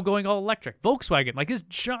like now going all electric. Volkswagen, like this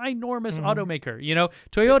ginormous automaker,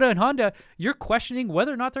 Toyota and Honda, you're questioning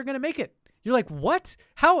whether or not they're going to make it. You're like, what?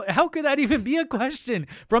 How could that even be a question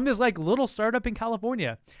from this like little startup in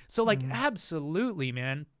California? So like, absolutely,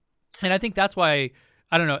 man. And I think that's why,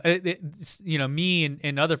 I don't know, me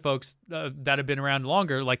and other folks that have been around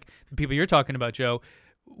longer, like the people you're talking about, Joe,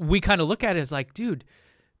 we kind of look at it as like, dude,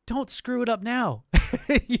 don't screw it up now.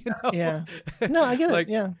 Yeah. No, I get it.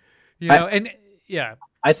 Yeah.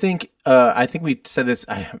 I think we said this.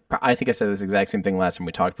 I think I said this exact same thing last time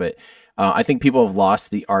we talked, but I think people have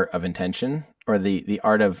lost the art of intention, or the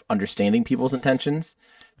art of understanding people's intentions.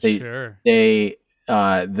 That's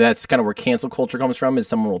kind of where cancel culture comes from. Is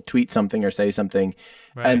someone will tweet something or say something,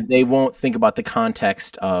 right, and they won't think about the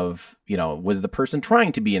context of, was the person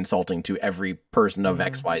trying to be insulting to every person of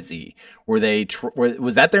XYZ?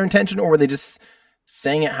 Was that their intention, or were they just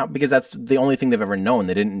saying it because that's the only thing they've ever known?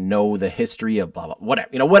 They didn't know the history of blah, blah,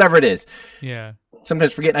 whatever it is. Yeah.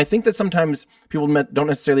 Sometimes forget. I think that sometimes people don't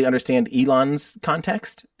necessarily understand Elon's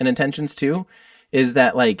context and intentions too. Is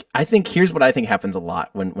that like, here's what I think happens a lot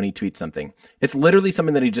when he tweets something. It's literally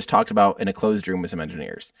something that he just talked about in a closed room with some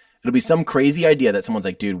engineers. It'll be some crazy idea that someone's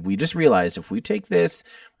like, dude, we just realized if we take this,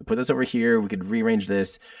 we put this over here, we could rearrange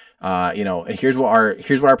this, and here's what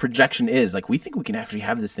our projection is. Like, we think we can actually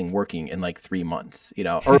have this thing working in like 3 months,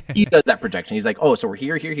 or he does that projection. He's like, oh, so we're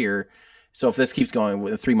here. So if this keeps going,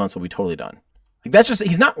 within 3 months, we'll be totally done. Like, that's just,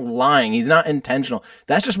 he's not lying. He's not intentional.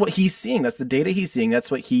 That's just what he's seeing. That's the data he's seeing. That's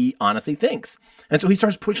what he honestly thinks. And so he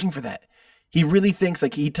starts pushing for that. He really thinks,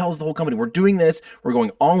 like, he tells the whole company, we're doing this. We're going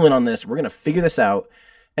all in on this. We're going to figure this out.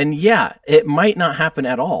 And yeah, it might not happen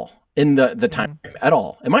at all in the time frame at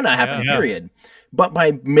all. It might not happen, period. But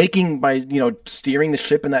by steering the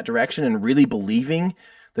ship in that direction and really believing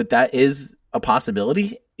that is a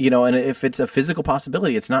possibility, and if it's a physical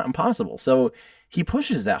possibility, it's not impossible. So he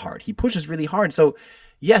pushes that hard. He pushes really hard. So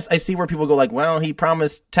yes, I see where people go like, well, he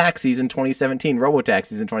promised taxis in 2017,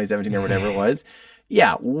 robo-taxis in 2017 or whatever it was.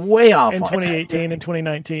 Yeah, way off. In 2018 and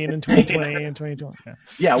 2019 and 2020 and 2020.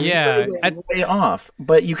 Yeah. Way off.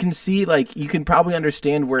 But you can see, like, you can probably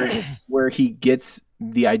understand where he gets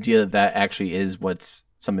the idea that actually is what's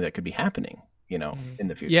something that could be happening, in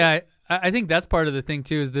the future. Yeah, I think that's part of the thing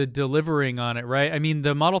too, is the delivering on it, right? I mean,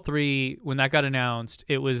 the Model 3, when that got announced,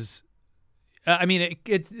 it was,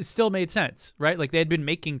 it still made sense, right? Like, they had been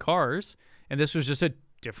making cars, and this was just a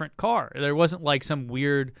different car. There wasn't like some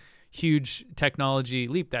weird, huge technology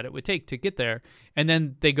leap that it would take to get there. And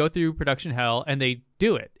then they go through production hell, and they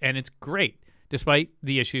do it, and it's great. Despite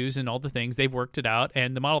the issues and all the things, they've worked it out,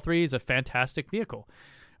 and the Model 3 is a fantastic vehicle.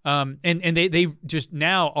 And they just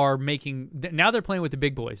now are now they're playing with the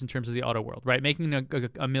big boys in terms of the auto world, right? Making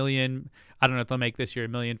a million, I don't know if they'll make this year,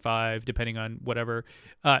 1.5 million, depending on whatever.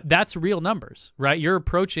 That's real numbers, right? You're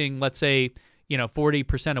approaching, let's say,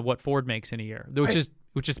 40% of what Ford makes in a year, which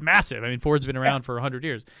Right. is massive. I mean, Ford's been around for 100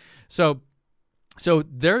 years. So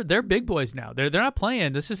they're big boys now. They're not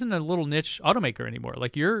playing. This isn't a little niche automaker anymore.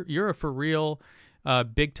 Like you're a for real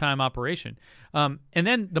big time operation. And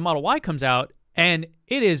then the Model Y comes out, and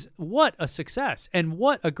it is what a success and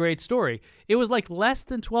what a great story. It was like less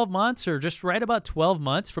than 12 months, or just right about 12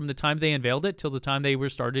 months from the time they unveiled it till the time they were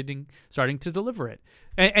starting to deliver it.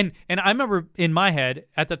 And I remember in my head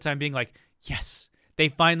at that time being like, yes, they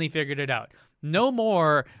finally figured it out. No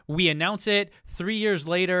more, we announce it 3 years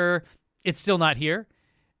later, it's still not here.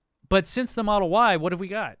 But since the Model Y, what have we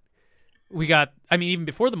got? Even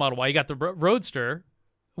before the Model Y, you got the Roadster,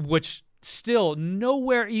 which still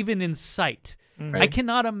nowhere even in sight. Right. I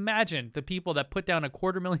cannot imagine the people that put down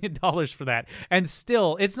 $250,000 for that, and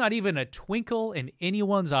still it's not even a twinkle in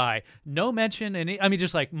anyone's eye. No mention, and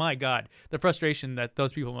just like, my God, the frustration that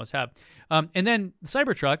those people must have. And then the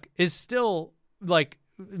Cybertruck is still like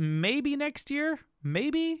maybe next year,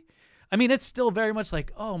 maybe. It's still very much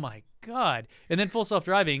like, oh my God. And then full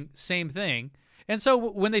self-driving, same thing. And so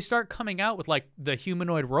when they start coming out with like the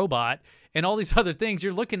humanoid robot and all these other things,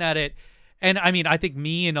 you're looking at it. And I think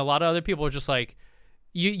me and a lot of other people are just like,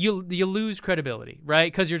 you lose credibility,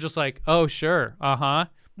 right? Because you're just like, oh, sure. Uh-huh.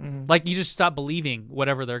 Mm-hmm. Like you just stop believing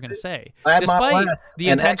whatever they're going to say. Despite the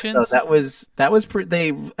intentions. That was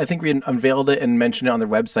I think we unveiled it and mentioned it on their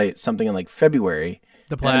website, something in like February.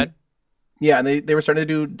 The Plaid. And they were starting to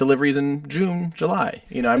do deliveries in June, July.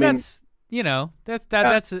 That's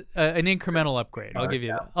that's an incremental upgrade. I'll give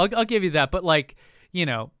you that. I'll give you that. But like,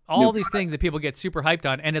 all these things that people get super hyped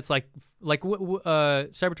on, and it's like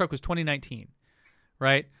Cybertruck was 2019,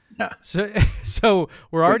 right? Yeah. So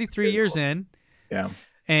we're already 3 years in. Yeah.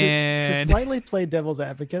 And to slightly play devil's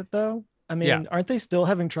advocate, though, aren't they still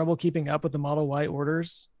having trouble keeping up with the Model Y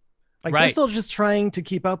orders? Like they're still just trying to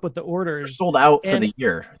keep up with the orders. They're sold out for the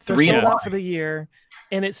year. Sold out for the year,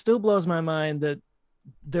 and it still blows my mind that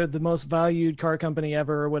they're the most valued car company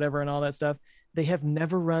ever, or whatever, and all that stuff. They have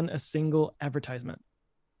never run a single advertisement.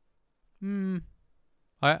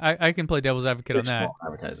 I can play devil's advocate on that.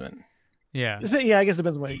 Advertisement. Yeah. Yeah, I guess it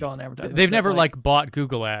depends on what you call an advertisement. They've never like bought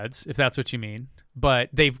Google ads, if that's what you mean, but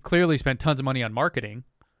they've clearly spent tons of money on marketing.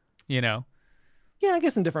 Yeah, I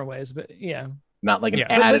guess in different ways, but yeah. Not like an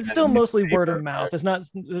ad. But it's still mostly word of mouth. It's not.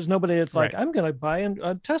 There's nobody that's like, I'm going to buy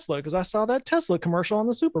a Tesla because I saw that Tesla commercial on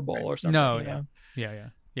the Super Bowl or something. No, yeah.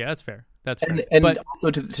 That's fair. That's fair. And but also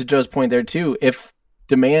to Joe's point there too, if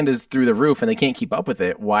demand is through the roof and they can't keep up with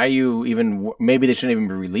it, why you even? Maybe they shouldn't even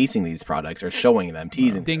be releasing these products or showing them,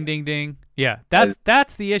 teasing. Ding, ding, ding. Yeah,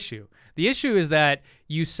 that's the issue. The issue is that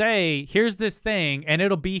you say, here's this thing, and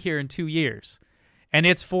it'll be here in 2 years, and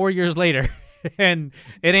it's 4 years later, and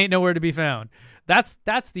it ain't nowhere to be found.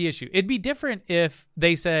 That's the issue. It'd be different if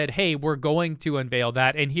they said, hey, we're going to unveil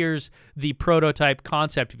that, and here's the prototype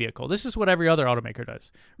concept vehicle. This is what every other automaker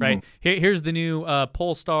does, right? Mm-hmm. Here's the new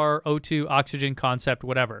Polestar O2 Oxygen concept,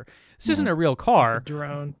 whatever. This isn't a real car.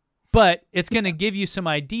 Drone. But it's going to give you some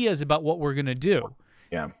ideas about what we're going to do.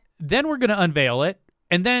 Yeah. Then we're going to unveil it,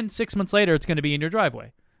 and then 6 months later, it's going to be in your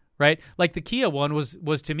driveway. Right? Like the Kia one was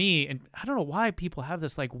to me, and I don't know why people have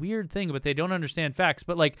this like weird thing, but they don't understand facts.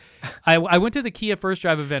 But like I went to the Kia First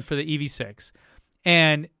Drive event for the EV6,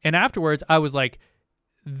 and afterwards I was like,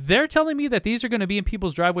 they're telling me that these are going to be in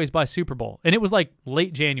people's driveways by Super Bowl. And it was like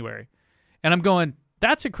late January. And I'm going,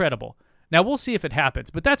 that's incredible. Now we'll see if it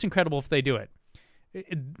happens, but that's incredible if they do it.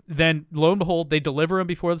 Then lo and behold, they deliver them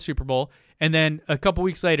before the Super Bowl, and then a couple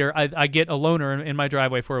weeks later, I get a loaner in my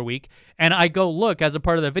driveway for a week, and I go look as a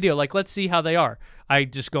part of the video, like, let's see how they are. I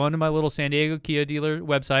just go into my little San Diego Kia dealer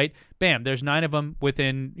website. Bam, there's 9 of them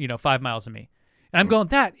within 5 miles of me. And I'm going,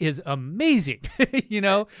 that is amazing,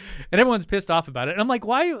 and everyone's pissed off about it. And I'm like,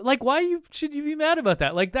 why should you be mad about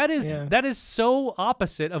that? Like that is so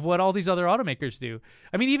opposite of what all these other automakers do.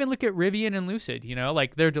 I mean, even look at Rivian and Lucid,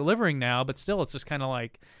 like they're delivering now, but still it's just kind of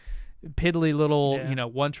like piddly little,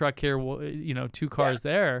 one truck here, 2 cars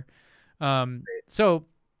there. So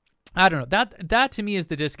I don't know, that to me is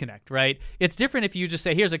the disconnect, right? It's different if you just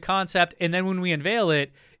say, here's a concept. And then when we unveil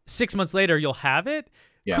it 6 months later, you'll have it.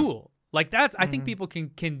 Yeah. Cool. Like that's, I think people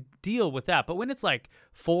can deal with that. But when it's like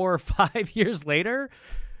 4 or 5 years later,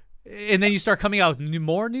 and then you start coming out with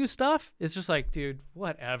more new stuff, it's just like, dude,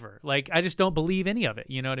 whatever. Like, I just don't believe any of it.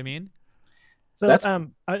 You know what I mean? So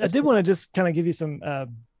I did want to just kind of give you some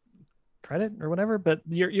credit or whatever. But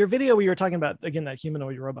your video where you were talking about, again, that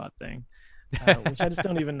humanoid robot thing, which I just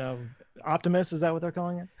don't even know. Optimus, is that what they're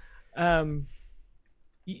calling it?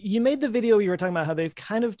 You made the video where you were talking about how they've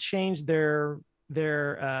kind of changed their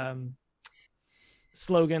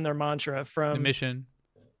slogan, their mantra from the mission.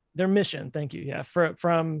 their mission. Thank you. Yeah.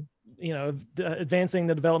 From, advancing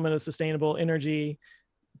the development of sustainable energy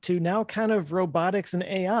to now kind of robotics and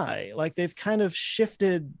AI. Like they've kind of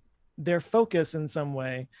shifted their focus in some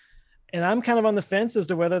way. And I'm kind of on the fence as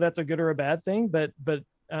to whether that's a good or a bad thing, but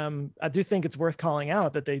I do think it's worth calling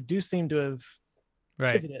out that they do seem to have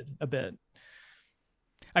pivoted a bit.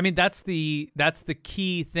 I mean, that's the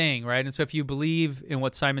key thing, right? And so if you believe in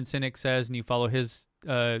what Simon Sinek says and you follow his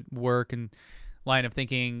work and line of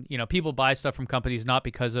thinking, people buy stuff from companies not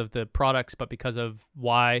because of the products, but because of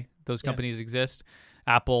why those companies exist.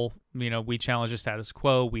 Apple, we challenge the status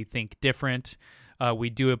quo. We think different. We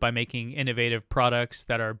do it by making innovative products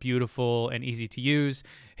that are beautiful and easy to use.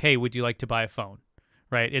 Hey, would you like to buy a phone?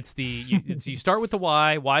 Right? You start with the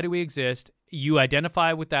why. Why do we exist? You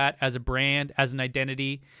identify with that as a brand, as an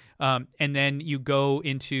identity, and then you go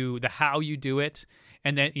into the how you do it.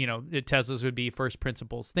 And then, Tesla's would be first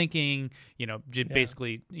principles thinking,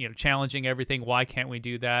 basically, challenging everything. Why can't we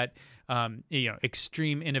do that?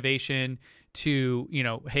 Extreme innovation to,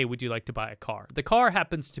 hey, would you like to buy a car? The car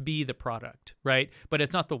happens to be the product, right? But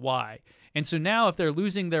it's not the why. And so now if they're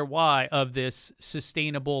losing their why of this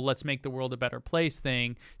sustainable, let's make the world a better place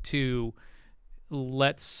thing to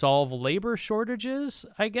let's solve labor shortages,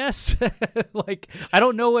 I guess. Like, I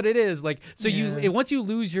don't know what it is. Like, so once you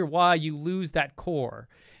lose your why, you lose that core.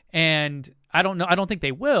 And I don't know. I don't think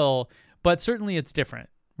they will, but certainly it's different.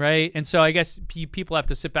 Right. And so I guess people have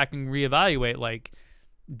to sit back and reevaluate, like,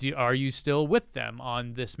 are you still with them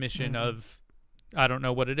on this mission of, I don't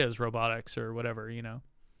know what it is, robotics or whatever,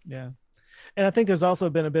 Yeah. And I think there's also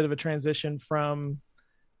been a bit of a transition from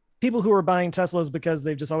people who are buying Teslas because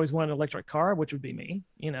they've just always wanted an electric car, which would be me,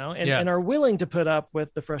 and are willing to put up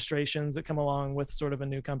with the frustrations that come along with sort of a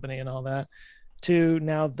new company and all that, to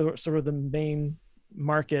now the sort of the main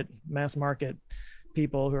market, mass market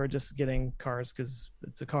people who are just getting cars because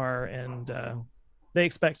it's a car, and they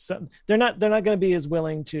expect some. They're not going to be as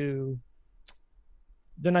willing to.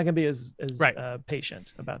 They're not going to be as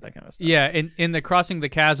patient about that kind of stuff. Yeah, in the crossing the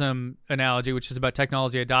chasm analogy, which is about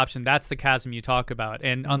technology adoption, that's the chasm you talk about.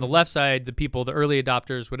 And on the left side, the people, the early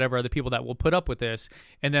adopters, whatever, are the people that will put up with this.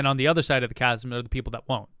 And then on the other side of the chasm are the people that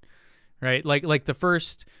won't. Right, like the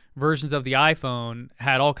first versions of the iPhone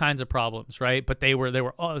had all kinds of problems, right? But they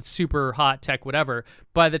were all super hot tech, whatever.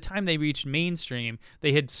 By the time they reached mainstream,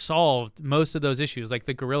 they had solved most of those issues, like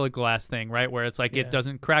the Gorilla Glass thing, right, where it's like it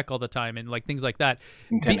doesn't crack all the time, and like things like that.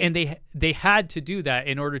 And they had to do that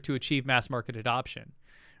in order to achieve mass market adoption.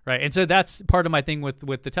 Right. And so that's part of my thing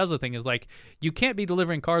with the Tesla thing is like, you can't be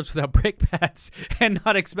delivering cars without brake pads and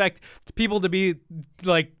not expect people to be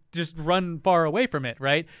like, just run far away from it,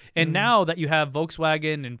 right? And now that you have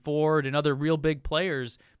Volkswagen and Ford and other real big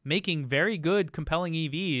players making very good, compelling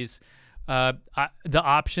EVs, the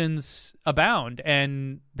options abound,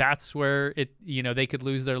 and that's where they could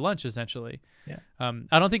lose their lunch essentially. Yeah.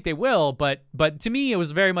 I don't think they will, but to me, it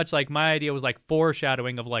was very much like my idea was like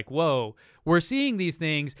foreshadowing of like, whoa, we're seeing these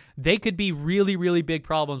things. They could be really, really big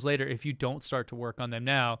problems later if you don't start to work on them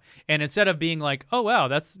now. And instead of being like, oh wow,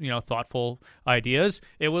 that's thoughtful ideas,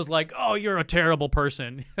 it was like, oh, you're a terrible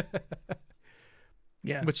person.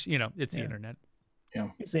 Yeah. Which it's the internet. Yeah,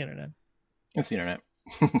 it's the internet. It's the internet.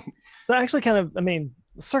 So actually, kind of,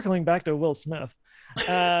 circling back to Will Smith.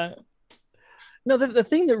 No, the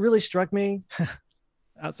thing that really struck me,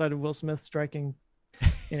 outside of Will Smith striking,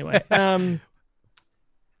 anyway,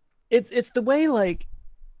 it's the way, like,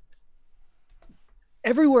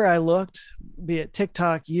 everywhere I looked, be it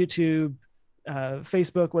TikTok, YouTube,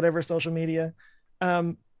 Facebook, whatever social media,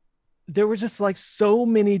 there were just like so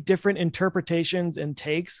many different interpretations and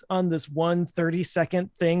takes on this one 30-second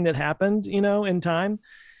thing that happened, in time.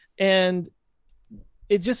 And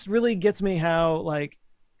it just really gets me how, like,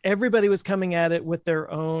 everybody was coming at it with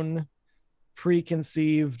their own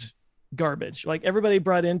preconceived garbage. Like, everybody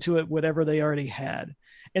brought into it whatever they already had.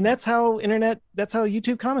 And that's how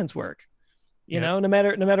YouTube comments work. No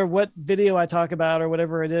matter what video I talk about or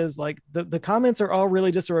whatever it is, like the comments are all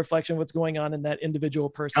really just a reflection of what's going on in that individual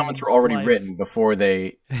person's comments are already life. Written before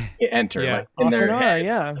they enter. Yeah. Like, in Often their are, head.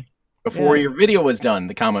 yeah. Before your video was done,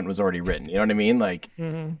 the comment was already written. You know what I mean? Like,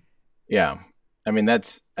 yeah.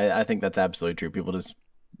 I think that's absolutely true. People just,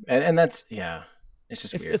 and that's, it's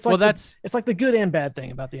just weird. It's like it's like the good and bad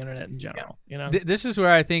thing about the internet in general. This is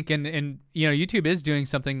where I think, and YouTube is doing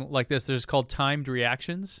something like this. There's called timed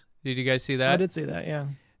reactions. Did you guys see that? I did see that. Yeah.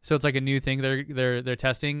 So it's like a new thing they're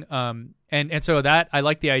testing. And so that I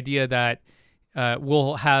like the idea that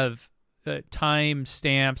we'll have time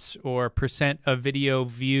stamps or percent of video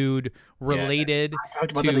viewed related I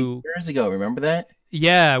talked about that years ago. Remember that?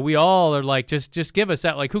 Yeah, we all are like, just give us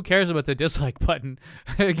that. Like, who cares about the dislike button?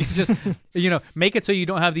 Just, make it so you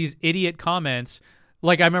don't have these idiot comments.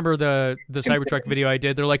 Like, I remember the Cybertruck video I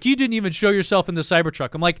did. They're like, you didn't even show yourself in the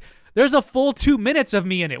Cybertruck. I'm like, there's a full 2 minutes of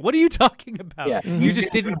me in it. What are you talking about? Yeah, you just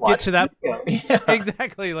didn't get to that. Yeah.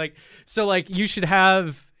 Exactly. Like, so like you should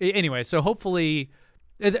have anyway. So hopefully,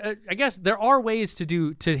 I guess there are ways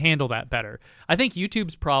to handle that better. I think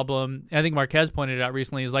YouTube's problem, I think Marquez pointed it out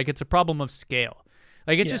recently, is like it's a problem of scale.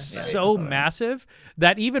 Like it's just so massive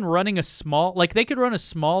that even running a small, like they could run a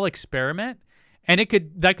small experiment and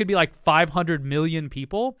that could be like 500 million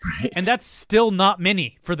people, right. And that's still not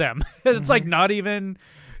many for them. It's like not even,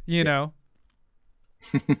 know.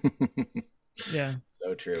 Yeah.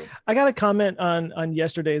 So true. I got a comment on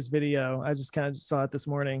yesterday's video. I just kind of saw it this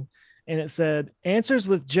morning, and it said, "Answers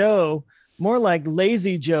with Joe, more like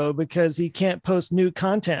lazy Joe because he can't post new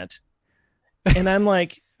content." And I'm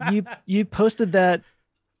like, you posted that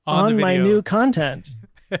on my new content.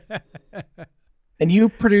 And you're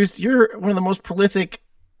one of the most prolific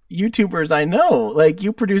YouTubers I know. Like,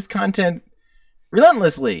 you produce content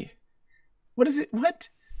relentlessly. What is it? What?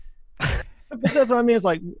 That's what I mean. It's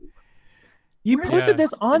like, you posted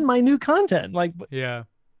this on my new content. Like, yeah.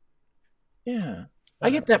 I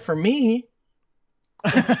get that for me.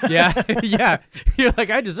 Yeah. You're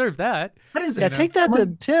like, I deserve that. What is it? Yeah, take that to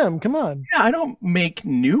Tim. Come on. Yeah, I don't make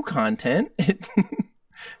new content.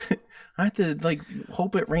 I have to like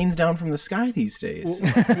hope it rains down from the sky these days.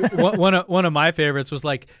 One of my favorites was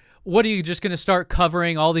like, "What, are you just going to start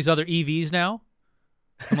covering all these other EVs now?"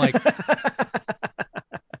 I'm like,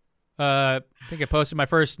 I think I posted my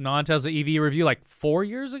first non-Tesla EV review like 4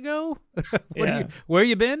 years ago. Where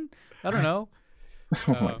you been? I don't know.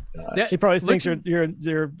 Oh my God. He probably thinks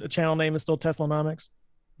your channel name is still Teslanomics.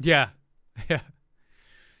 Yeah.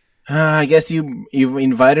 I guess you've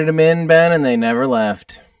invited them in, Ben, and they never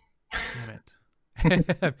left. Damn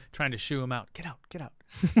it. Trying to shoo him out. Get out.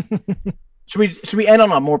 Should we end on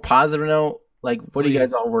a more positive note? Like, what are you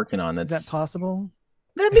guys all working on? Is that possible?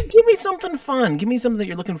 Give me something fun. Give me something that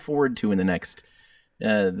you're looking forward to in the next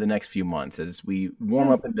few months as we warm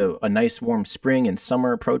up into a nice warm spring and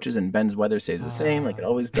summer approaches, and Ben's weather stays the same like it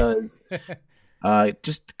always does. Let's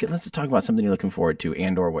just talk about something you're looking forward to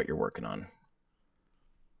and/or what you're working on.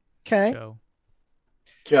 Okay.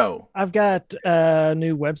 Joe. I've got a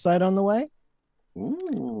new website on the way.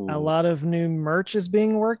 Ooh. A lot of new merch is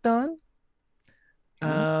being worked on,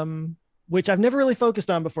 which I've never really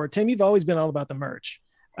focused on before. Tim, you've always been all about the merch.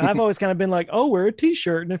 And I've always kind of been like, oh, wear a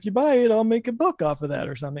t-shirt, and if you buy it, I'll make a buck off of that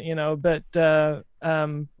or something, but we're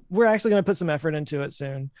actually going to put some effort into it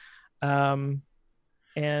soon. It's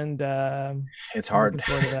hard.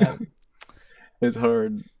 It's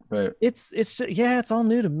hard. Right. It's all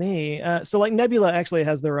new to me. So like Nebula actually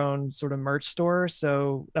has their own sort of merch store.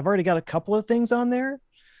 So I've already got a couple of things on there.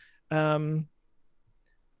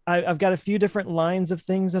 I've got a few different lines of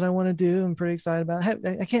things that I want to do. I'm pretty excited about.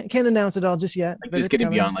 I can't announce it all just yet. Like, just getting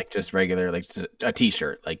beyond like just regular, like just a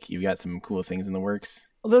t-shirt. Like, you've got some cool things in the works.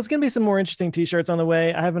 Well, there's going to be some more interesting t-shirts on the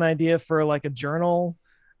way. I have an idea for like a journal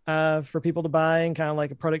for people to buy, and kind of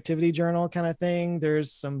like a productivity journal kind of thing.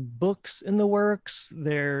 There's some books in the works.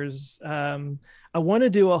 There's I want to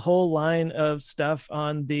do a whole line of stuff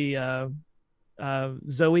on the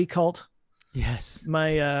Zoe cult. Yes.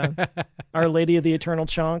 My Our Lady of the Eternal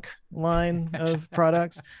Chonk line of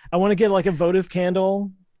products. I want to get like a votive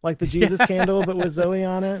candle, like the Jesus candle, but with Zoe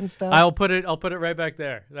on it and stuff. I'll put it right back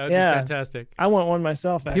there. That would be fantastic. I want one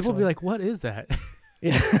myself, actually. People will be like, what is that?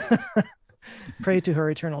 Yeah. Pray to her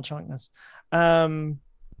eternal chonkness.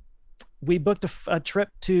 We booked a trip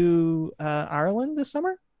to Ireland this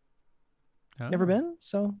summer. Oh. Never been,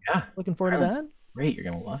 so looking forward to that. Great, you're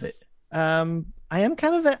gonna love it. I am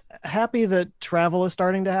kind of happy that travel is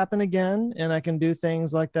starting to happen again, and I can do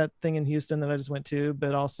things like that thing in Houston that I just went to,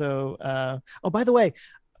 but also, by the way,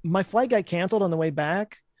 my flight got canceled on the way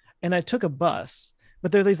back, and I took a bus,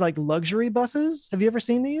 but they're these like luxury buses. Have you ever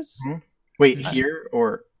seen these? Mm-hmm. Wait, here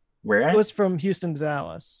or where? It was from Houston to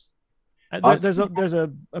Dallas. There's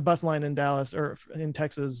a bus line in Dallas or in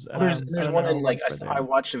Texas. There's one in like I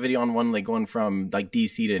watched a video on one like going from like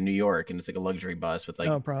DC to New York, and it's like a luxury bus with like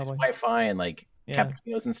Wi-Fi and like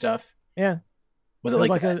cappuccinos and stuff. Yeah. Was it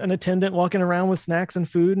like an attendant walking around with snacks and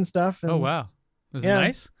food and stuff? And, oh wow, was it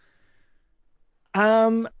nice?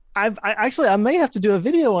 I may have to do a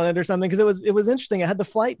video on it or something, because it was interesting. I had the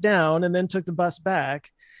flight down and then took the bus back,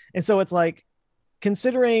 and so it's like,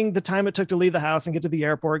 considering the time it took to leave the house and get to the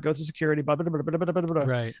airport, go through security, blah, blah, blah, blah, blah, blah, blah.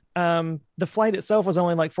 Right. The flight itself was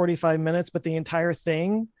only like 45 minutes, but the entire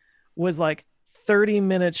thing was like 30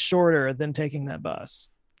 minutes shorter than taking that bus.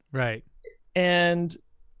 Right. and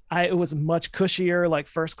it was much cushier, like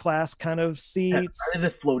first class kind of seats. Are they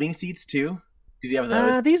the floating seats too? Did you have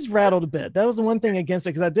those? These rattled a bit. That was the one thing against it,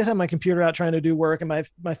 because I did have my computer out trying to do work, and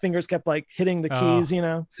my fingers kept like hitting the keys. You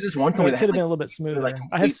know, this is one so it could have been a little bit smoother. Like,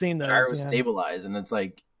 I have seen those. Yeah. Stabilized, and it's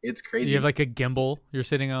like it's crazy. You have like a gimbal you're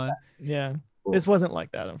sitting on. Yeah, cool. This wasn't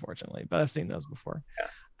like that, unfortunately, but I've seen those before.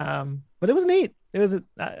 Yeah. But it was neat. It was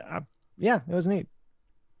yeah, it was neat.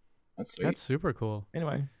 That's sweet. That's super cool.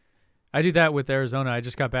 Anyway. I do that with Arizona. I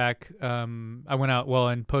just got back. I went out. Well,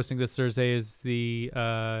 and posting this Thursday is the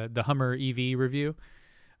Hummer EV review.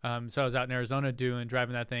 So I was out in Arizona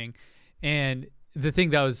driving that thing, and the thing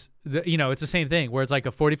that was, it's the same thing where it's like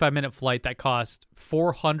a 45-minute flight that cost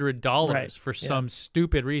 $400 for some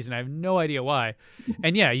stupid reason. I have no idea why.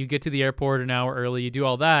 And yeah, you get to the airport an hour early. You do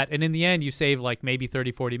all that, and in the end, you save like maybe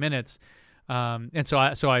 30, 40 minutes. And so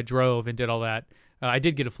I drove and did all that. I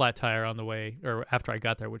did get a flat tire on the way or after I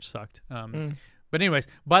got there, which sucked. But anyways,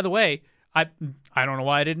 by the way, I don't know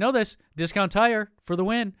why I didn't know this. Discount tire for the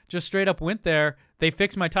win. Just straight up went there. They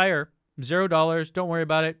fixed my tire. $0. Don't worry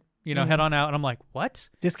about it. Head on out. And I'm like, what?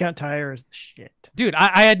 Discount tire is the shit. Dude,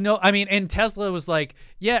 I had and Tesla was like,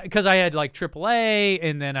 yeah, because I had like AAA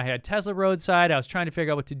and then I had Tesla roadside. I was trying to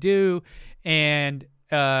figure out what to do. And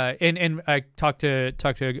I talked to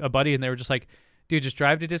a buddy, and they were just like, dude, just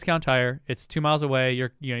drive to Discount Tire. It's 2 miles away.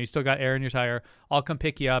 You still got air in your tire. I'll come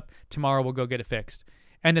pick you up tomorrow. We'll go get it fixed.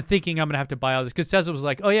 And then thinking I'm gonna have to buy all this, because Tesla was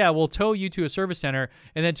like, oh yeah, we'll tow you to a service center,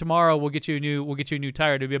 and then tomorrow we'll get you a new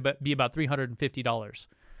tire to be about $350.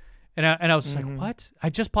 And I was just like, what? I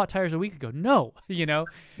just bought tires a week ago. No, Yeah.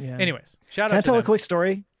 Anyways, shout out. Can I tell them. a quick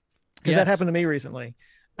story? Because that happened to me recently.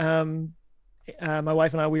 My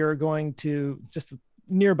wife and I, we were going to just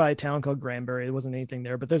nearby town called Granbury. There wasn't anything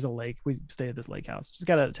there, but there's a lake. We stayed at this lake house. Just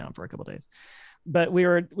got out of town for a couple of days. But we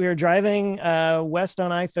were driving west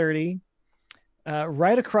on I-30,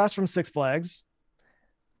 right across from Six Flags.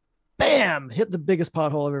 Bam! Hit the biggest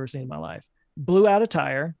pothole I've ever seen in my life. Blew out a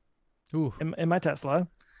tire in my Tesla.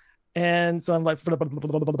 And so I'm like,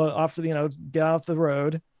 off to, get off the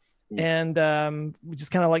road. And we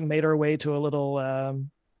just kind of like made our way to a little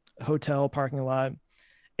hotel parking lot.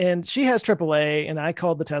 And she has AAA, and I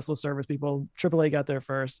called the Tesla service people. AAA got there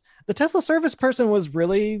first. The Tesla service person was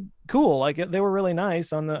really cool. Like they were really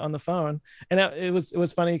nice on the phone. And it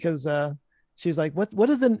was funny because she's like, what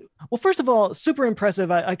is well, first of all, super impressive.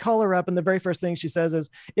 I call her up, and the very first thing she says is,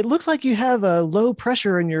 it looks like you have a low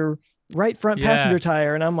pressure in your right front passenger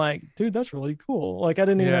tire. And I'm like, dude, that's really cool. Like I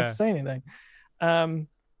didn't even have to say anything. And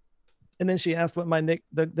then she asked what my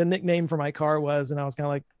the nickname for my car was, and I was kind of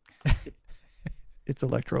like, it's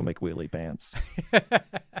Electro McWheelie Pants.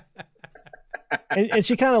 and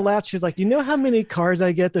she kind of laughed. She's like, do you know how many cars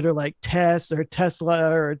I get that are like Tess or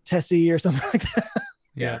Tesla or Tessie or something like that?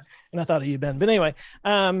 Yeah. And I thought of you, Ben. But anyway,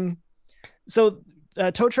 so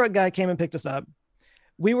a tow truck guy came and picked us up.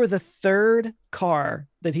 We were the third car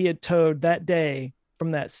that he had towed that day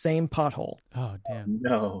from that same pothole. Oh, damn.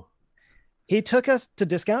 No. He took us to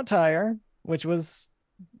Discount Tire, which was,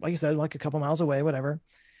 like you said, like a couple miles away, whatever.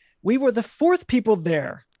 We were the fourth people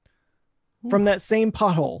there from that same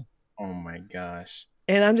pothole. Oh my gosh.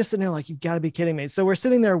 And I'm just sitting there like, you've got to be kidding me. So we're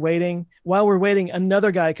sitting there waiting. While we're waiting,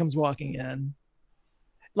 another guy comes walking in.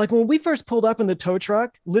 Like when we first pulled up in the tow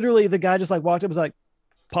truck, literally the guy just like walked up, was like,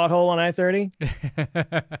 pothole on I-30.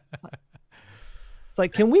 It's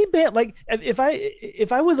like, can we ban, like, if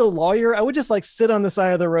I was a lawyer, I would just like sit on the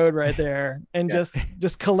side of the road right there and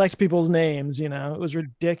just collect people's names. It was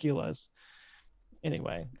ridiculous.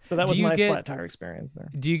 Anyway, so that was my flat tire experience there.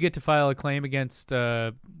 Do you get to file a claim against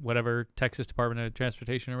whatever Texas Department of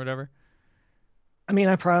Transportation or whatever? I mean,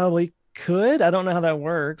 I probably could. I don't know how that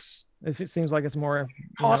works. If it seems like it's more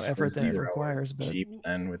effort than it requires, but cheap,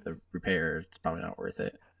 and with the repair, it's probably not worth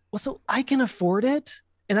it. Well, so I can afford it,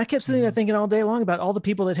 and I kept sitting there thinking all day long about all the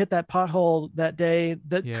people that hit that pothole that day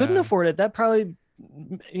that couldn't afford it. That probably,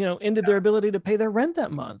 ended their ability to pay their rent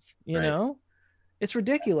that month. You know, it's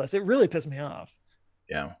ridiculous. It really pissed me off.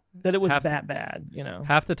 Yeah, that it was that bad.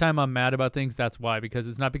 Half the time I'm mad about things. That's why, because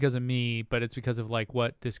it's not because of me, but it's because of like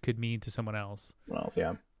what this could mean to someone else. Well,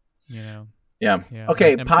 yeah. Yeah.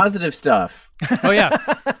 Okay, positive stuff. Oh, yeah.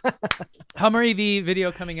 Hummer EV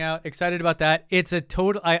video coming out. Excited about that. It's a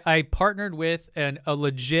total... I partnered with a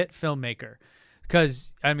legit filmmaker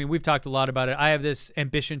because, I mean, we've talked a lot about it. I have this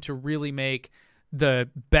ambition to really make the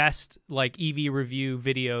best like EV review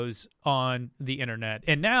videos on the internet.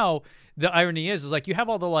 And now the irony is like you have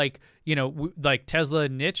all the like, you know, like Tesla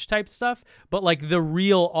niche type stuff, but like the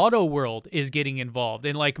real auto world is getting involved,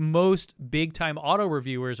 and like most big time auto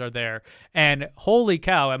reviewers are there. And holy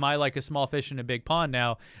cow, am I like a small fish in a big pond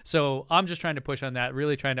now? So I'm just trying to push on that,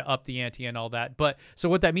 really trying to up the ante and all that. But so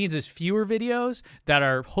what that means is fewer videos that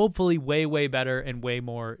are hopefully way, way better and way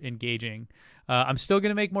more engaging. I'm still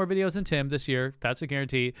going to make more videos than Tim this year. That's a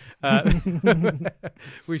guarantee.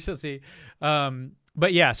 We shall see.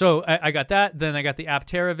 But yeah, so I got that. Then I got the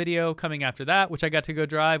Aptera video coming after that, which I got to go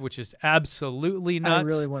drive, which is absolutely nuts. I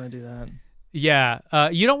really want to do that. Yeah.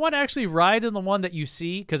 You don't want to actually ride in the one that you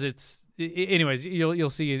see because anyways, you'll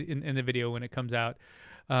see it in the video when it comes out.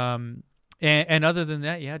 And other than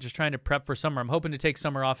that, yeah, just trying to prep for summer. I'm hoping to take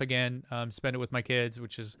summer off again, spend it with my kids,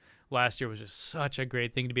 which is last year was just such a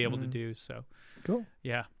great thing to be able to do. So cool.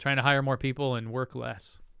 Yeah, trying to hire more people and work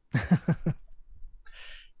less.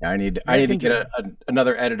 Yeah, I need to get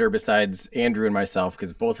another editor besides Andrew and myself,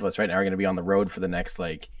 because both of us right now are going to be on the road for the next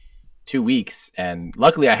like 2 weeks. And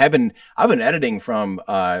luckily, I've been editing from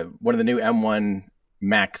one of the new M1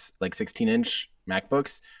 Max, like 16-inch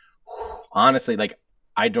MacBooks. Honestly, like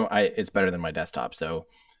it's better than my desktop. So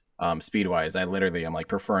speed wise, I'm like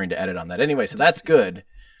preferring to edit on that anyway. So that's good.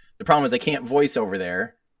 The problem is I can't voice over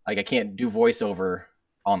there. Like I can't do voiceover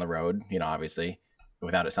on the road, you know, obviously,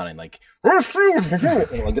 without it sounding like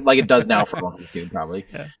it does now for YouTube probably.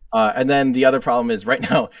 Yeah. And then the other problem is right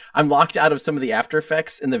now I'm locked out of some of the After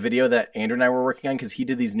Effects in the video that Andrew and I were working on, because he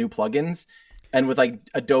did these new plugins. And with like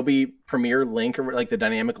Adobe Premiere Link, or like the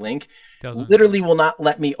dynamic link, literally will not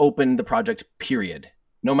let me open the project, period.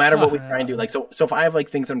 No matter what we try and do. Like, so if I have like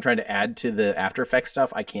things I'm trying to add to the After Effects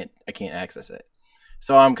stuff, I can't access it.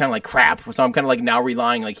 So I'm kind of like crap. So I'm kind of like now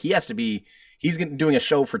relying, like he's doing a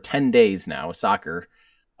show for 10 days now, soccer,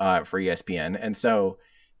 for ESPN. And so,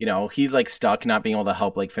 you know, he's like stuck not being able to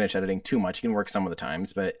help like finish editing too much. He can work some of the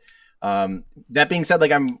times, but that being said,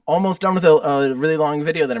 like I'm almost done with a really long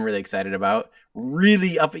video that I'm really excited about.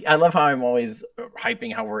 Really I love how I'm always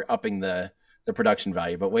hyping how we're upping the production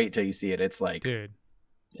value, but wait till you see it. It's like, dude,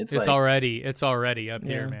 it's already up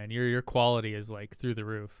here, man. Your quality is like through the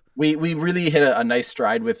roof. We really hit a nice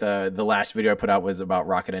stride with the last video I put out was about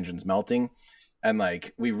rocket engines melting. And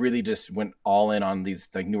like, we really just went all in on these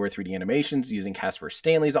like newer 3D animations using Casper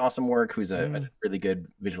Stanley's awesome work, who's a really good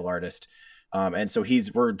visual artist. And so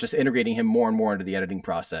we're just integrating him more and more into the editing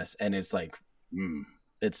process. And it's like,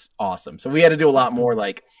 it's awesome. So we had to do a lot more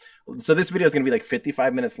so this video is going to be like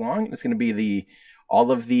 55 minutes long. It's going to be all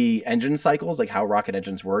of the engine cycles, like how rocket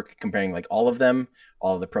engines work, comparing like all of them,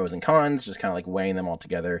 all of the pros and cons, just kind of like weighing them all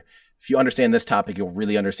together. If you understand this topic, you'll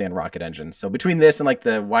really understand rocket engines. So between this and like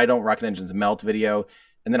the why don't rocket engines melt video,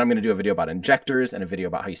 and then I'm going to do a video about injectors and a video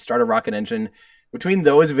about how you start a rocket engine. Between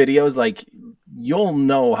those videos, like you'll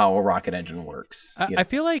know how a rocket engine works. I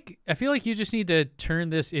feel like you just need to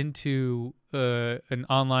turn this into an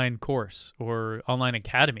online course or online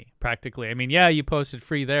academy practically. I mean, yeah, you posted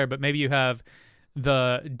free there, but maybe you have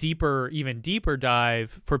the even deeper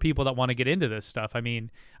dive for people that want to get into this stuff. I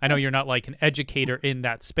mean, I know you're not like an educator in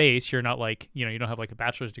that space. You're not like, you know, you don't have like a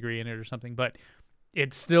bachelor's degree in it or something, but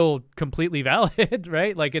it's still completely valid,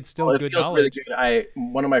 right? Like it's still good knowledge. Really good.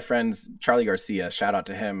 One of my friends, Charlie Garcia, shout out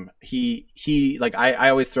to him. He like, I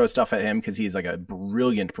always throw stuff at him because he's like a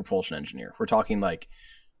brilliant propulsion engineer. We're talking like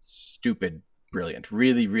stupid brilliant,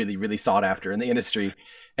 really, really, really sought after in the industry.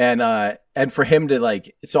 And for him to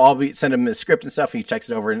like, so I'll send him a script and stuff, and he checks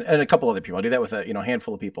it over, and a couple other people. I do that with a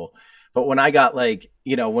handful of people. But when I got like,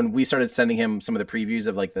 when we started sending him some of the previews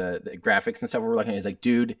of like the graphics and stuff we're looking at, he's like,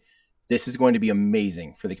 dude, this is going to be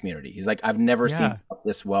amazing for the community. He's like, I've never seen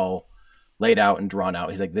this well laid out and drawn out.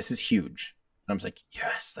 He's like, this is huge. And I was like,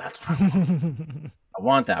 yes, that's what I want. I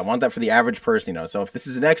want that. I want that for the average person, So if this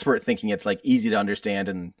is an expert thinking it's like easy to understand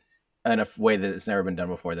and in a way that it's never been done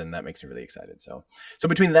before, then that makes me really excited. So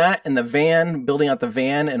between that and the van, building out the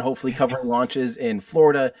van, and hopefully covering launches in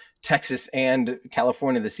Florida, Texas, and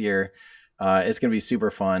California this year, it's going to be super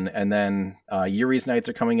fun. And then Yuri's nights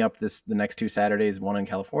are coming up the next 2 Saturdays, one in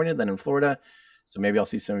California, then in Florida. So maybe I'll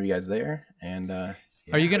see some of you guys there. And Are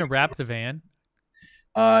you going to wrap the van?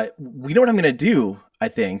 We know what I'm going to do, I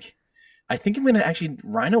think. I'm going to actually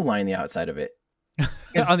rhino line the outside of it.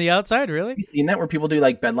 On the outside, really? You've seen that where people do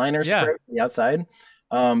like bed liners on the outside?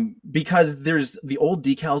 Because the old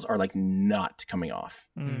decals are like not coming off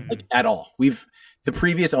like at all. The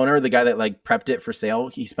previous owner, the guy that like prepped it for sale,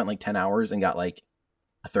 he spent like 10 hours and got like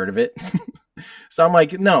a third of it. So I'm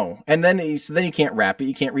like, no. And then you can't wrap it.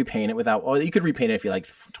 You can't repaint it without, well, you could repaint it if you like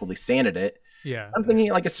totally sanded it. Yeah. I'm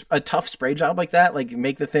thinking like a tough spray job like that, like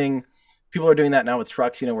make the thing. People are doing that now with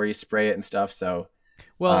trucks, where you spray it and stuff. So,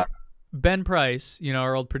 well, Ben Price,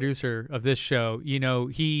 our old producer of this show,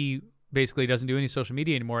 he basically doesn't do any social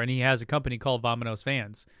media anymore, and he has a company called Vominos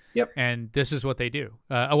Vans. Yep. And this is what they do.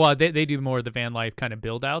 Well, they do more of the van life kind of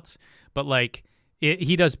build outs, but like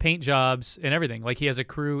he does paint jobs and everything. Like he has a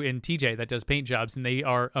crew in TJ that does paint jobs, and they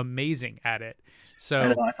are amazing at it.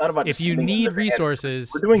 So I thought about if you need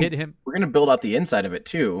resources, hit him. We're going to build out the inside of it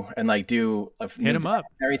too, and like do hit him up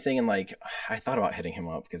and everything. And like, I thought about hitting him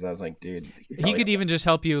up because I was like, dude, he could even just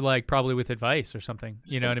help you, like probably with advice or something.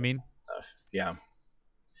 You know what I mean? Stuff. Yeah.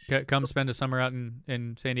 Come spend a summer out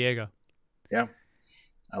in San Diego. Yeah,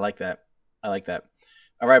 I like that.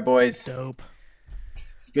 All right, boys. Dope.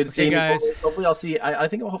 Good seeing you guys. Hopefully, I'll see. I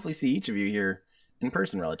think I'll hopefully see each of you here in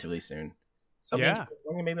person relatively soon. So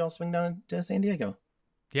maybe I'll swing down to San Diego.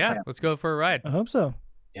 Yeah, let's go for a ride. I hope so.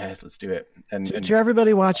 Yes, let's do it. And to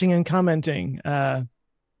everybody watching and commenting,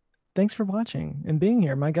 thanks for watching and being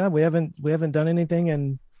here. My God, we haven't done anything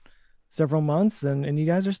in several months, and you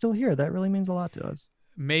guys are still here. That really means a lot to us.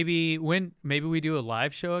 Maybe we do a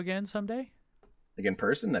live show again someday. Like in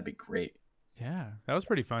person, that'd be great. Yeah, that was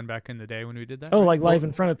pretty fun back in the day when we did that. Oh, like live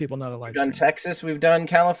in front of people, not a live stream. We've done Texas, we've done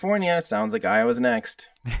California. Sounds like Iowa's next.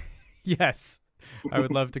 Yes, I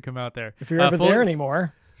would love to come out there. If you're ever there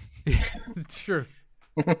anymore. It's true.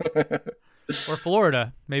 Or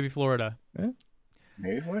Florida. Maybe Florida.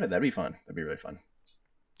 Maybe Florida. That'd be fun. That'd be really fun.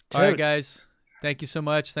 All right, guys. Thank you so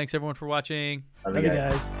much. Thanks, everyone, for watching. Love you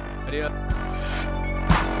guys. Adios.